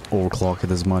I didn't overclock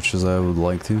it as much as I would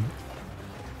like to.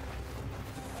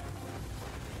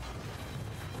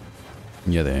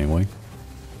 Yeah, anyway.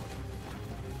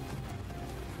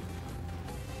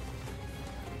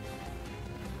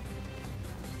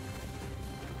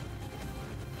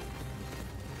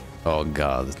 Oh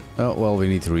god. Oh, well, we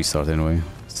need to restart anyway.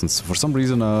 Since for some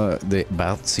reason the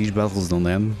siege battles don't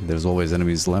end, there's always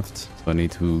enemies left, so I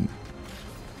need to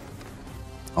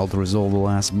auto-resolve the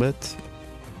last bit.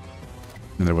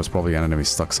 And there was probably an enemy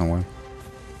stuck somewhere.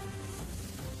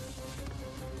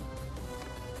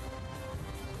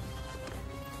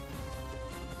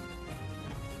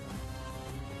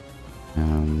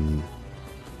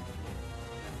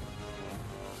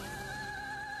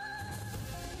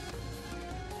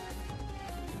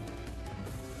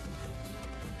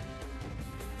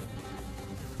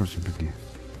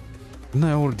 Didn't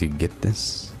I already get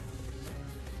this?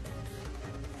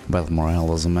 Battle morale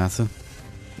doesn't matter.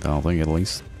 I don't think, at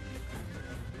least.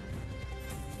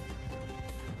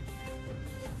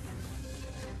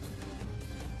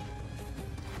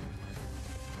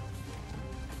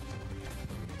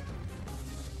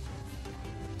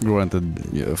 Granted,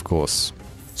 yeah, of course,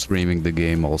 streaming the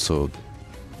game also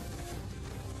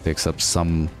takes up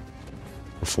some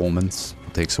performance,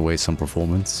 takes away some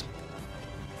performance.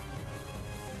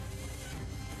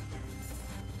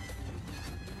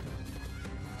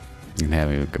 And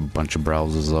having like a bunch of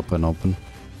browsers up and open.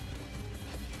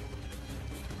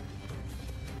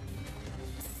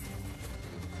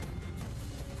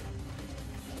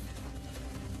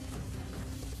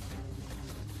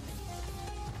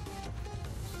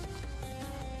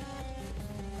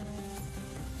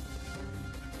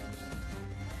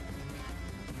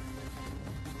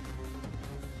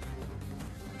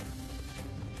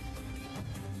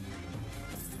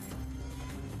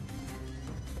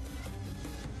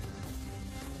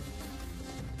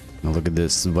 Look at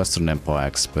this Western Empire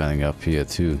expanding up here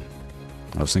too.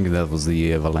 I was thinking that was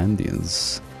the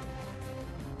Varangians.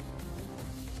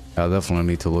 I definitely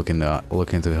need to look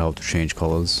into how to change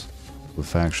colors with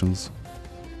factions.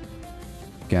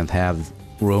 Can't have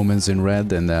Romans in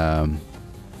red and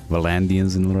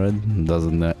Varangians in red.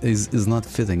 Doesn't is not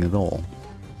fitting at all.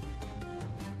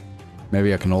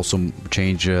 Maybe I can also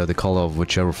change the color of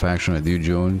whichever faction I do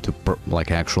join to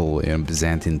like actual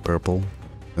Byzantine purple.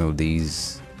 You know,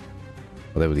 these.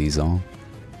 Whatever these are.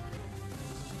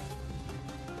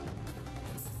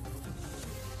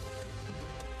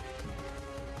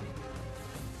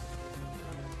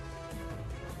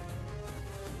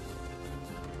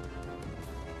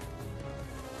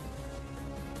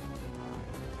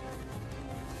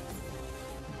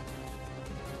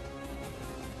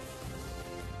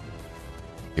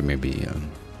 Okay, maybe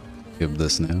give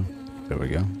this now. There we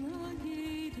go.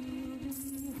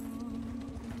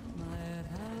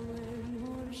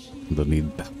 Don't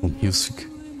need battle music.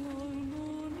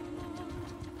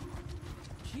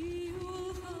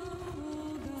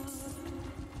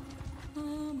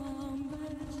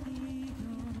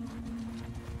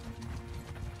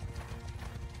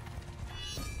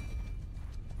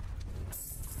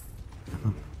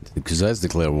 Because guys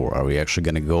declare war. Are we actually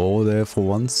gonna go there for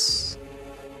once?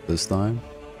 This time?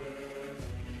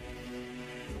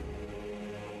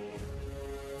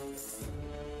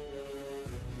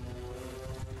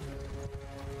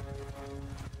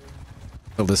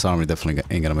 Well, this army definitely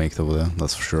ain't gonna make it over there,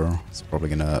 that's for sure. It's probably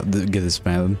gonna get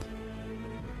disbanded.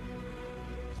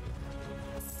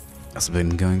 It's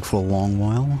been going for a long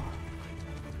while.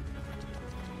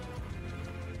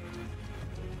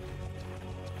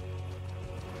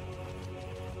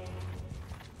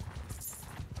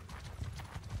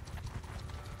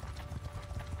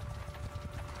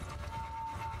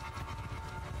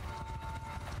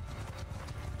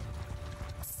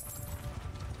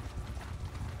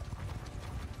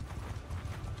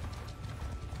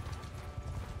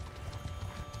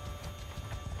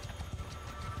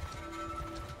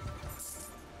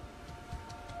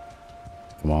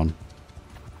 Come on.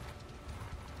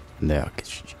 There.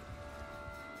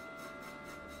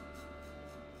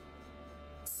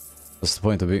 What's the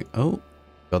point of being... Oh,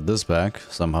 got this back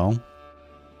somehow.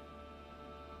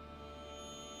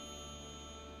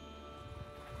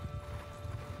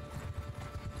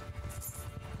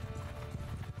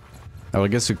 Well, I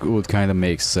guess it would kind of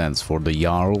make sense for the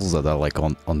Jarls that are like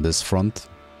on this front.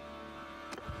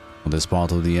 On this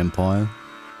part of the Empire.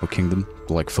 Or Kingdom.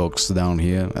 Like folks down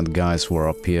here, and the guys who are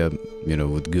up here, you know,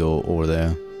 would go over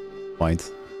there. Fight.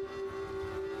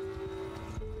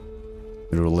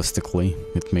 Realistically,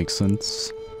 it makes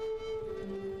sense.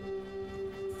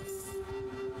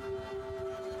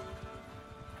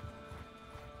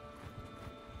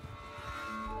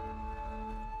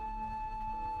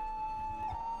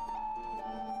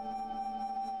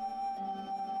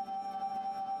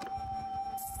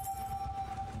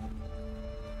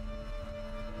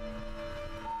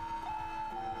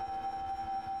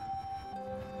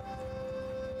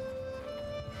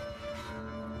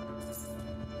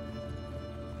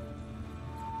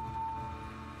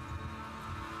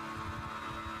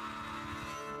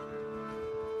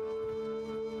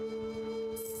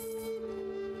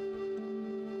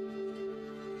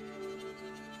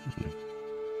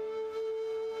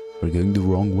 We're going the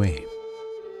wrong way.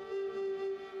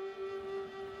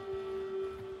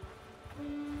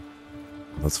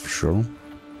 That's for sure.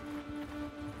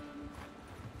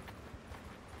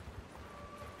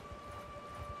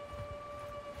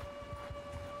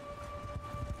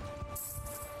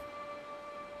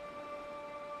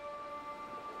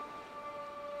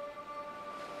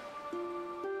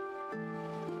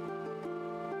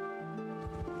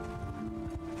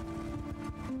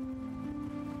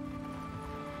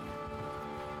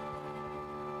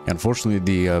 Unfortunately,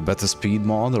 the beta speed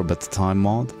mod or beta time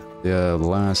mod, the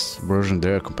last version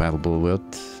they're compatible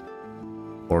with,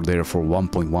 or therefore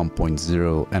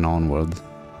 1.1.0 and onward.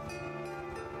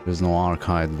 There's no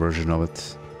archived version of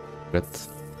it yet.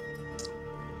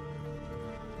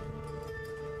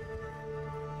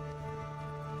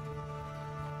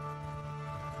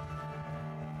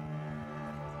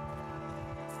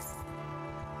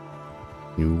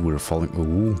 You were falling.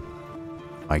 Ooh,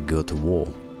 I go to war.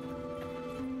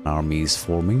 Army is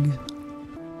forming.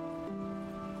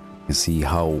 You see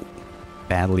how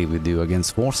badly we do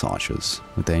against horse archers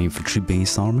with the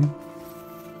infantry-based army.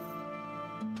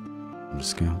 I'm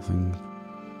just scouting.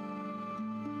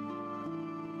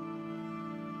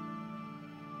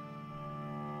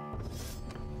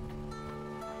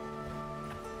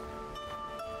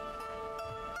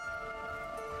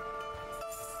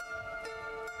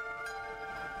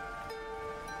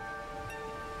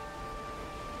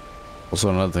 Also,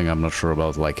 another thing I'm not sure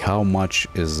about, like how much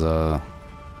is let's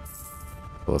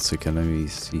see, can we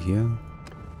see here?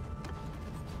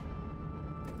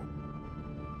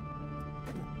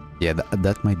 Yeah,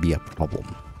 that might be a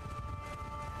problem.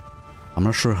 I'm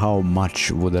not sure how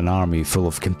much would an army full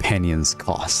of companions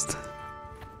cost.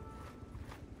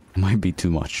 Might be too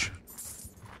much.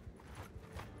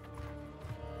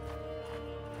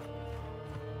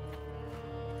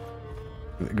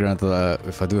 Granted,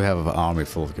 if I do have an army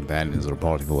full of companions or a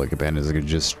party full of companions, I could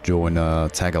just join,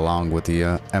 tag along with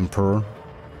the Emperor,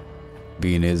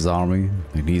 be in his army,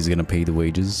 and he's gonna pay the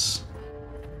wages.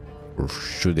 Or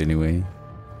should anyway.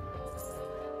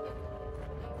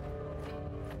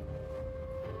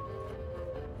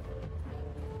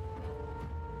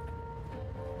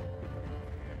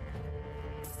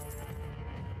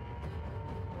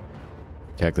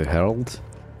 Check the Herald.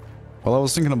 Well, I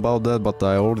was thinking about that, but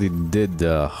I already did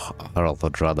Herald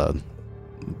Hadrada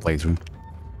playthrough.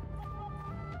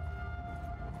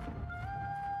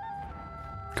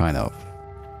 Kind of.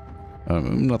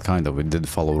 Not kind of, we did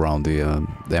follow around the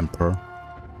Emperor.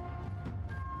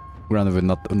 Granted,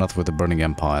 not with the Burning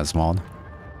Empires mod,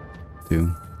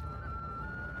 too.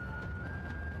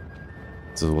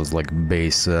 So it was like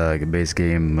base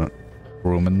game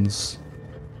Romans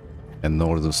and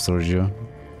north of Sturgia.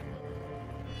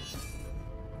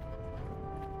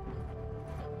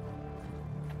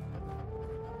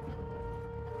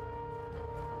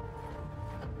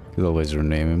 Could always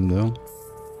rename him though.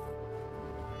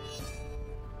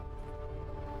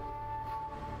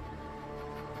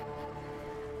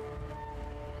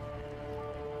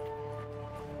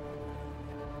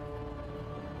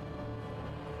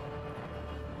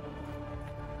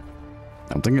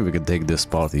 I'm thinking we could take this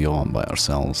party on by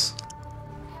ourselves,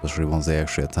 especially once they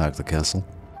actually attack the castle.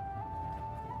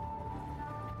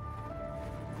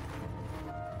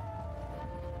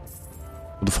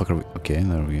 What the fuck are we? Okay,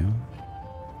 there we go.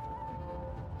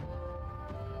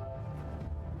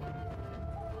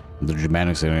 The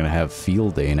Germanics are gonna have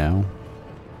field day now.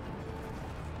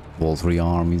 All three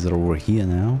armies are over here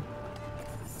now.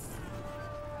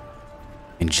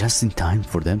 And just in time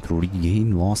for them to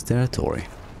regain lost territory.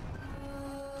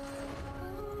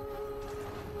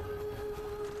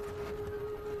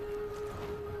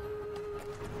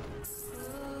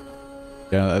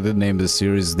 Yeah, I did name this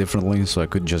series differently, so I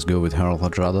could just go with Herald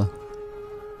Hadrada.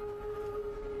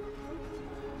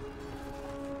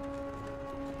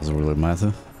 Doesn't really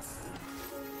matter.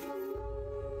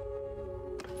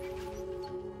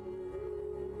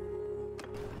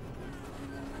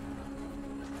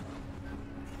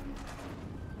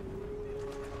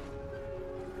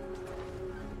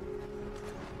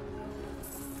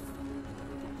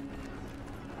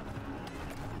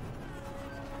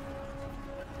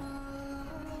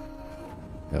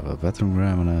 We have a veteran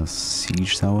ram and a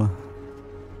siege tower.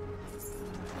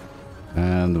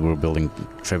 And we're building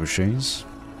trebuchets.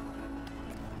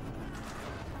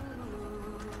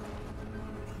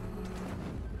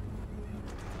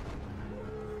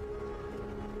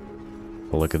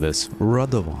 Oh, look at this.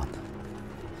 Radovan.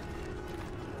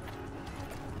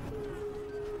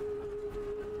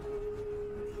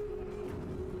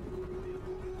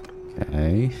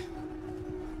 Okay.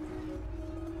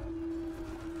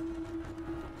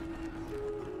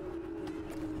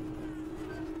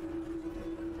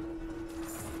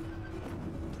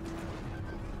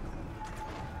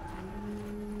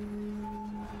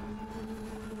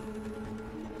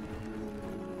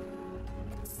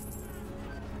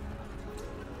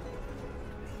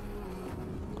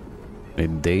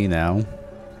 Midday now.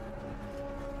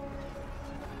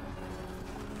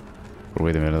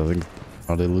 Wait a minute, I think...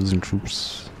 Are they losing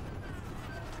troops?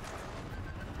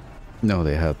 No,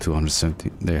 they have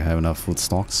 270. They have enough food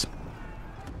stocks.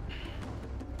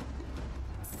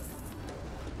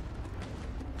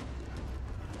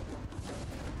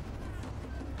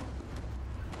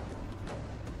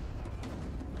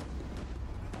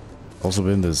 Also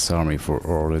been in this army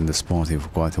or in this party for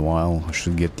quite a while. I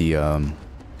should get the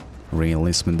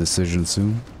re-enlistment decision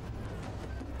soon.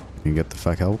 You can get the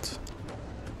fuck out.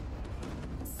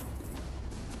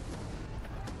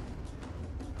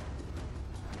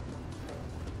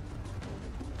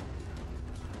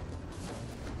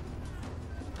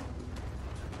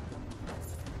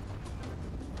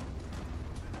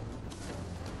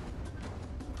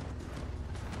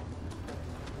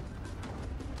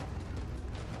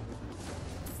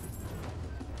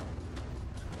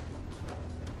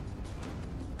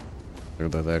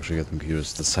 That actually got me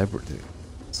curious. The Cyberpunk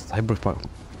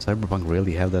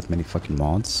really have that many fucking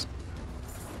mods?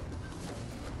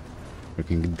 You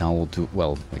can download to,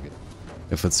 well, like,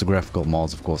 if it's the graphical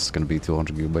mods, of course, it's gonna be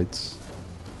 200 gigabytes.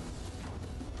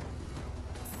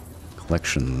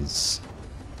 Collections.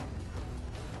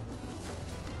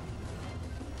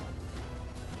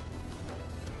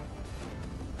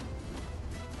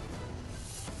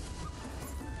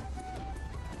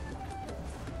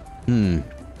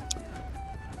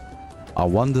 I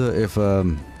wonder if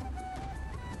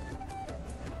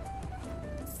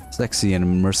sexy and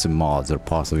immersive mods are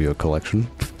part of your collection.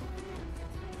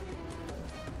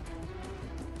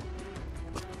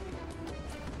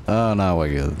 Oh, now I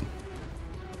get it.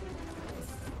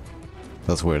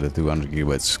 That's where the 200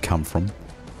 gigabytes come from.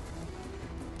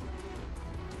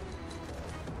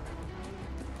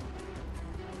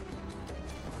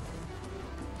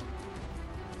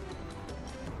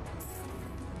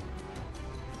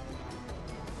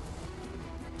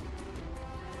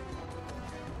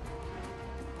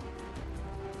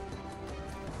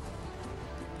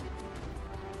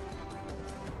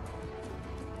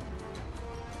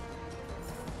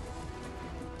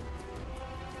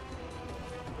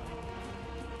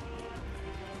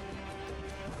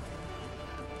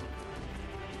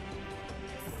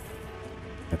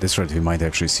 At this rate, we might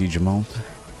actually siege him out.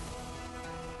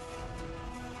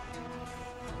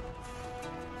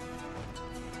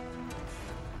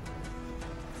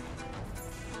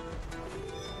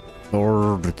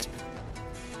 Or...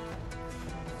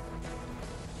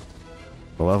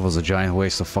 Well, that was a giant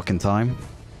waste of fucking time.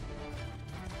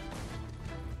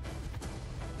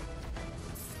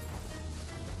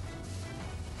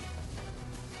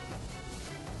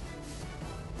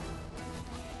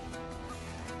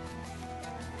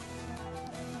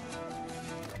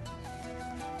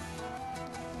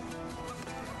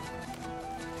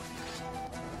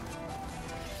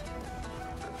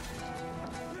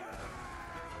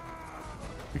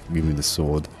 Give me the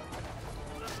sword.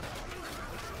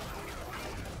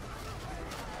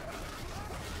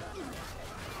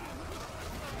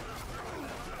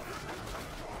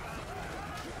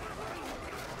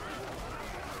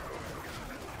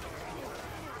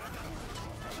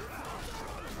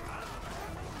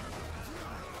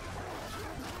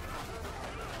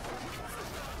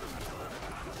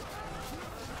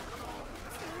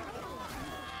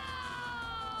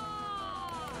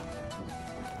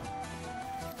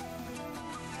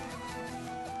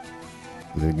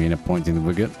 They gain a point in the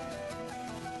wicket.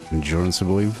 Endurance, I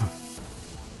believe.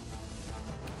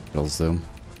 What else though?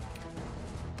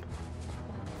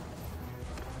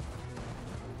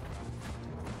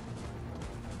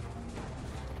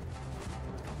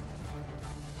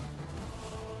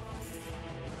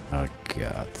 Oh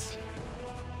god.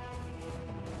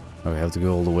 Oh, we have to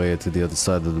go all the way to the other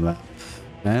side of the map.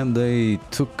 And they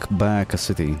took back a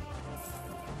city.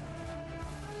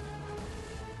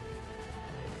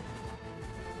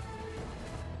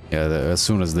 Yeah, as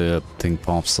soon as the thing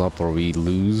pops up or we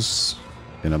lose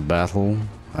in a battle,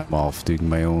 I'm off doing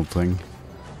my own thing.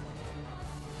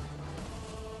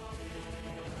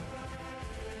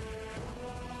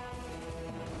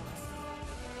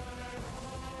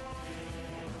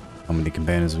 How many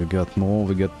companions we got more?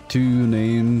 We got 2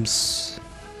 names.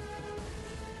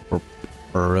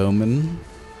 Roman.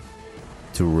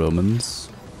 2 Romans.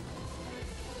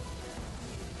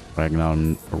 Ragnar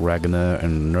and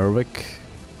Nervik.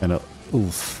 And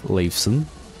Ulf Leifson,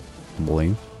 I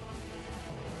believe.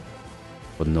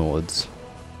 But Nords.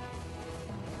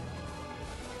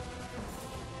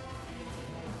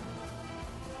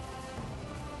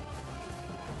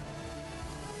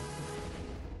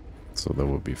 So there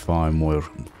will be 5 more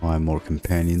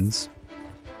companions.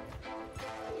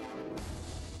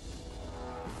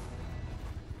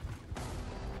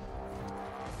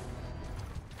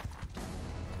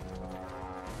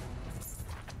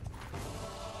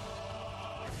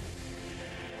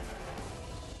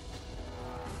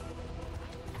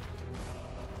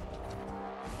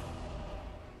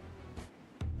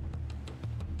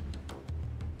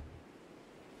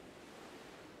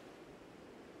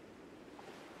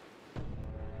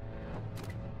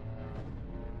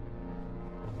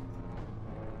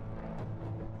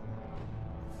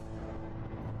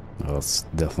 That's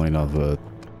definitely not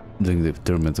doing the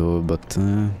tournament over, but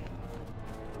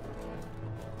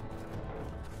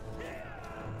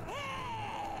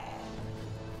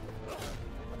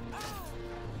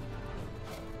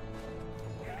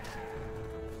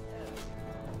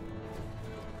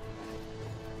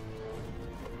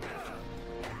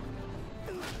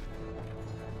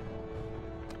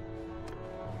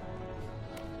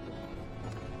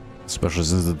especially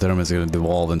since the tournament is going to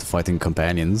devolve into fighting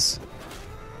companions.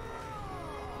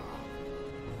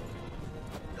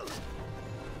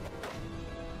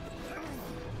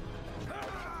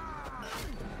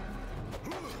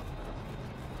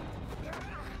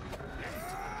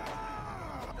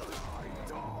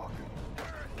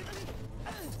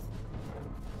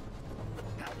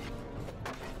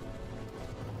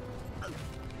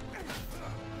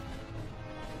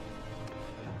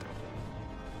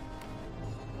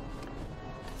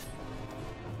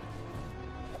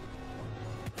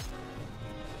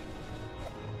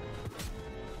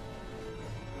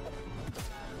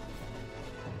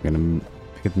 Gonna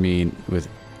hit me with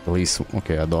at least...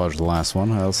 Okay, I dodged the last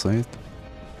one, I'll say it.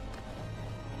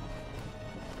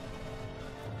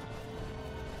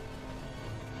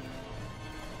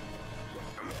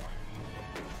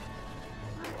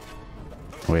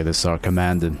 Wait, this is our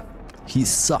commander. He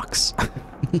sucks.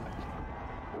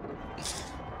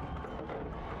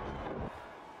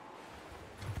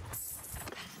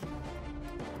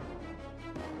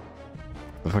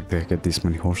 The fuck they get these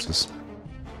many horses?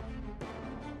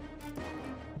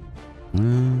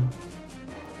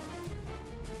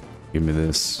 Give me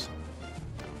this.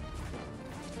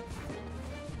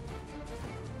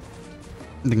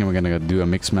 I think I'm gonna do a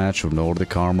mixed match of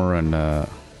Nordic armor and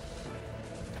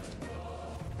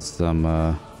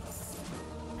some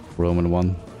Roman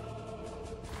one.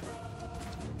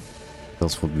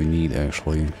 That's what we need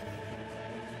actually.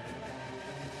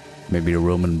 Maybe a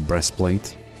Roman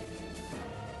breastplate.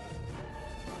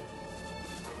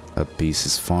 That piece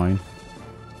is fine.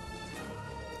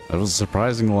 There was a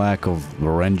surprising lack of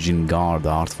Varangian guard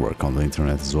artwork on the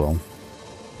internet as well.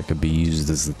 It could be used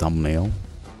as the thumbnail.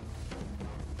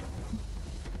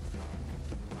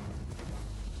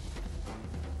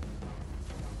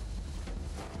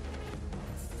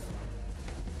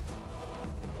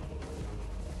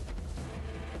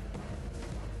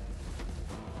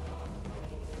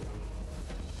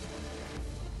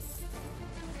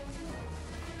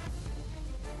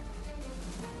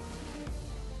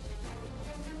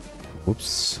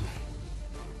 Whoops.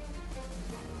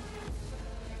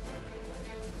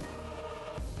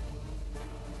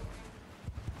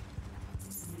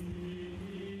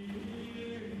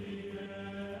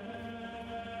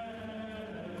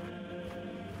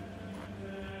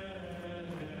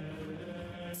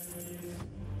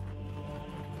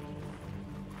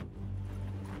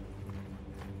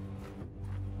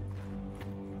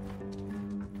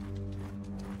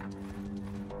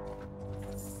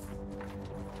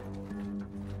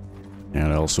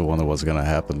 And I also wonder what's gonna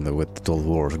happen with the Total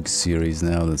War series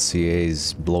now that CA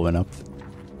is blowing up.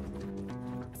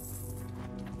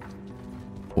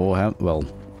 Well,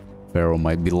 Referral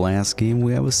might be the last game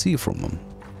we ever see from them.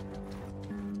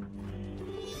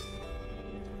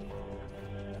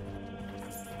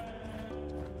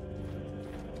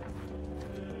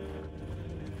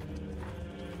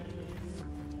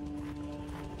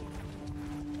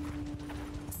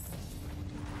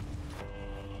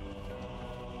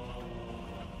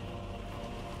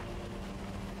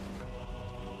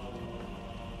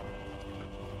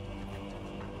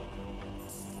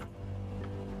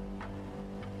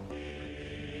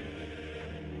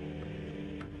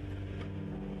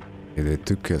 They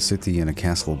took a city and a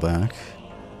castle back.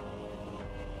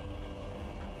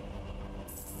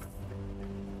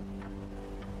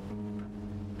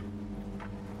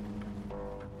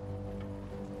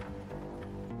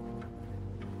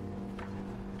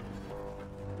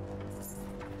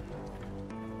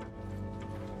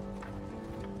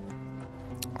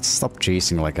 Stop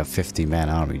chasing like a 50-man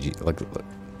army. Like,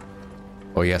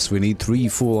 oh yes, we need 3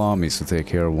 full armies to take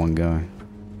care of one guy.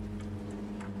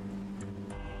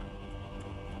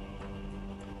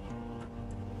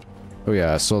 Oh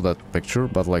yeah, I saw that picture,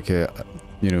 but like, you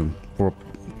know, for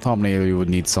thumbnail you would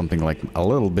need something like a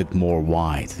little bit more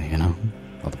wide, you know,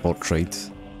 not a portrait.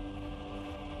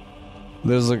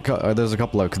 There's a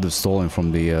couple I could have stolen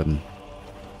from the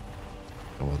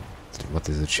what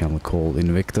is the channel called,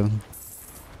 Invicta.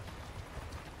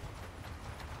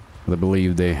 I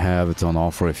believe they have it on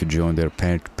offer if you join their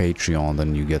Patreon,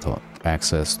 then you get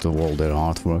access to all their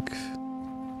artwork.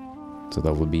 So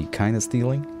that would be kind of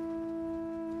stealing.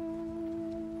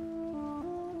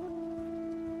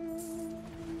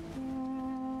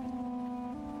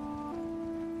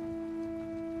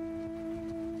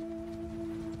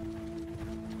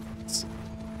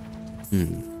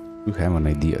 You have an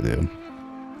idea there.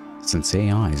 Since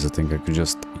AIs, I think I could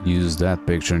just use that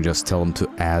picture and just tell them to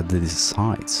add these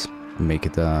sides. Make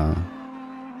it, you know,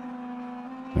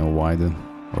 wider.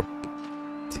 Or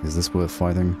is this worth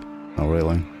fighting? Not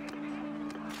really.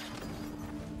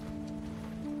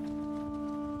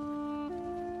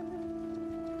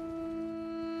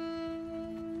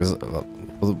 Because,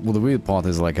 well, the weird part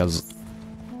is, like, I was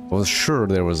sure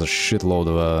there was a shitload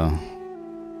of,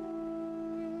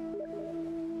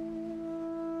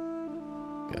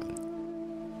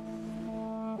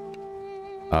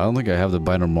 I don't think I have the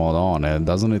banner mod on, and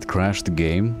doesn't it crash the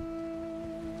game?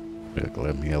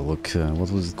 Let me look. What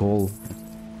was it called?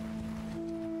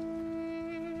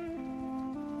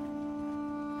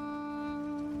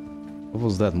 What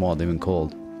was that mod even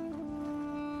called?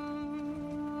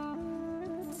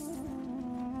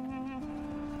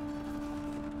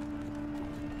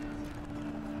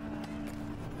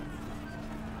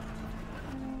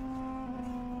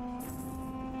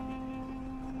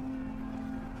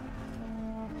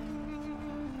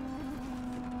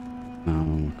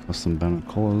 Custom banner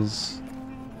colors.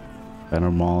 Banner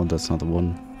mod, that's not the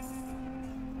one.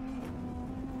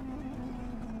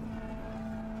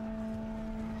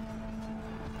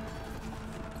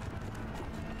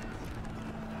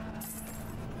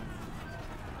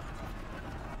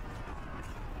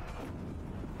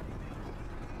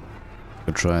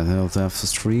 I'll try it out after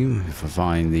stream if I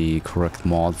find the correct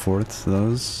mod for it,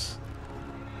 those.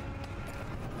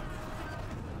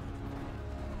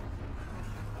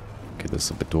 Okay, that's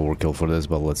a bit overkill for this,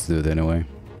 but let's do it anyway.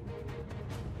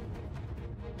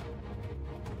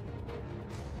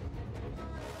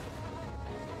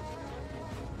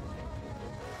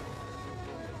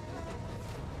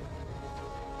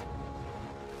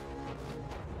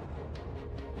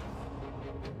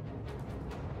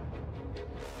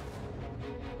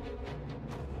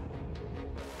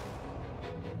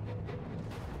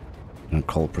 And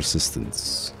call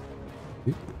persistence.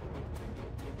 Yep.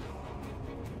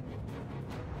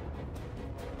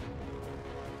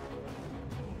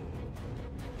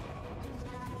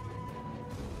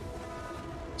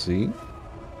 See?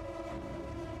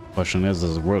 Question is,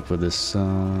 does it work with this?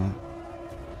 I'm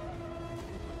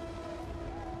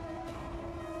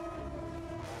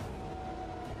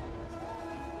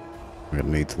gonna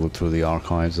need to look through the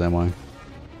archives, am I?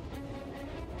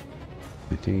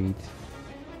 58,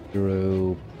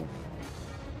 0.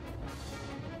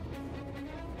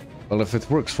 Well, if it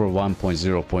works for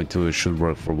 1.0.2, it should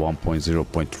work for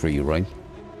 1.0.3, right?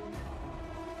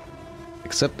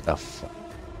 Except F.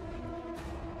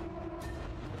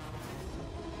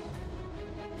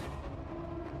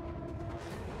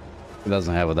 It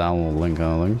doesn't have a download link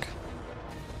on a link.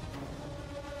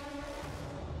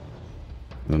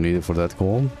 Don't need it for that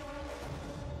call.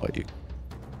 What you?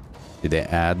 Did they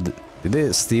add? Did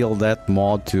they steal that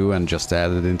mod too and just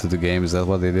add it into the game? Is that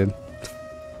what they did?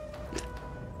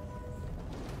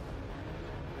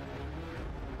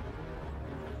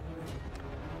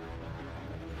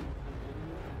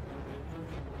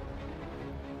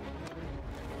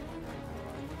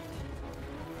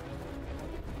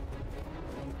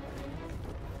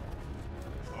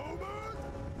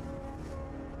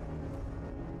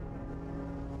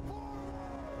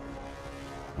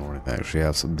 I actually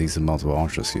have some decent amount of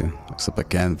archers here. Except I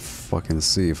can't fucking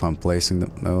see if I'm placing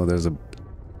them. No, there's a...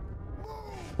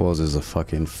 Well, there's a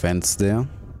fucking fence there.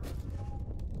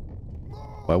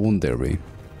 Why wouldn't there be?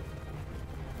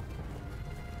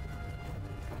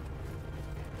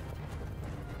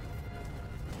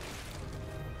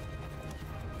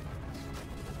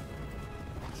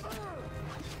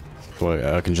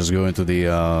 Well, I can just go into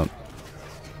the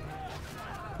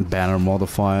banner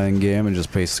modifying game and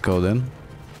just paste the code in.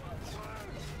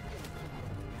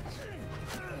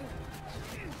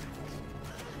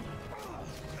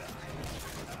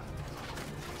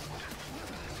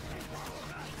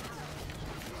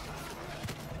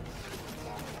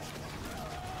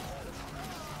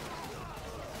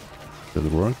 Did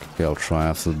it work? Okay, I'll try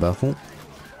after the battle.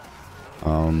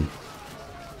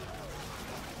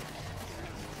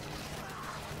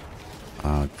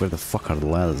 Where the fuck are the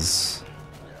ladders?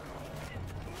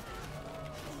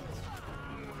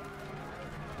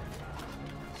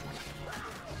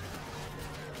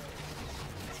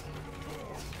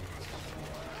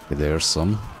 Okay, there's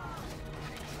some.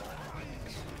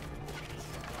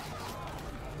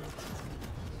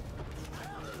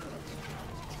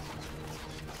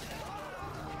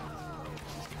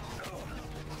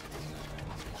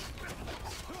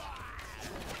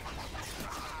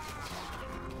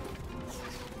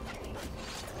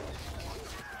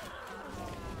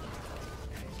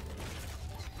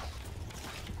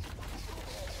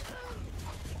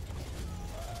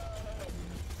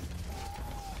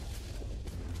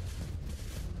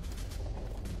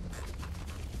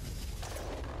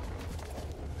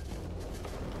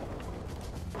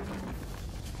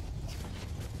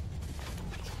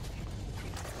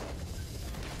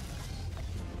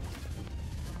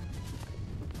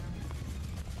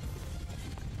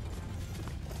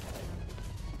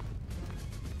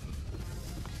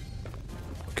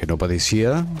 Okay, nobody's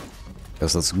here.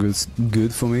 Guess that's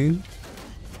good for me.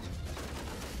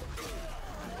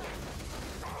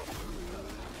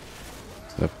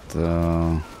 Except,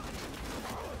 well,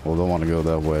 don't want to go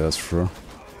that way, that's true.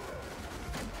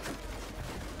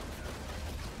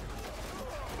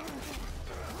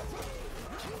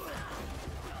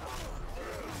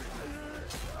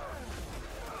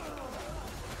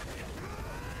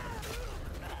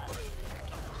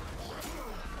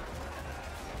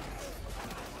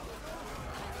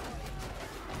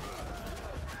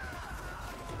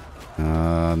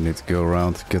 Need to go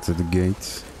around to get to the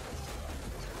gate.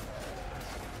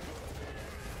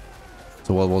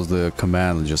 So what was the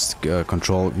command? Just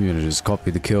control, just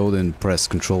copy the code and press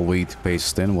Control V to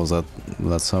paste in.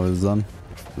 That's how it's done?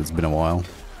 It's been a while.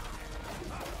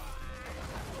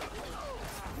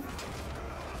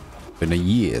 Been a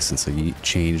year since I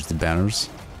changed the banners.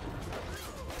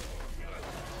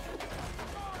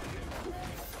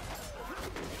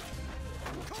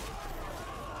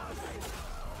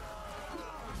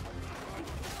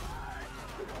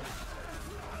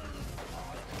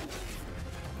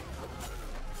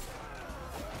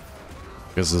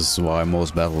 This is why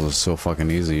most battles are so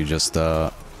fucking easy. You just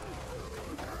kill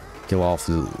off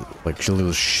the like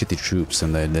little shitty troops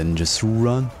and they then just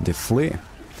run. They flee.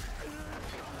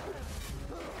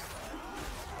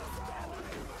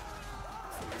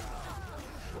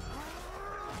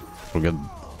 We'll get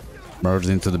merged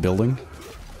into the building.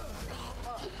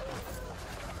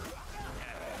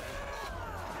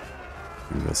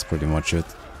 I think that's pretty much it.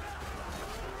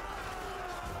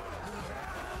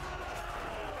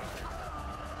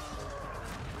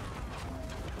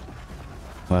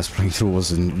 Last playthrough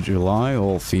was in July,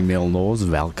 all female Nords,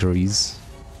 Valkyries.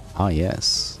 Ah,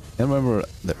 yes. I remember,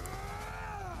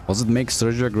 was it Make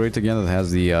Sturgia great again that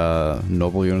has the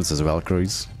noble units as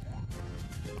Valkyries?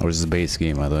 Or is it a base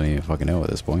game? I don't even fucking know at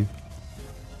this point.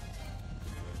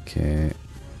 Okay.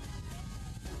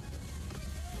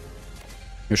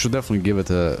 You should definitely give a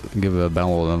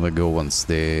Bannerlord another go once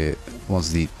the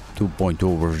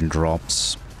 2.0 version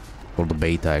drops, or the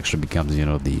beta actually becomes, you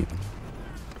know, the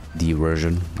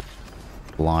version,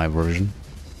 live version.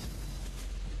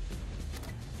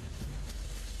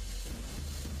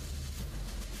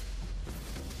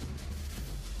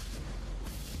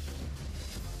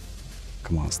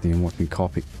 Come on, Steam, let me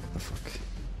copy. What the fuck?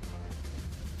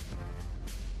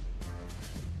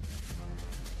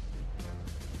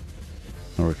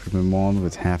 A recruitment mod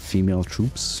with half female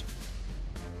troops.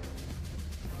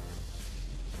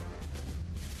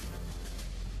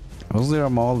 Was there a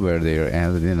mod where they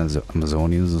added in as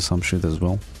Amazonians or some shit as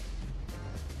well?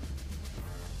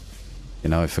 You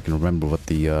know, if I can remember what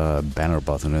the banner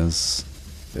button is.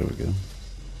 There we go.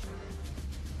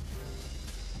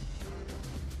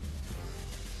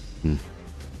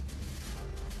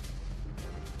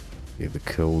 Okay, the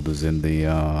code is in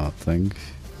the thing.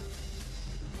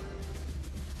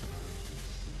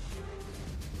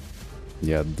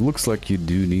 Yeah, it looks like you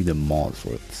do need a mod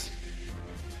for it.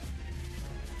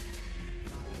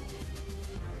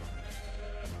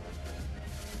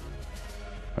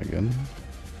 Again.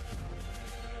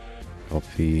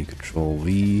 Copy, Control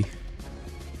V.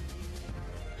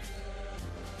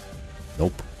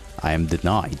 Nope. I am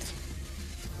denied.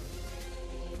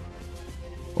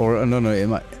 Or no, it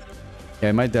might. Yeah,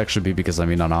 it might actually be because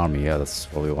I'm in an army. Yeah, that's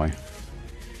probably why.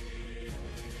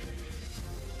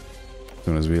 As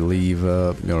soon as we leave,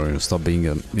 or stop being,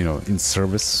 in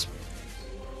service,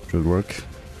 should work.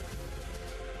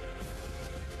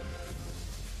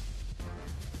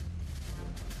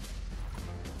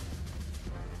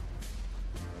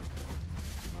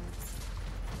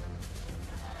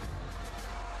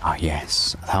 Ah,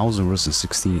 yes, 1000 versus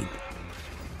 16.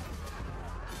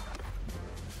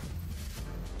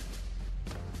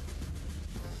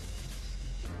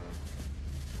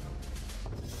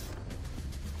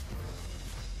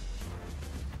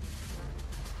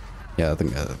 Yeah, I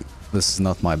think this is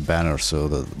not my banner,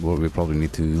 so we probably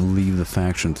need to leave the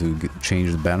faction to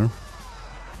change the banner.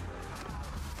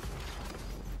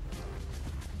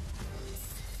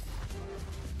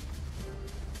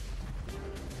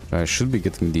 I should be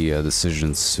getting the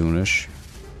decisions soonish.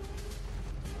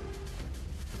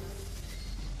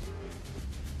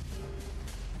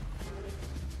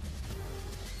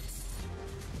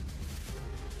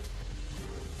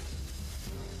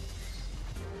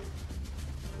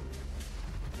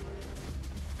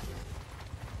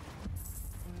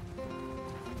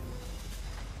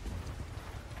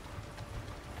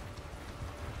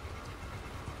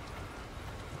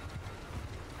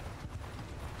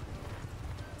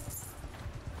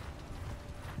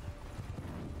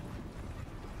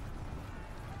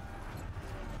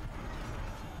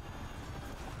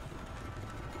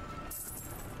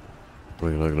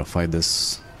 We're gonna fight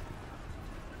this.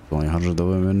 Only 100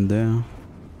 of them in there.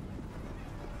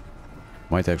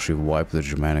 Might actually wipe the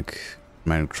Germanic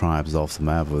tribes off the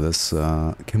map with this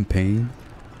campaign.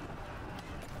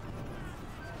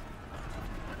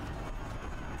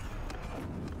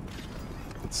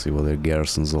 Let's see what their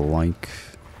garrisons are like.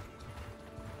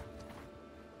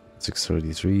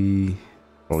 633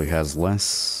 probably has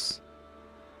less.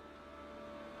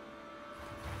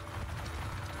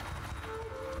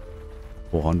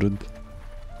 400.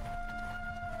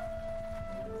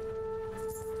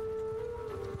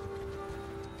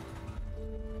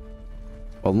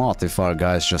 Well, not if our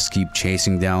guys just keep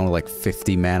chasing down like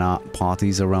 50 mana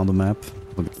parties around the map.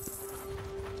 Look.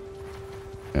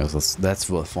 Yes, that's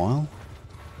worthwhile.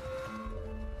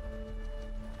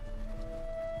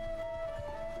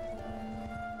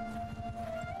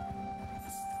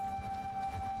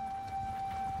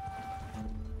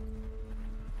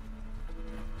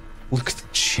 Look at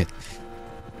that shit.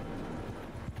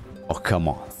 Oh, come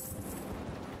on.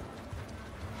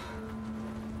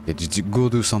 Yeah, did you go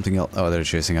do something else? Oh, they're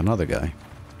chasing another guy.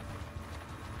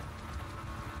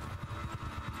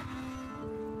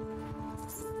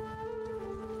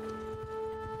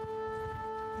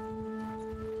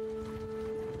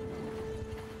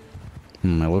 It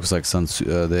looks like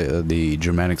the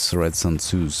Germanics read Sun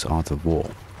Tzu's Art of War.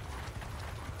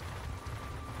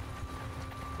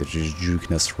 They're just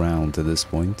juking us around at this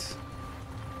point.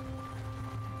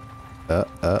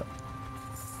 I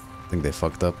think they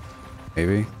fucked up.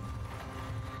 Maybe?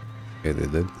 Okay, they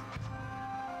did.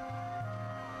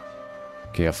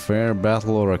 Okay, a fair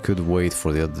battle, or I could wait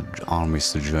for the other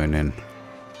armies to join in.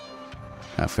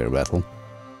 A fair battle.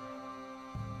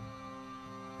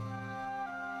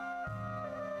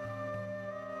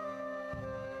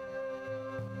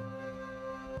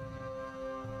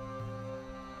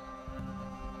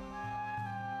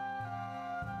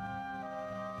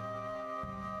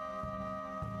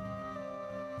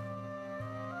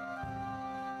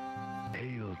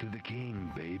 To the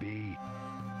king, baby.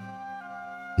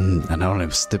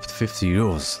 Anonymous tipped 50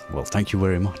 euros. Well, thank you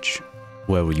very much.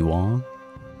 Wherever you are.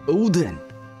 Odin!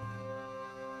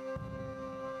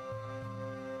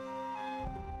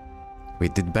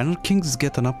 Wait, did Banner Kings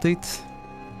get an update?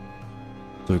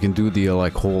 So we can do the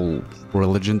like whole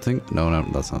religion thing? No,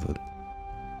 that's not it.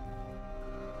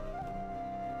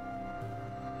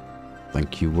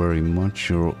 Thank you very much.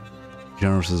 You're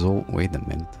generous as all. Wait a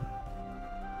minute.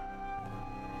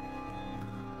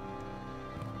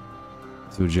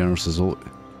 Too generous as all.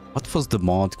 What was the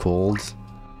mod called?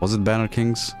 Was it Banner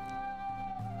Kings?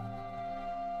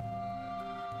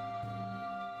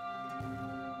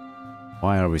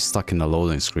 Why are we stuck in the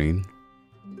loading screen?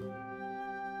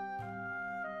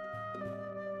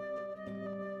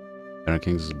 Banner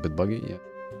Kings is a bit buggy, yeah.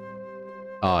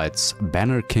 Ah, it's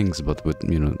Banner Kings, but with,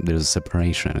 you know, there's a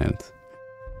separation in it.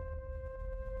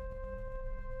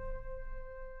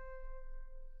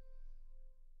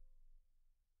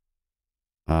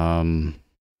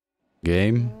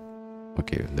 Game?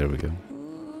 Okay, there we go.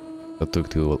 That took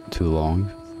too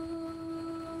long.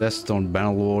 Desktop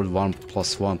Bannerlord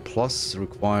 1+1+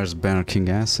 requires Banner King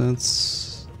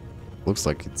assets. Looks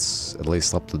like it's at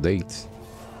least up to date.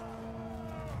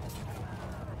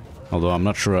 Although I'm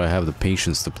not sure I have the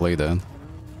patience to play that.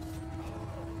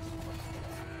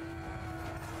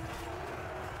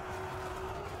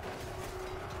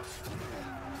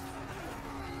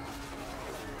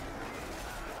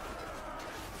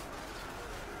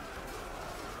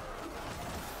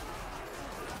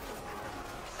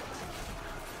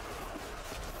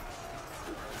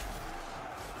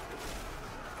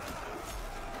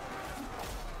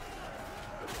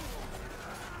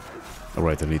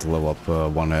 Alright, I need to level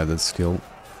up one added skill.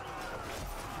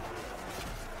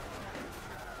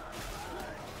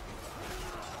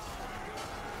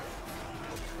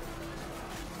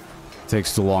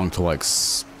 Takes too long to like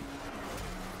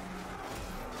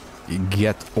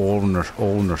get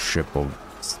ownership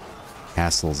of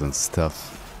castles and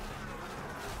stuff.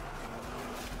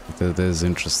 That is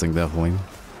interesting, definitely.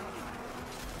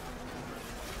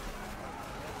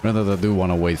 Rather, I do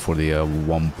want to wait for the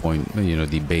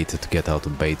the beta to get out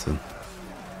of beta.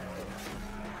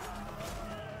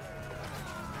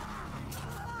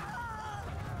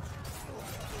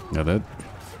 Got it.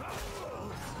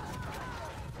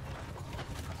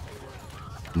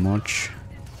 Much.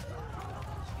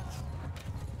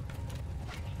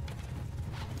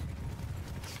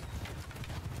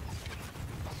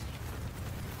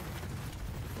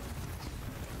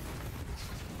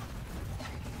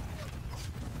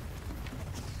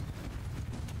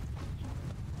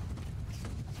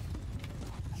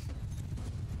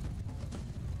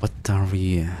 What are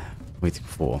we waiting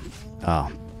for?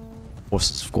 Ah,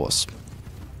 horses, of course.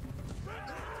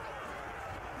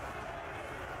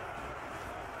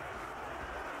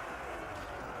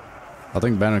 I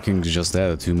think Banner King just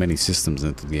added too many systems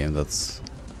into the game. That's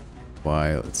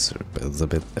why it's a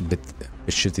bit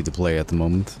shitty to play at the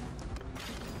moment.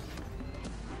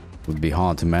 It would be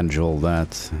hard to manage all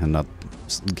that and not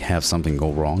have something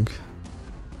go wrong.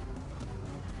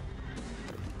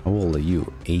 How old are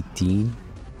you? 18?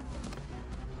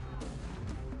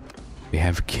 We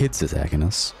have kids attacking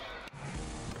us.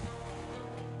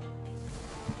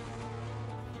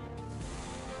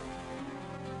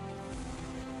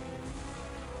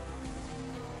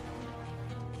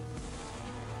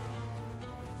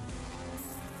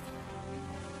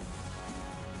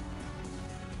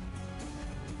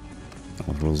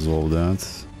 I'll resolve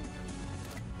that.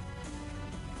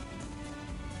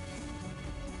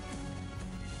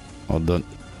 Oh, done.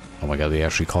 Oh my god, they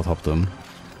actually caught up to them.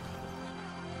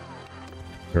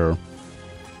 Sure.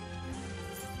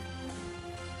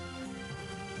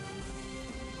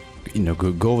 You know,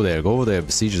 go over there,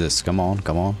 besiege this. Come on,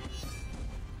 come on.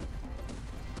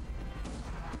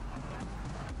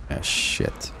 Ah,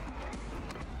 shit.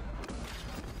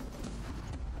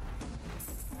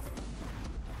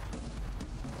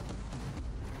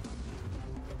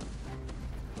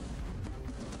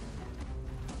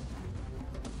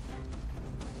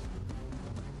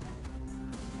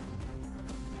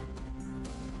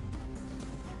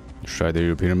 Try the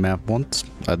European map once.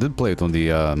 I did play it on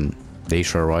the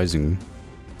Asia Rising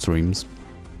streams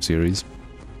series.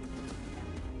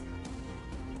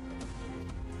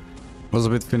 It was a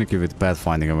bit finicky with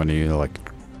pathfinding when you like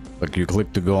you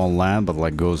click to go on land, but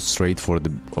like goes straight for the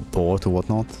port or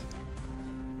whatnot.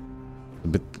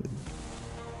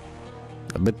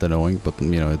 A bit annoying, but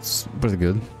you know it's pretty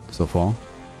good so far.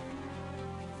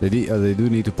 They do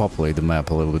need to populate the map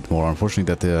a little bit more.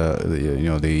 Unfortunately, that you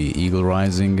know, the Eagle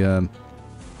Rising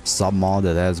sub mod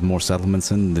that has more settlements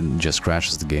in then just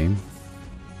crashes the game.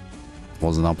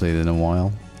 Wasn't updated in a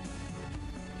while.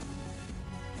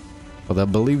 But I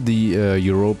believe the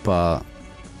Europa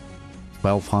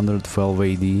 1200, 12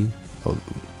 AD, oh,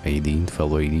 AD,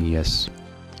 12 AD, yes,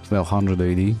 1200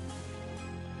 AD,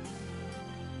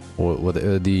 or what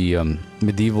the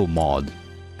medieval mod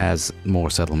has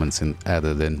more settlements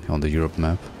added in on the Europe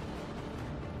map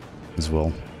as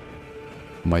well.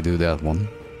 Might do that one.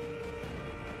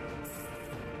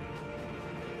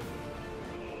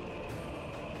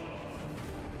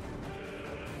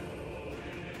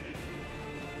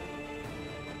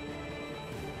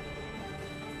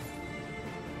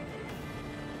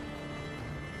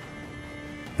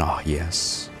 Ah,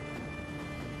 yes.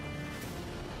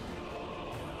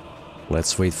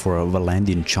 Let's wait for a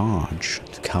Varangian charge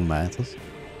to come at us.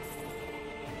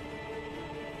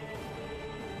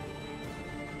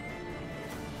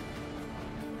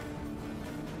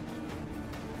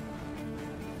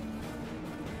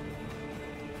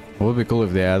 It would be cool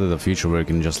if they added a feature where you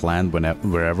can just land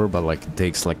wherever, but like it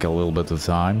takes like a little bit of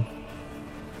time.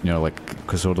 You know, like,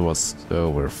 because sort of was... Oh,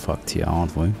 we're fucked here,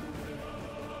 aren't we?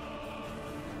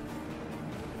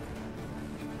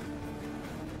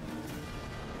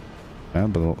 Yeah,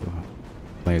 but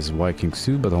plays Vikings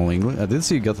too, but only English. I did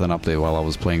see you got an update while I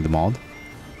was playing the mod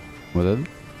with it.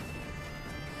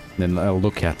 Then I'll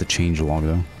look at the change log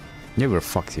though. Yeah, we're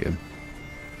fucked here.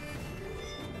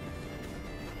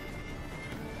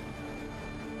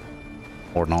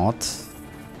 Or not.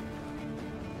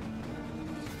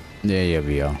 Yeah,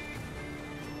 we are.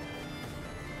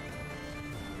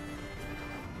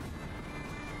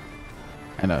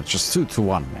 I know, just 2 to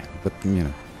 1, man. But, you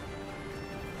know.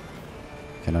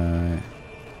 Can I...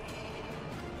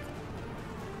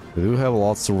 We do have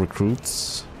lots of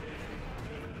recruits.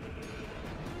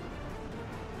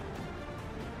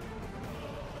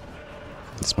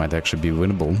 This might actually be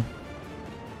winnable.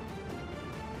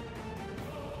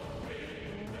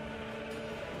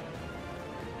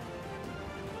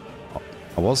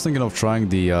 I was thinking of trying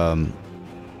the, I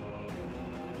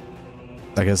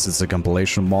guess it's a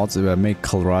compilation mod. If I make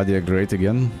Calradia great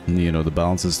again, you know, the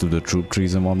balances to the troop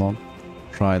trees and whatnot.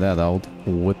 Try that out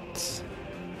with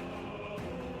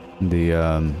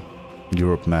the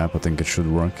Europe map. I think it should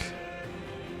work.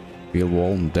 Field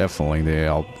wall, definitely.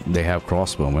 They have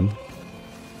crossbowmen.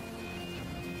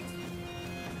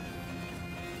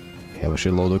 They have a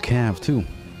shitload of cav too.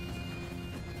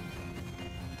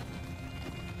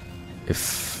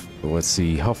 If let's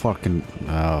see, how far can?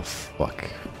 Oh fuck.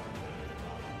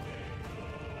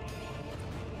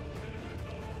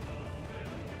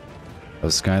 I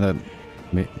was kind of.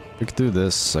 We could do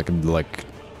this. I could like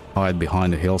hide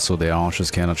behind the hill so the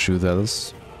archers cannot shoot at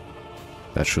us.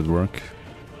 That should work.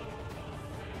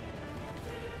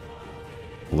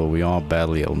 Although we are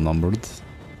badly outnumbered.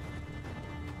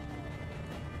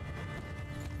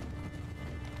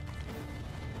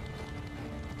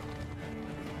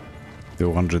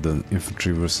 $200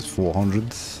 infantry versus 400.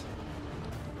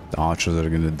 The archers are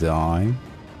gonna die.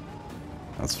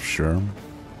 That's for sure.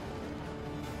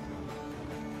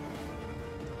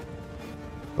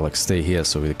 But like, stay here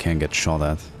so we can't get shot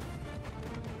at.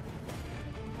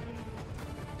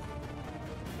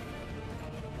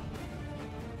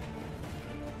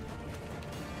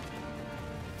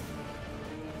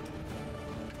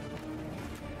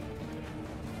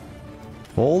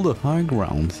 Hold the high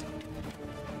ground,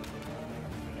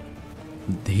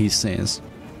 he says.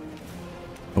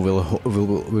 We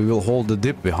will hold the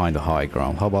dip behind the high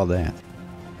ground. How about that?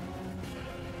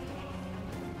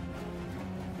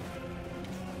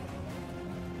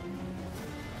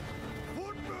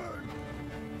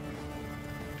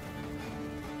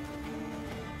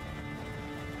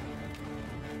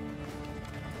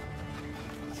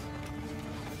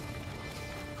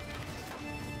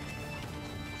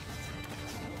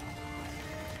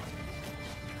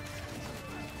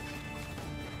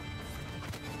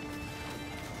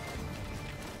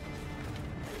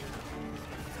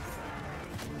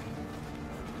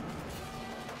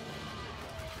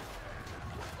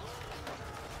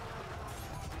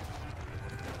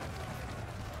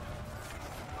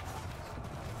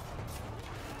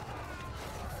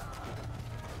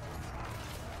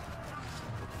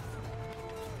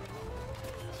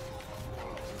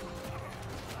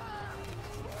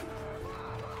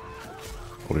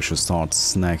 We should start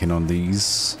snacking on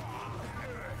these.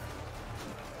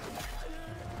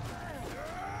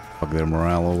 Fuck their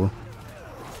morale over.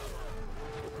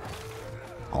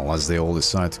 Unless they all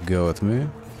decide to go at me.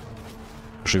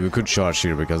 Actually, we could charge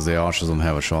here because the archers don't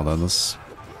have a shot at us.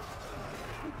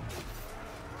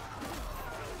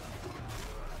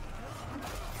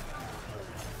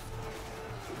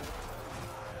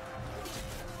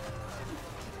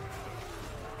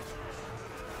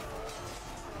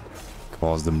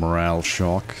 Cause the morale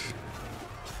shock.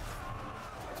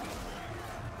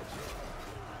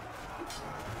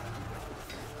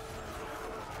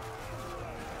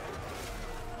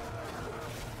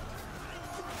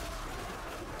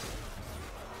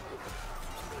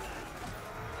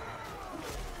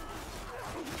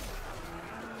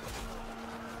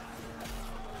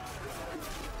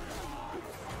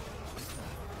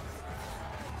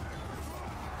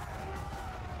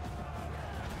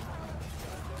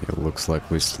 It looks like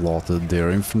we slaughtered their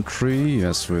infantry.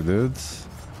 Yes, we did.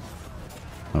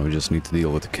 Now we just need to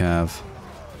deal with the cav.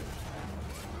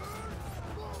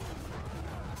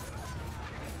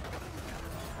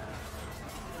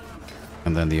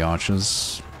 And then the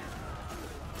archers.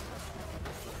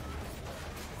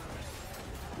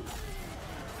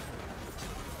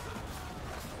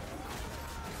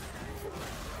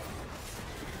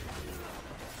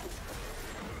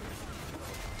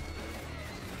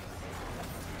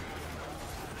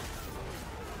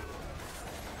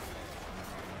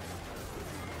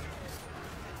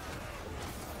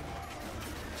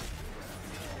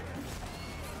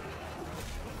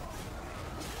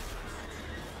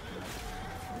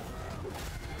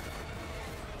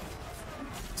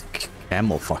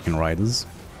 Camel fucking riders.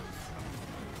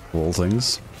 Of all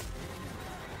things.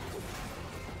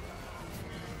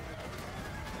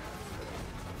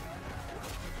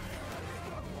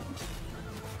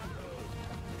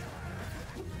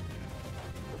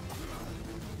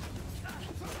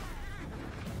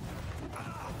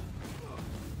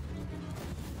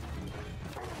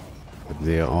 But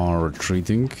they are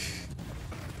retreating.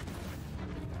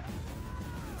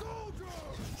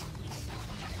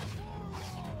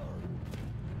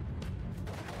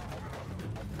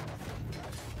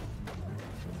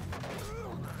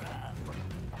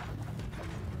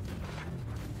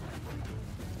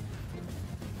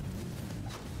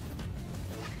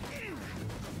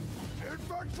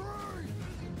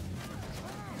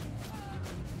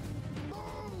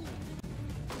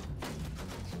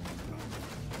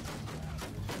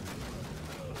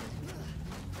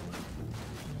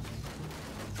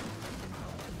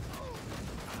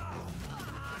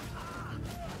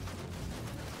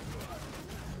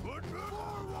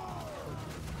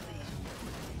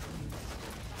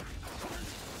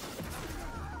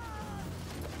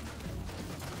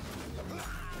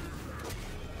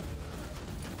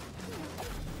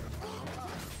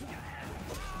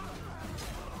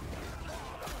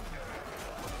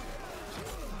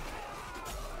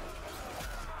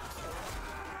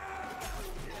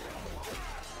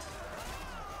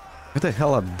 Where the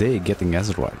hell are they getting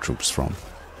Azerite troops from?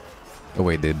 Oh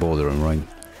wait, they border him, right?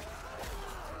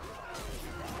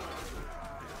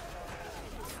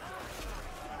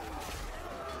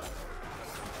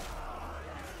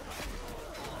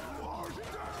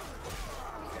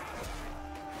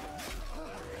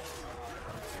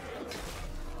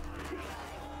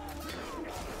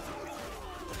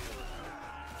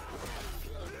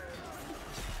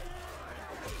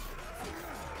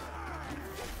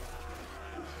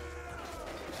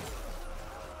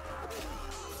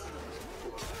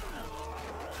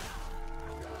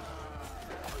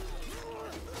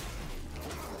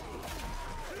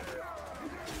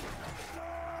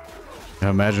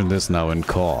 Imagine this now in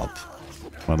co-op,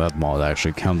 when that mod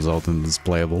actually comes out and is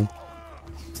playable.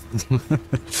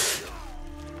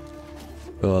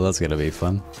 Oh, that's gonna be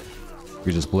fun.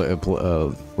 We just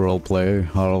role play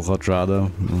Harald Hardrada,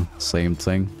 same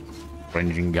thing.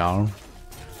 Ranging Gar.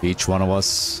 Each one of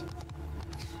us.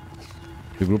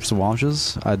 The groups of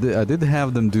watches. I did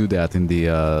have them do that in the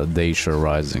Daisha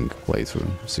Rising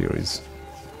playthrough series.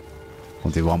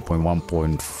 On the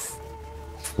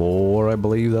 1.1.4, I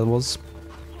believe that was.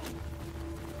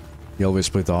 You always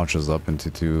split archers up into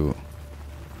 2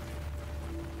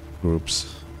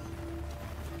 groups.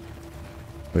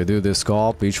 We do this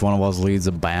co-op, each one of us leads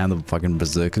a band of fucking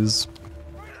berserkers.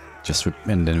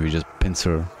 And then we just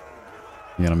pincer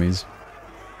the enemies.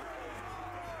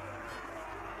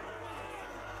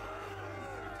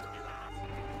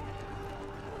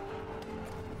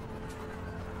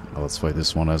 Now let's fight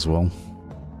this one as well.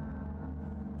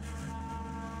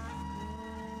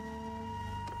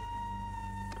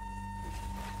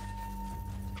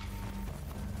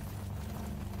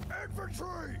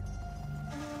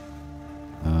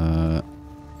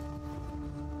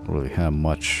 Don't really have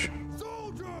much.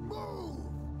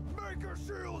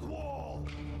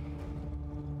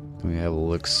 Let me have a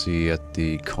look-see at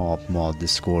the co-op mod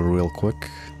Discord real quick.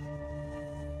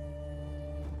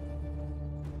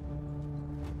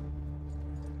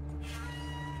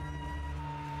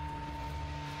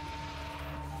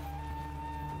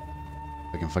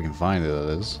 If I can fucking find it, that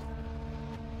is.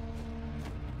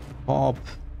 Co-op.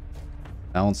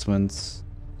 Announcements.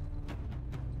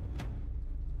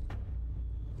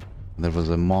 There was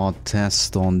a mod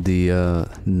test on the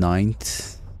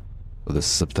 9th of this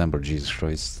September, Jesus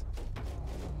Christ.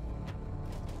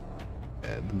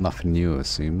 Nothing new, it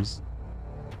seems.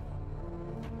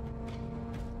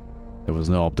 There was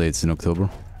no updates in October.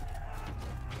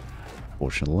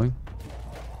 Fortunately.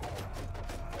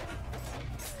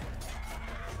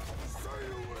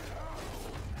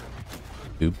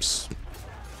 Oops.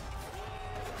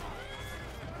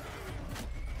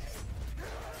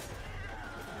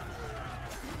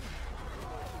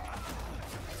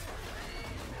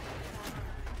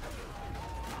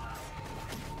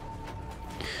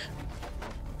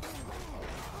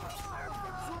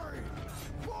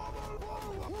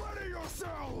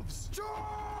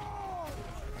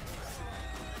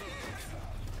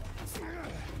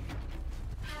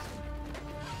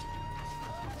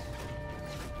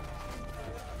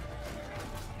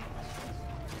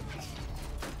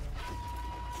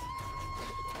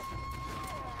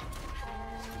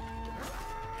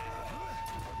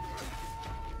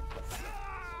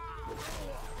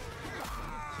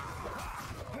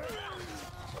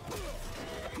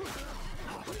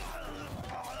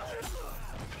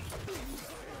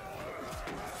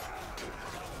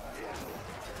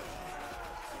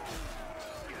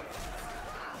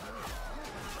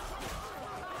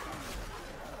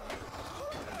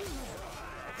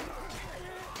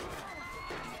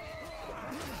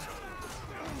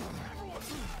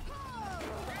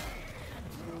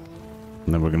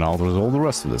 And then we're gonna alter all the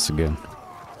rest of this again.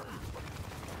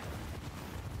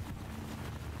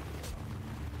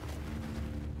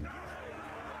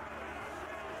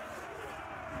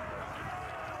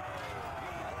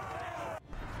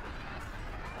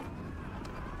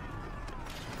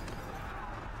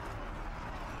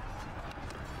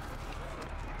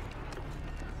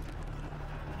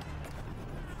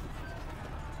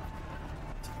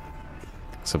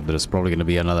 Except there's probably gonna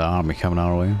be another army coming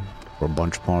our way. Or a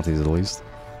bunch of parties at least.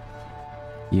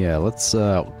 Yeah, let's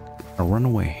run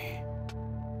away.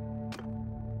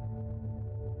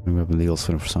 We have deals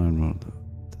for sign.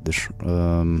 Let's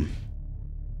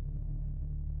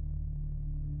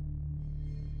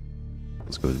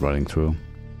go with riding through.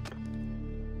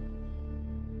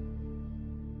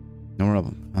 No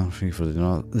more. I'm free for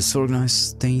the disorganized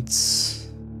states.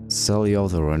 Sell the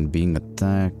author and being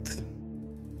attacked.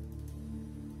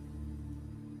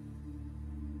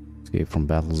 Escape from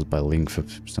battles by link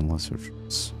 50% lesser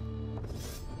troops.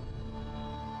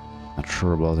 Not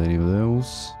sure about any of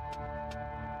those.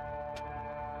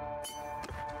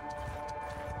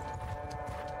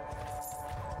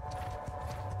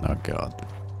 god.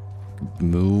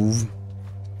 Move.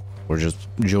 Or just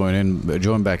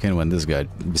join back in when this guy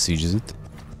besieges it.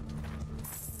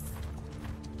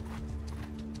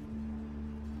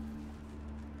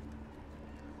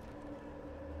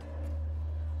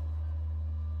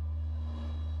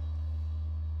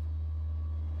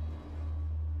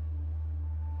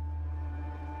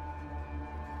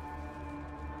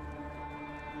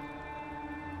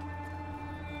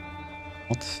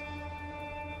 What?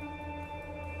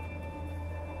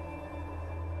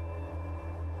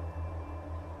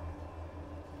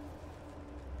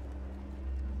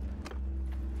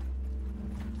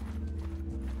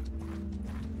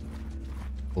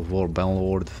 War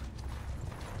Bannerlord.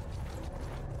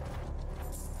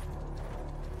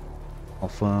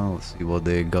 Alpha, let's see what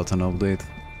they got an update.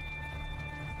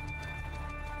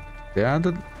 They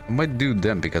added, I might do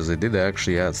them because they did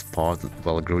actually add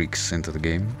Greeks into the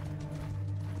game.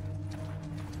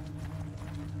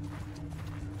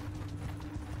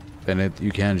 And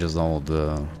you can just download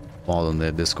the mod on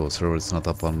their Discord server, it's not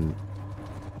up on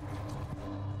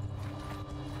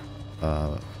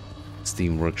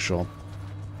Steam Workshop.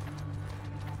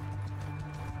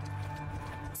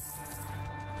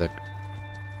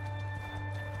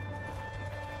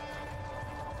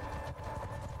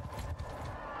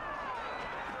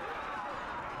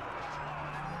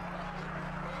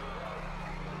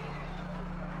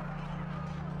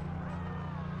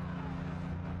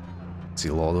 See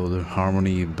a lot of the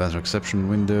harmony, better exception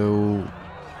window.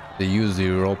 They use the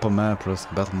Europa map, plus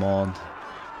battle mod.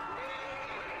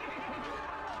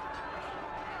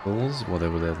 Tools,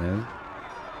 whatever that is.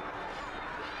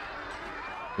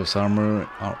 Source armor,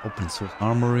 open source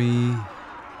armory.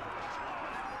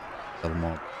 Battle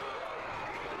mod.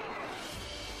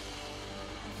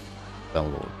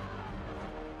 Download.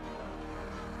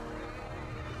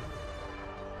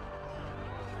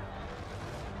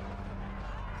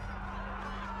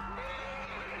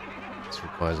 This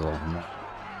requires a lot more.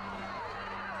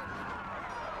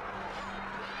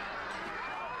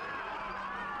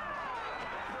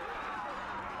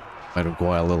 Might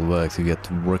require a little work to get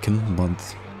working,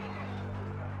 but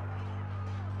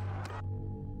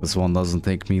this one doesn't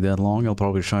take me that long. I'll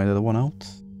probably try the other one out.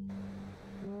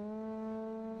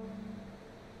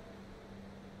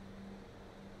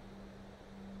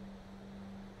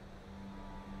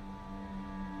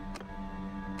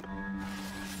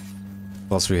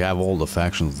 Plus we have all the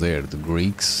factions there, the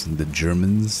Greeks, the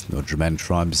Germans, the Germanic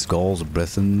tribes, Gauls,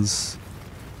 Britons,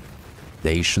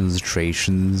 Dacians,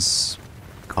 Thracians,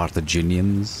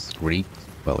 Carthaginians, Greeks.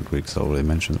 Well, Greeks already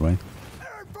mentioned, right?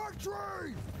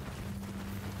 Infantry!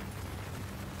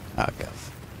 Okay.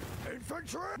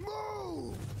 Infantry,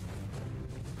 move!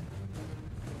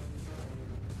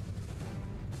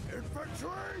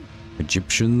 Infantry,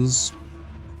 Egyptians.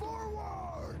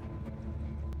 forward!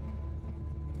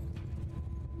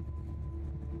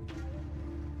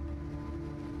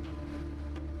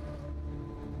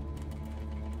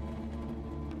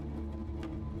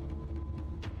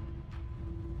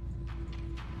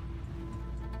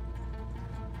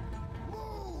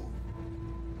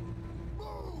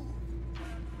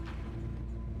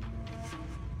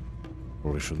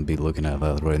 Probably shouldn't be looking at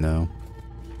that right now.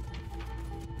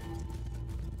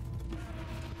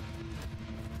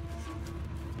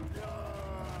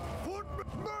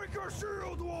 Make a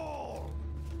shield wall!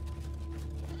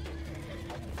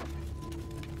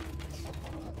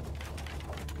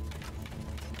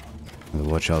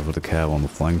 Watch out for the cab on the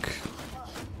flank.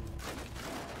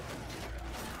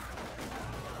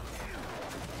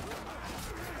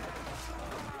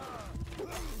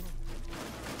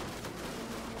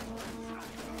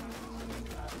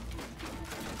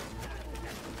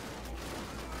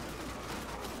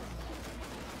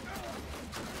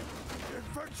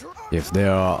 If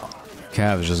there are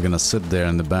cabs just gonna sit there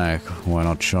in the back, why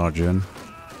not charge in?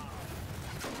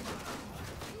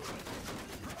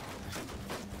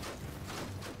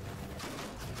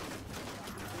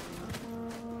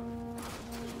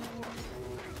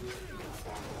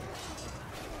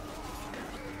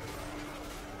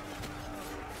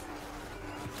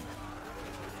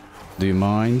 Do you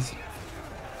mind?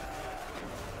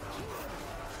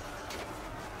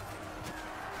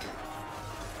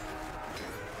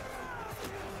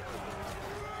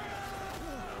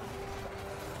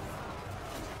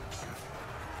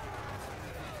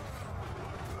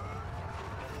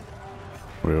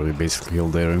 Where we basically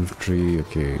killed their infantry.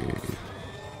 Okay.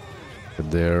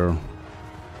 Get there.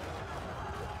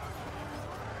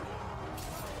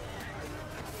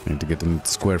 Need to get them into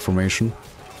square formation.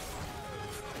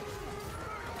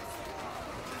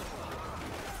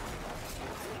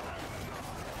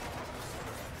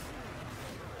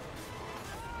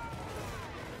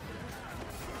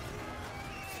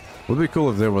 Would be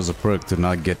cool if there was a perk to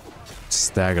not get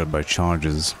staggered by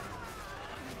charges.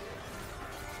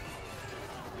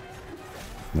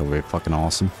 That would be fucking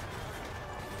awesome.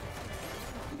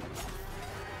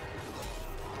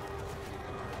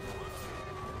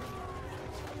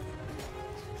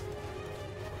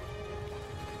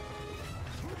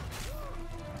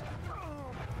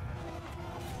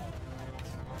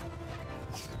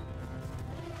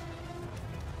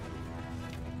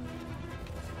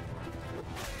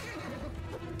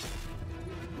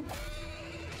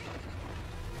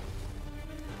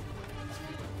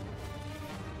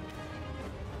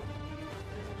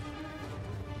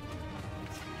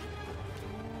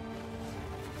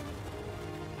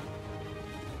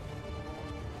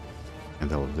 And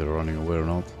tell if they're running away or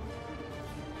not.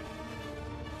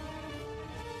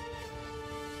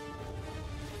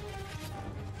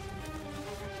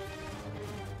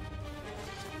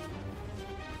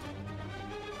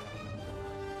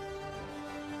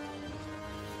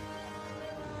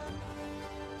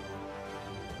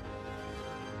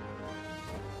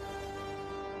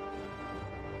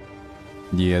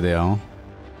 Yeah, they are.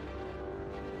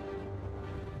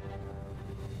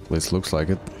 At least looks like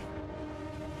it.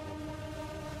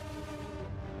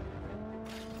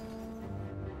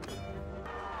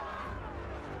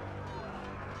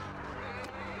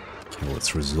 Okay,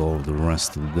 let's resolve the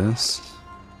rest of this.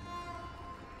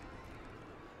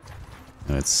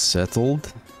 And it's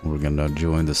settled. We're gonna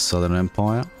join the Southern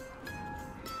Empire.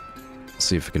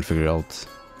 See if we can figure out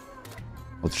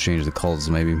how to change the colors,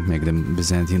 maybe make them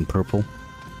Byzantine purple.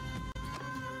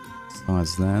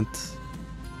 Besides that,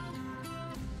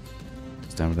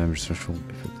 stamina damage threshold.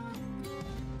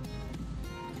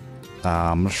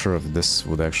 I'm not sure if this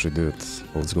would actually do it.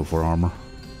 Let's go for armor.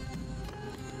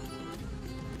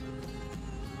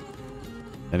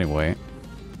 Anyway,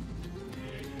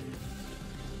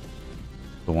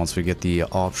 so once we get the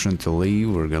option to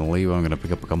leave, we're gonna leave. I'm gonna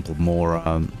pick up a couple more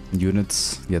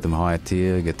units, get them higher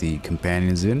tier, get the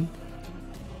companions in.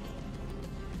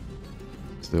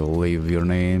 So leave your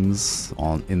names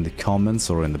in the comments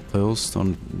or in the post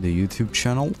on the YouTube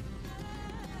channel.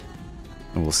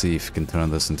 And we'll see if we can turn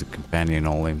this into companion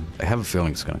only. I have a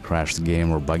feeling it's gonna crash the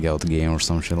game or bug out the game or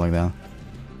some shit like that.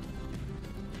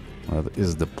 That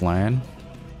is the plan.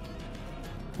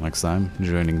 Next time,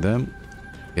 joining them,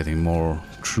 getting more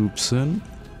troops in.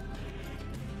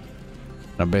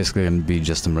 I'm basically gonna be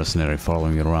just a mercenary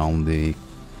following around the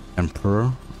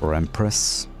Emperor or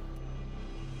Empress.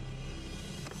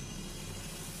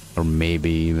 Or maybe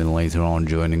even later on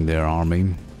joining their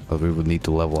army. But we would need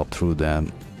to level up through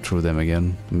them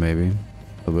again, maybe.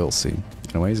 But we'll see.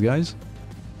 Anyways, guys,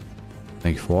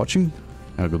 thank you for watching.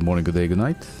 Have a good morning, good day, good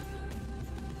night.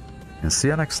 And see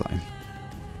you next time.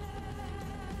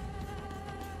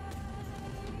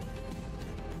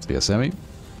 See ya, Sammy.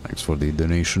 Thanks for the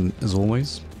donation as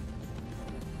always.